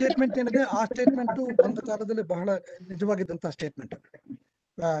ಅವರ ಸ್ಟೇಟ್ಮೆಂಟ್ ಏನಿದೆ, ಆ ಸ್ಟೇಟ್ಮೆಂಟ್ ಒಂದು ಕಾಲದಲ್ಲಿ ಬಹಳ ನಿಜವಾಗಿದ್ದಂತಹ ಸ್ಟೇಟ್ಮೆಂಟ್.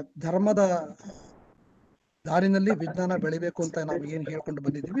 ಧರ್ಮದ ದಾರಿನಲ್ಲಿ ವಿಜ್ಞಾನ ಬೆಳಿಬೇಕು ಅಂತ ನಾವು ಏನ್ ಹೇಳ್ಕೊಂಡು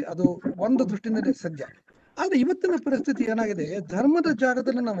ಬಂದಿದ್ದೀವಿ ಅದು ಒಂದು ದೃಷ್ಟಿಯಿಂದ ಸತ್ಯ. ಆದ್ರೆ ಇವತ್ತಿನ ಪರಿಸ್ಥಿತಿ ಏನಾಗಿದೆ, ಧರ್ಮದ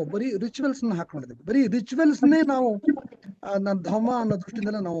ಜಾಗದಲ್ಲಿ ನಾವು ಬರೀ ರಿಚುವಲ್ಸ್ ನ ಹಾಕೊಂಡಿದ್ದೀವಿ. ಬರೀ ರಿಚುವಲ್ಸ್ನೇ ನಾವು ಧರ್ಮ ಅನ್ನೋ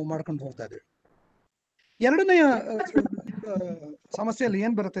ದೃಷ್ಟಿಯಿಂದ ನಾವು ಮಾಡ್ಕೊಂಡು ಹೋಗ್ತಾ ಇದ್ದೀವಿ. ಎರಡನೆಯ ಸಮಸ್ಯೆಯಲ್ಲಿ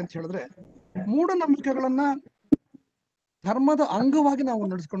ಏನ್ ಬರುತ್ತೆ ಅಂತ ಹೇಳಿದ್ರೆ, ಮೂಢನಂಬಿಕೆಗಳನ್ನ ಧರ್ಮದ ಅಂಗವಾಗಿ ನಾವು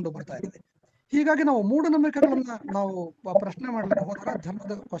ನಡೆಸ್ಕೊಂಡು ಬರ್ತಾ ಇದ್ದೀವಿ. ಹೀಗಾಗಿ ನಾವು ಮೂಢನಂಬಿಕೆಗಳನ್ನ ನಾವು ಪ್ರಶ್ನೆ ಮಾಡ್ಲಿಕ್ಕೆ ಹೋದಾಗ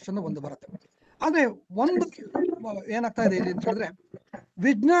ಧರ್ಮದ ಕ್ವಶನ್ ಒಂದು ಬರುತ್ತೆ. ಆದ್ರೆ ಒಂದು ಏನಾಗ್ತಾ ಇದೆ ಇಲ್ಲಿ ಅಂತ ಹೇಳಿದ್ರೆ,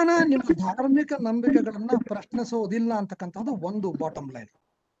 ವಿಜ್ಞಾನ ನಿಮ್ಮ ಧಾರ್ಮಿಕ ನಂಬಿಕೆಗಳನ್ನ ಪ್ರಶ್ನಿಸೋದಿಲ್ಲ ಅಂತಕ್ಕಂಥದ್ದು ಒಂದು ಬಾಟಮ್ ಲೈನ್.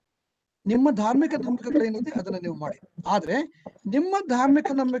 ನಿಮ್ಮ ಧಾರ್ಮಿಕ ನಂಬಿಕೆಗಳೇನಿದೆ ಅದನ್ನ ನೀವು ಮಾಡಿ, ಆದ್ರೆ ನಿಮ್ಮ ಧಾರ್ಮಿಕ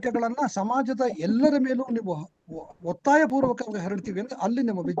ನಂಬಿಕೆಗಳನ್ನ ಸಮಾಜದ ಎಲ್ಲರ ಮೇಲೂ ನೀವು ಒತ್ತಾಯ ಪೂರ್ವಕವಾಗಿ ಹರಡ್ತೀವಿ ಅಂದ್ರೆ ಅಲ್ಲಿ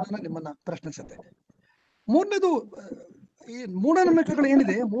ನಿಮ್ಮ ವಿಜ್ಞಾನ ನಿಮ್ಮನ್ನ ಪ್ರಶ್ನಿಸುತ್ತೆ. ಮೂರನೇದು, ಈ ಮೂಢನಂಬಿಕೆಗಳು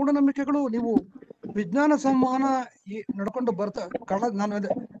ಏನಿದೆ, ಮೂಢನಂಬಿಕೆಗಳು ನೀವು ವಿಜ್ಞಾನ ಸಂವಹನ ನಡ್ಕೊಂಡು ಬರ್ತಾ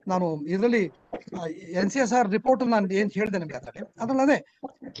ನಾನು ಇದರಲ್ಲಿ NCSR ರಿಪೋರ್ಟ್ ನಾನು ಏನ್ ಹೇಳಿದೆ ನಿಮ್ಗೆ ಅದಲ್ಲದೆ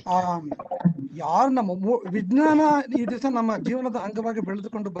ಯಾರು ನಮ್ಮ ವಿಜ್ಞಾನ ಈ ದಿವಸ ನಮ್ಮ ಜೀವನದ ಅಂಗವಾಗಿ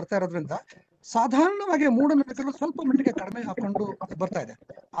ಬೆಳೆದುಕೊಂಡು ಬರ್ತಾ ಇರೋದ್ರಿಂದ ಸಾಧಾರಣವಾಗಿ ಮೂಢನಂಬಿಕೆಗಳು ಸ್ವಲ್ಪ ಮಟ್ಟಿಗೆ ಕಡಿಮೆ ಹಾಕೊಂಡು ಬರ್ತಾ ಇದೆ.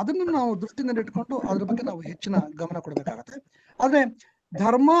 ಅದನ್ನು ನಾವು ದೃಷ್ಟಿನಲ್ಲಿ ಇಟ್ಕೊಂಡು ಅದ್ರ ಬಗ್ಗೆ ನಾವು ಹೆಚ್ಚಿನ ಗಮನ ಕೊಡಬೇಕಾಗತ್ತೆ. ಆದ್ರೆ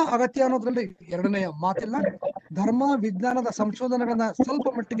ಧರ್ಮ ಅಗತ್ಯ ಅನ್ನೋದ್ರಲ್ಲಿ ಎರಡನೆಯ ಮಾತಿಲ್ಲ. ಧರ್ಮ ವಿಜ್ಞಾನದ ಸಂಶೋಧನೆಗಳನ್ನ ಸ್ವಲ್ಪ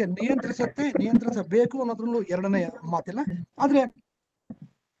ಮಟ್ಟಿಗೆ ನಿಯಂತ್ರಿಸಬೇಕು ಅನ್ನೋದ್ರಲ್ಲೂ ಎರಡನೆಯ ಮಾತಿಲ್ಲ. ಆದ್ರೆ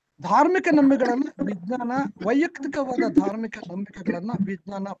ಧಾರ್ಮಿಕ ನಂಬಿಕೆಗಳನ್ನ ವಿಜ್ಞಾನ, ವೈಯಕ್ತಿಕವಾದ ಧಾರ್ಮಿಕ ನಂಬಿಕೆಗಳನ್ನ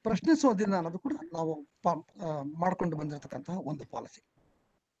ವಿಜ್ಞಾನ ಪ್ರಶ್ನಿಸೋದಿಲ್ಲ ಅನ್ನೋದು ಕೂಡ ನಾವು ಮಾಡ್ಕೊಂಡು ಬಂದಿರತಕ್ಕಂತಹ ಒಂದು policy.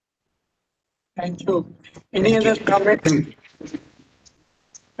 Thank you. Any other comment?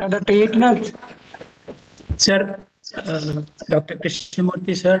 Dr. Eknath. Sir, Dr.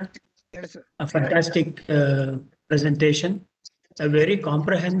 Krishnamurthy sir, Yes, sir. a fantastic presentation, a very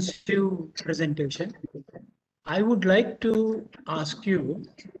comprehensive presentation. I would like to ask you,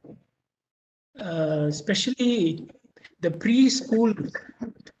 especially the preschool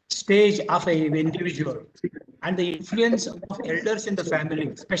stage of an individual and the influence of elders in the family,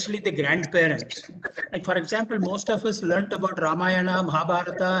 especially the grandparents. Like for example, most of us learnt about Ramayana,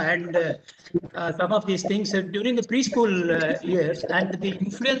 Mahabharata, and some of these things during the preschool years, and the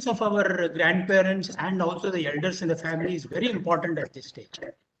influence of our grandparents and also the elders in the family is very important at this stage.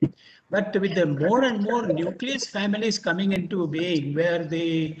 But with the more and more nucleus families coming into being, where the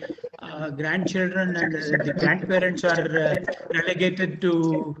grandchildren and the grandparents are relegated to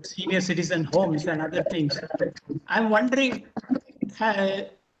senior citizen homes and other things, I'm wondering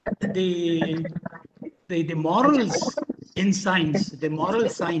the morals in science, the moral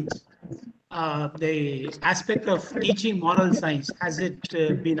science, the aspect of teaching moral science, has it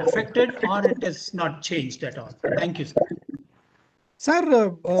been affected or it has not changed at all? Thank you, sir. Sir,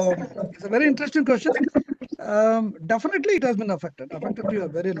 it's a very interesting question. Definitely it has been affected to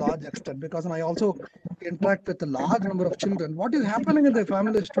a very large extent, because I also interact with a large number of children. What is happening in the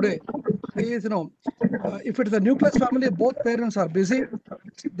families today is, if it is a nucleus family, both parents are busy,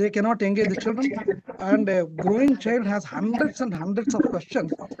 they cannot engage the children, and a growing child has hundreds and hundreds of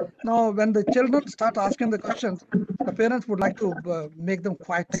questions. Now, when the children start asking the questions, the parents would like to make them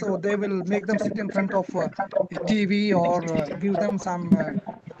quiet, so they will make them sit in front of a TV or give them some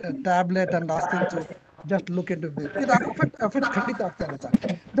tablet and ask them to just look into this. ಇದು affects ಖಂಡಿತ ಆಗ್ತಾ ಇದೆ sir.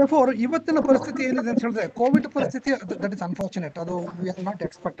 Therefore, ಇವತ್ತಿನ ಪರಿಸ್ಥಿತಿ ಏನಿದೆ ಅಂತ ಹೇಳಿದ್ರೆ, Covid ಪರಿಸ್ಥಿತಿ, ದಟ್ ಇಸ್ ಅನ್ಫಾರ್ಚುನೇಟ್, ಅದು ವಿ ಆರ್ ನಾಟ್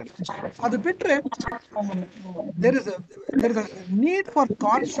ಎಕ್ಸ್ಪೆಕ್ಟೆಡ್. ಅದು ಬಿಟ್ರೆ there is a need for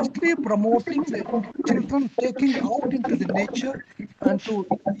consciously promoting the children taking out into the nature and to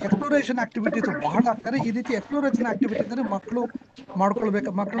exploration activities ಬಹಳ ಆಗ್ತಾರೆ. ಈ ರೀತಿ ಎಕ್ಸ್ಪ್ಲೋರೇಷನ್ ಆಕ್ಟಿವಿಟಿ ಅಂದ್ರೆ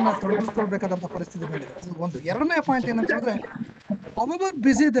ಮಕ್ಕಳನ್ನ ತೊಡಗಿಸ್ಕೊಳ್ಬೇಕಾದಂತ ಪರಿಸ್ಥಿತಿ ಬಂದಿದೆ. ಒಂದು. ಎರಡನೇ ಪಾಯಿಂಟ್ ಏನಂತ ಹೇಳಿದ್ರೆ, however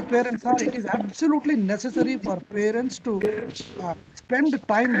busy the parents are, it is absolutely necessary for parents to spend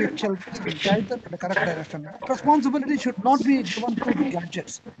time with children and guide them in the correct direction. Responsibility should not be given to the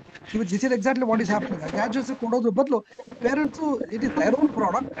gadgets. This is exactly what is happening. Gadgets ಕೊಡೋದ್ರ ಬದಲು parents, it is their own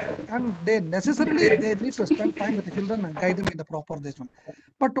product, and they need to spend time with the children and guide them in the proper direction.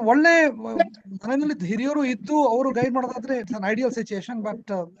 But ಒಳ್ಳೆ ಮನೆಯಲ್ಲಿ ಹಿರಿಯರು ಇದ್ದು ಅವರು guide ಮಾಡೋದಾದ್ರೆ it's an ideal situation, but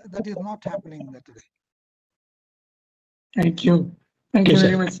that is not happening today. Thank you. Thank you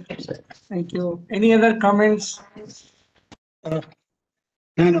very much. Thank you. Any other comments?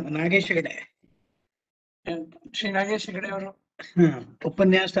 ನಾನು ನಾಗೇಶ್ ಹೆಗಡೆ. ಶ್ರೀ ನಾಗೇಶ್ ಹೆಗಡೆ ಅವರು.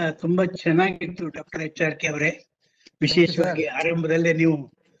 ಉಪನ್ಯಾಸ ತುಂಬಾ ಚೆನ್ನಾಗಿತ್ತು ಡಾಕ್ಟರ್ H.R.K. ಅವರೇ. ವಿಶೇಷವಾಗಿ ಆರಂಭದಲ್ಲೇ ನೀವು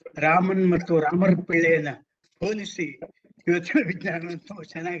ರಾಮನ್ ಮತ್ತು ರಾಮರ ಪಿಳ್ಳೆಯನ್ನ ಹೋಲಿಸಿ ಇವತ್ತಿನ ವಿಜ್ಞಾನ ತುಂಬಾ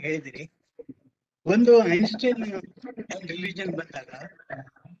ಚೆನ್ನಾಗಿ ಹೇಳಿದಿರಿ. ಒಂದು ಐನ್ಸ್ಟೈನ್ ರಿಲಿಜನ್ ಬಂದಾಗ,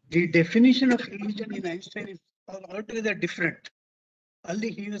 the definition of religion in Einstein is altogether different. ಅಲ್ಲಿ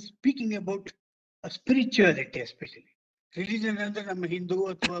he was speaking about a spirituality, especially religion ಅಂದ್ರೆ ನಮ್ಮ ಹಿಂದೂ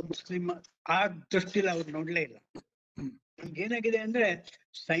ಅಥವಾ ಮುಸ್ಲಿಂ ಆ ದೃಷ್ಟಿಲಿ ಅವ್ರು ನೋಡ್ಲೇ ಇಲ್ಲ. ನಮ್ಗೆ ಏನಾಗಿದೆ ಅಂದ್ರೆ,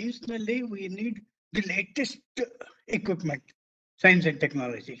 ಸೈನ್ಸ್ ನಲ್ಲಿ we need the latest equipment, science and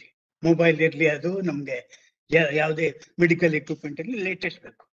technology. Mobile ಇರ್ಲಿ, ಅದು ನಮ್ಗೆ ಯಾವುದೇ ಮೆಡಿಕಲ್ ಎಕ್ವಿಪ್ಮೆಂಟ್ ಇರಲಿ, ಲೇಟೆಸ್ಟ್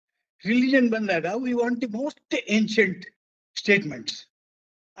ಬೇಕು. ರಿಲಿಜನ್ ಬಂದಾಗ we want the most ancient statements,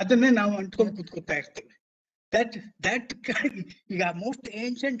 ಅದನ್ನೇ ನಾವು ಅಂಟ್ಕೊಂಡು ಕೂತ್ಕೊತಾ ಇರ್ತೀವಿ. That most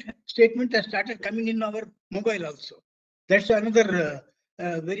ancient statement has started coming in our mobile also. That's another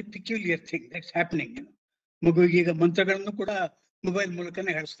very peculiar thing that's happening. ಮಗುವಿಗೆ ಈಗ ಮಂತ್ರಗಳನ್ನು ಕೂಡ ಮೊಬೈಲ್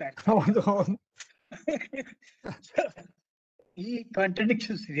ಮೂಲಕನೇ ಹೇಳಿಸ್ತಾ ಇರ್ತಾರೆ. ಈ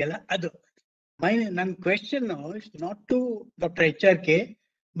ಕಾಂಟ್ರಡಿಕ್ಷನ್ಸ್ ಇದೆಯಲ್ಲ, ಅದು ನನ್ನ question is not to doctor H.R.K.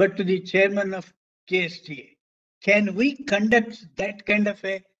 but to the chairman of KSTA. Can we conduct that kind of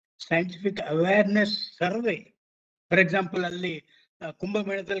a scientific awareness survey? For example, ಅಲ್ಲಿ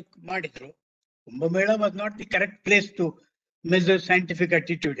ಕುಂಭಮೇಳದಲ್ಲಿ ಮಾಡಿದ್ರು. Kumbh Mela was not the correct place to measure scientific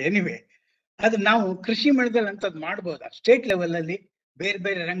attitude anyway. ಅದು ನಾವು ಕೃಷಿ ಮೇಳದಲ್ಲಿ ಅಂತದ್ ಮಾಡ್ಬೋದಾ? State level ಅಲ್ಲಿ ಬೇರೆ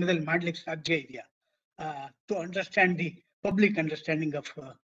ಬೇರೆ ರಂಗದಲ್ಲಿ ಮಾಡ್ಲಿಕ್ಕೆ ಸಾಧ್ಯ ಇದೆಯಾ? To understand the public understanding of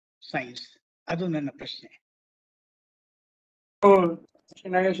science. ಅದು ನನ್ನ ಪ್ರಶ್ನೆ.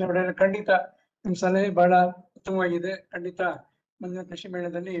 ನಾಗೇಶ್ ಅವರೇ, ಖಂಡಿತ ನಿಮ್ ಸಲಹೆ ಬಹಳ ಉತ್ತಮವಾಗಿದೆ. ಖಂಡಿತ ಮುಂದಿನ ಕೃಷಿ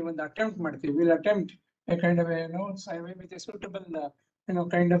ಮೇಳದಲ್ಲಿ ಒಂದು ಅಟೆಂಪ್ಟ್ ಮಾಡ್ತೀವಿ. Will attempt a kind of a with a suitable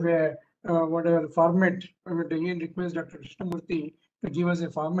kind of a whatever format. I would again request Dr. Krishnamurthy to give us a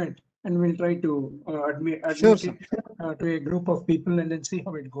format, and we'll try to admit Sure, it to a group of people and then see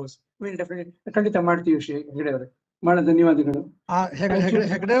how it goes. We'll definitely ಖಂಡಿತ ಮಾಡ್ತೀವಿ ಹೆಗಡೆ ಅವರೇ. ಬಹಳ ಧನ್ಯವಾದಗಳು.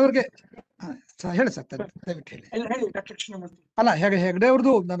 ಹೆಗಡೆ ಅವ್ರಿಗೆ ಹೇಳಿ sir, ದಯವಿಟ್ಟು ಹೇಳಿ. ಎಲ್ಲ ಹೇಳಿ ಡಾಕ್ಟರ್ ಕೃಷ್ಣಮೂರ್ತಿ. ಅಲ್ಲ, ಹೆಗಡೆ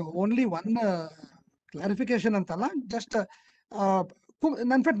ಅವ್ರದ್ದು ನಾನು ಓನ್ಲಿ ಒನ್ ಕ್ಲಾರಿಫಿಕೇಶನ್ ಅಂತಲ್ಲ, ಜಸ್ಟ್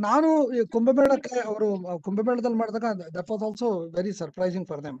ಇನ್ಫ್ಯಾಕ್ಟ್ ನಾನು ಕುಂಭಮೇಳಕ್ಕೆ ಅವರು ಕುಂಭಮೇಳದಲ್ಲಿ ಮಾಡಿದಾಗ that was also very surprising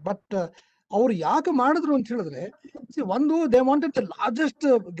for them. But ಅವ್ರು ಯಾಕೆ ಮಾಡಿದ್ರು ಅಂತ ಹೇಳಿದ್ರೆ, ಒಂದು they wanted the largest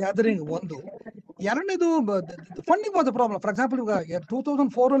gathering, ಒಂದು. ಎರಡನೇದು funding was a problem. For example, ಈಗ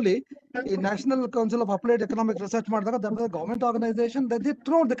 2004 ಅಲ್ಲಿ ಈ national council of applied economic research ಮಾಡಿದಾಗ that was a government organisation that they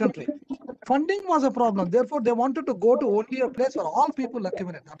throughout the country. Funding was a problem. Therefore, they wanted to go to only a place where all people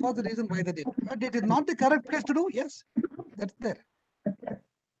accumulate. That was the reason why they did. But it is not the correct place to do. Yes, that's there.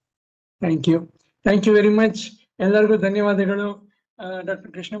 Thank you very much. ಎಲ್ಲರಿಗೂ ಧನ್ಯವಾದಗಳು.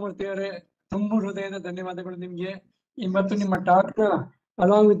 Doctor Krishnamurthy ಅವರೇ, ತುಂಬು ಹೃದಯದ ಧನ್ಯವಾದಗಳು ನಿಮ್ಗೆ. ಇವತ್ತು ನಿಮ್ಮ talk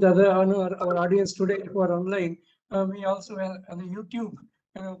along with our audience today who are online, we also have on YouTube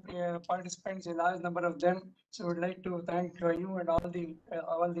participants, a large number of them. So I would like to thank you and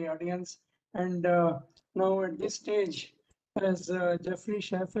all the audience. And now at this stage, as Jeffrey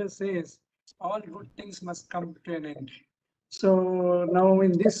Schaffer says, all good things must come to an end. So now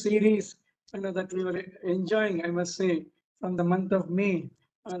in this series, that we were enjoying, I must say, from the month of May,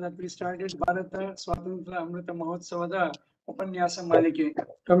 that we started Bharata Swatantra Amrita Mahotsavada Upanyasa Malike,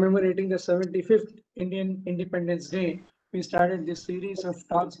 commemorating the 75th Indian Independence Day. We started this series of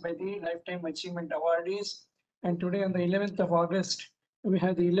talks by the Lifetime Achievement Awardees, and today on the 11th of August, we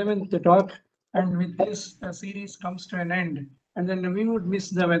have the 11th talk, and with this, the series comes to an end. And then we would miss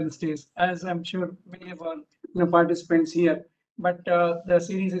the Wednesdays, as I'm sure many of our participants here. But the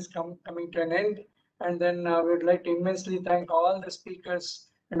series is coming to an end, and then we would like to immensely thank all the speakers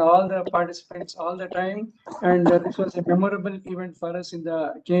and all the participants all the time. And this was a memorable event for us in the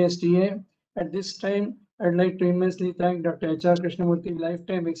KSTA. At this time, I'd like to immensely thank Dr.H.R. Krishnamurthy,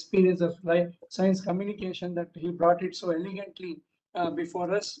 lifetime experience of science communication, that he brought it so elegantly before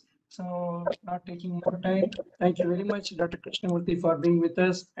us. So, not taking more time, thank you very much, Dr. Krishnamurthy, for being with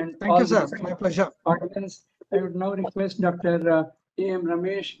us. And Thank you, sir. My pleasure. Audience, I would now request Dr. A.M.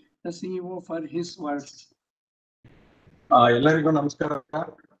 Ramesh, the CEO, for his words. ಎಲ್ಲರಿಗೂ ನಮಸ್ಕಾರ.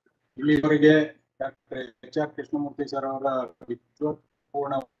 ಇಲ್ಲಿವರೆಗೆ doctor H.R. Krishnamurthy sir ಅವರ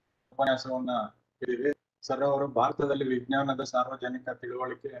ವಿದ್ವತ್ಪೂರ್ಣ ಉಪನ್ಯಾಸವನ್ನ ಕೇಳಿದೆ. Sir ಅವರು ಭಾರತದಲ್ಲಿ ವಿಜ್ಞಾನದ ಸಾರ್ವಜನಿಕ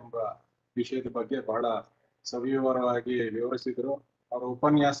ತಿಳುವಳಿಕೆ ಎಂಬ ವಿಷಯದ ಬಗ್ಗೆ ಬಹಳ ಸವಿವರವಾಗಿ ವಿವರಿಸಿದರು. ಅವರ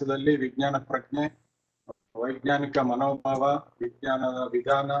ಉಪನ್ಯಾಸದಲ್ಲಿ ವಿಜ್ಞಾನ ಪ್ರಜ್ಞೆ, ವೈಜ್ಞಾನಿಕ ಮನೋಭಾವ, ವಿಜ್ಞಾನದ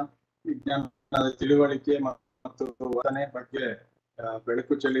ವಿಧಾನ, ವಿಜ್ಞಾನದ ತಿಳುವಳಿಕೆ ಮತ್ತು ವರ್ತನೆ ಬಗ್ಗೆ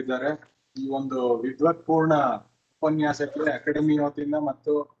ಬೆಳಕು ಚೆಲ್ಲಿದ್ದಾರೆ. ಈ ಒಂದು ವಿದ್ವತ್ಪೂರ್ಣ ಉಪನ್ಯಾಸಕ್ಕೆ ಅಕಾಡೆಮಿ ವತಿಯಿಂದ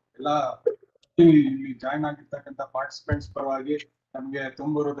ಮತ್ತು ಎಲ್ಲ ಇಲ್ಲಿ ಜಾಯ್ನ್ ಆಗಿರ್ತಕ್ಕಂಥ ಪಾರ್ಟಿಸಿಪೆಂಟ್ಸ್ ಪರವಾಗಿ ನಮ್ಗೆ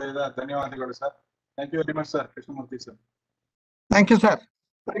ತುಂಬು ಹೃದಯದ ಧನ್ಯವಾದಗಳು sir. Thank you very much sir Krishnamurthy sir. Thank you sir.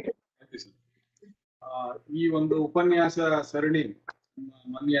 ಈ ಒಂದು ಉಪನ್ಯಾಸ ಸರಣಿ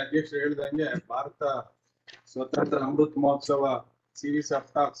ಮಾನ್ಯ ಅಧ್ಯಕ್ಷರು ಹೇಳಿದಂಗೆ ಭಾರತ ಸ್ವತಂತ್ರ Amrit Mahotsav series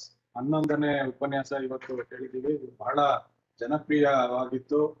of tax 11ನೇ ಉಪನ್ಯಾಸ ಇವತ್ತು ಕೇಳಿದ್ದೀವಿ. ಬಹಳ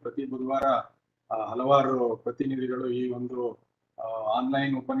ಜನಪ್ರಿಯವಾಗಿತ್ತು. ಪ್ರತಿ ಬುಧವಾರ ಹಲವಾರು ಪ್ರತಿನಿಧಿಗಳು ಈ ಒಂದು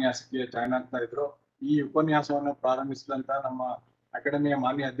ಆನ್ಲೈನ್ ಉಪನ್ಯಾಸಕ್ಕೆ ಜಾಯ್ನ್ ಆಗ್ತಾ ಇದ್ರು. ಈ ಉಪನ್ಯಾಸವನ್ನು ಪ್ರಾರಂಭಿಸಿದಂತ ನಮ್ಮ ಅಕಾಡೆಮಿಯ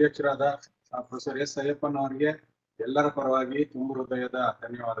ಮಾನ್ಯ ಅಧ್ಯಕ್ಷರಾದ ಪ್ರೊಫೆಸರ್ ಎಸ್ ಅಯ್ಯಪ್ಪನ್ ಅವರಿಗೆ ಎಲ್ಲರ ಪರವಾಗಿ ತುಂಬು ಹೃದಯದ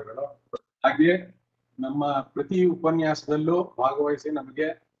ಧನ್ಯವಾದಗಳು. ಹಾಗೆ ನಮ್ಮ ಪ್ರತಿ ಉಪನ್ಯಾಸದಲ್ಲೂ ಭಾಗವಹಿಸಿ ನಮಗೆ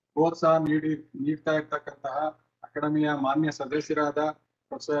ಪ್ರೋತ್ಸಾಹ ನೀಡ್ತಾ ಇರ್ತಕ್ಕಂತಹ ಅಕಾಡೆಮಿಯ ಮಾನ್ಯ ಸದಸ್ಯರಾದ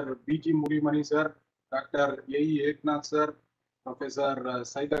professor BG. ಮುರಿಮನಿ sir, doctor ಎ.ಇ. Eknath sir, professor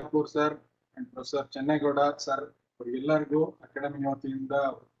Saidapur sir and professor Chennegowda sir, ಎಲ್ಲರಿಗೂ ಅಕಾಡೆಮಿ ವತಿಯಿಂದ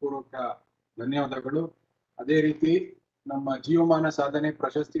ಪೂರ್ವಕ ಧನ್ಯವಾದಗಳು. ಅದೇ ರೀತಿ ನಮ್ಮ ಜೀವಮಾನ ಸಾಧನೆ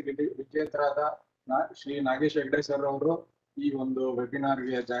ಪ್ರಶಸ್ತಿ ವಿಜೇತರಾದ ಶ್ರೀ ನಾಗೇಶ್ ಹೆಗ್ಡೆ ಸರ್ ಅವರು ಈ ಒಂದು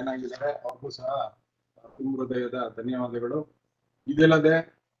ವೆಬಿನಾರ್ಗೆ ಜಾಯ್ನ್ ಆಗಿದ್ದಾರೆ. ಅವ್ರಿಗೂ ಸಹ ತುಂಬ ಹೃದಯದ ಧನ್ಯವಾದಗಳು. ಇದಲ್ಲದೆ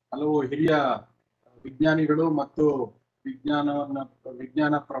ಹಲವು ಹಿರಿಯ ವಿಜ್ಞಾನಿಗಳು ಮತ್ತು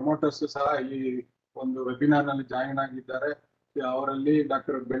ವಿಜ್ಞಾನ ಪ್ರಮೋಟರ್ಸ್ ಸಹ ಈ ಒಂದು ವೆಬಿನಾರ್ ನಲ್ಲಿ ಜಾಯಿನ್ ಆಗಿದ್ದಾರೆ. ಅವರಲ್ಲಿ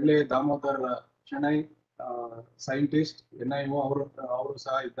doctor Belle Damodar Shenoy, scientist NIO, ಅವರು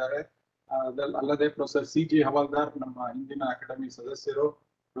ಸಹ ಇದ್ದಾರೆ. ಅಲ್ಲದೆ ಪ್ರೊಫೆಸರ್ C.G. ಹವಾಲ್ದಾರ್, ನಮ್ಮ ಇಂದಿನ ಅಕಾಡೆಮಿ ಸದಸ್ಯರು,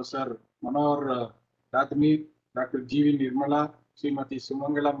 professor Manohar ದಾದ್ಮಿ, doctor G.V. Nirmala, Shrimati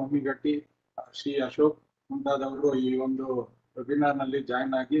Sumangala ಮಮ್ಮಿಗಟ್ಟಿ, Shri Ashok ಮುಂತಾದವರು ಈ ಒಂದು ವೆಬಿನಾರ್ ನಲ್ಲಿ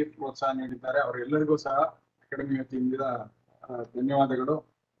ಜಾಯಿನ್ ಆಗಿ ಪ್ರೋತ್ಸಾಹ ನೀಡಿದ್ದಾರೆ. ಅವರೆಲ್ಲರಿಗೂ ಸಹ ಅಕಾಡೆಮಿ ವತಿಯಿಂದ ಧನ್ಯವಾದಗಳು.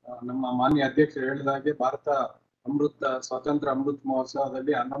 ನಮ್ಮ ಮಾನ್ಯ ಅಧ್ಯಕ್ಷರು ಹೇಳಿದ ಹಾಗೆ ಭಾರತ ಸ್ವಾತಂತ್ರ್ಯ ಅಮೃತ್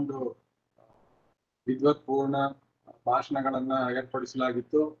ಮಹೋತ್ಸವದಲ್ಲಿ 11 ವಿದ್ವತ್ಪೂರ್ಣ ಭಾಷಣಗಳನ್ನ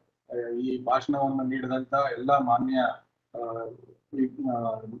ಏರ್ಪಡಿಸಲಾಗಿತ್ತು. ಈ ಭಾಷಣವನ್ನು ನೀಡಿದಂತ ಎಲ್ಲ ಮಾನ್ಯ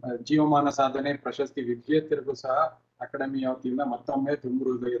ಜೀವಮಾನ ಸಾಧನೆ ಪ್ರಶಸ್ತಿ ವಿಜೇತರಿಗೂ ಸಹ ಅಕಾಡೆಮಿ ವತಿಯಿಂದ ಮತ್ತೊಮ್ಮೆ ತುಂಬ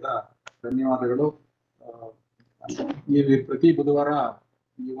ಹೃದಯದ ಧನ್ಯವಾದಗಳು. ಈ ಪ್ರತಿ ಬುಧವಾರ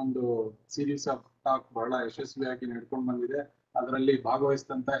ಈ ಒಂದು ಸೀರೀಸ್ ಆಫ್ ಟಾಕ್ ಬಹಳ ಯಶಸ್ವಿಯಾಗಿ ನಡ್ಕೊಂಡು ಬಂದಿದೆ. ಅದರಲ್ಲಿ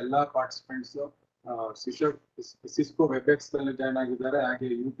ಭಾಗವಹಿಸಿದಂತ ಎಲ್ಲಾ ಪಾರ್ಟಿಸಿಪೆಂಟ್ಸ್ ಸಿಸ್ಕೋ ವೆಬ್ಎಕ್ಸ್ ನಲ್ಲಿ ಜಾಯ್ನ್ ಆಗಿದ್ದಾರೆ, ಹಾಗೆ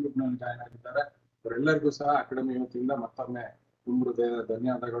ಯೂಟ್ಯೂಬ್ ನಲ್ಲಿ ಜಾಯ್ನ್ ಆಗಿದ್ದಾರೆ. ಅವರೆಲ್ಲರಿಗೂ ಸಹ ಅಕಾಡೆಮಿ ವತಿಯಿಂದ ಮತ್ತೊಮ್ಮೆ ತುಂಬ ಹೃದಯದ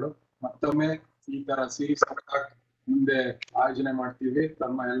ಧನ್ಯವಾದಗಳು. ಮತ್ತೊಮ್ಮೆ ಈ ತರ ಸೀರೀಸ್ ಆಫ್ ಟಾಕ್ ಮುಂದೆ ಆಯೋಜನೆ ಮಾಡ್ತೀವಿ.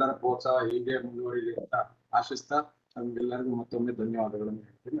 ತಮ್ಮ ಎಲ್ಲರ ಪ್ರೋತ್ಸಾಹ ಹೀಗೆ ಮುಂದುವರಿಲಿ ಅಂತ ಆಶಿಸ್ತಾ ನಮ್ಗೆಲ್ಲರಿಗೂ ಮತ್ತೊಮ್ಮೆ ಧನ್ಯವಾದಗಳನ್ನು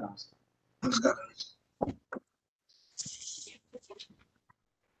ಹೇಳ್ತೀನಿ. ನಮಸ್ಕಾರ. ನಮಸ್ಕಾರ.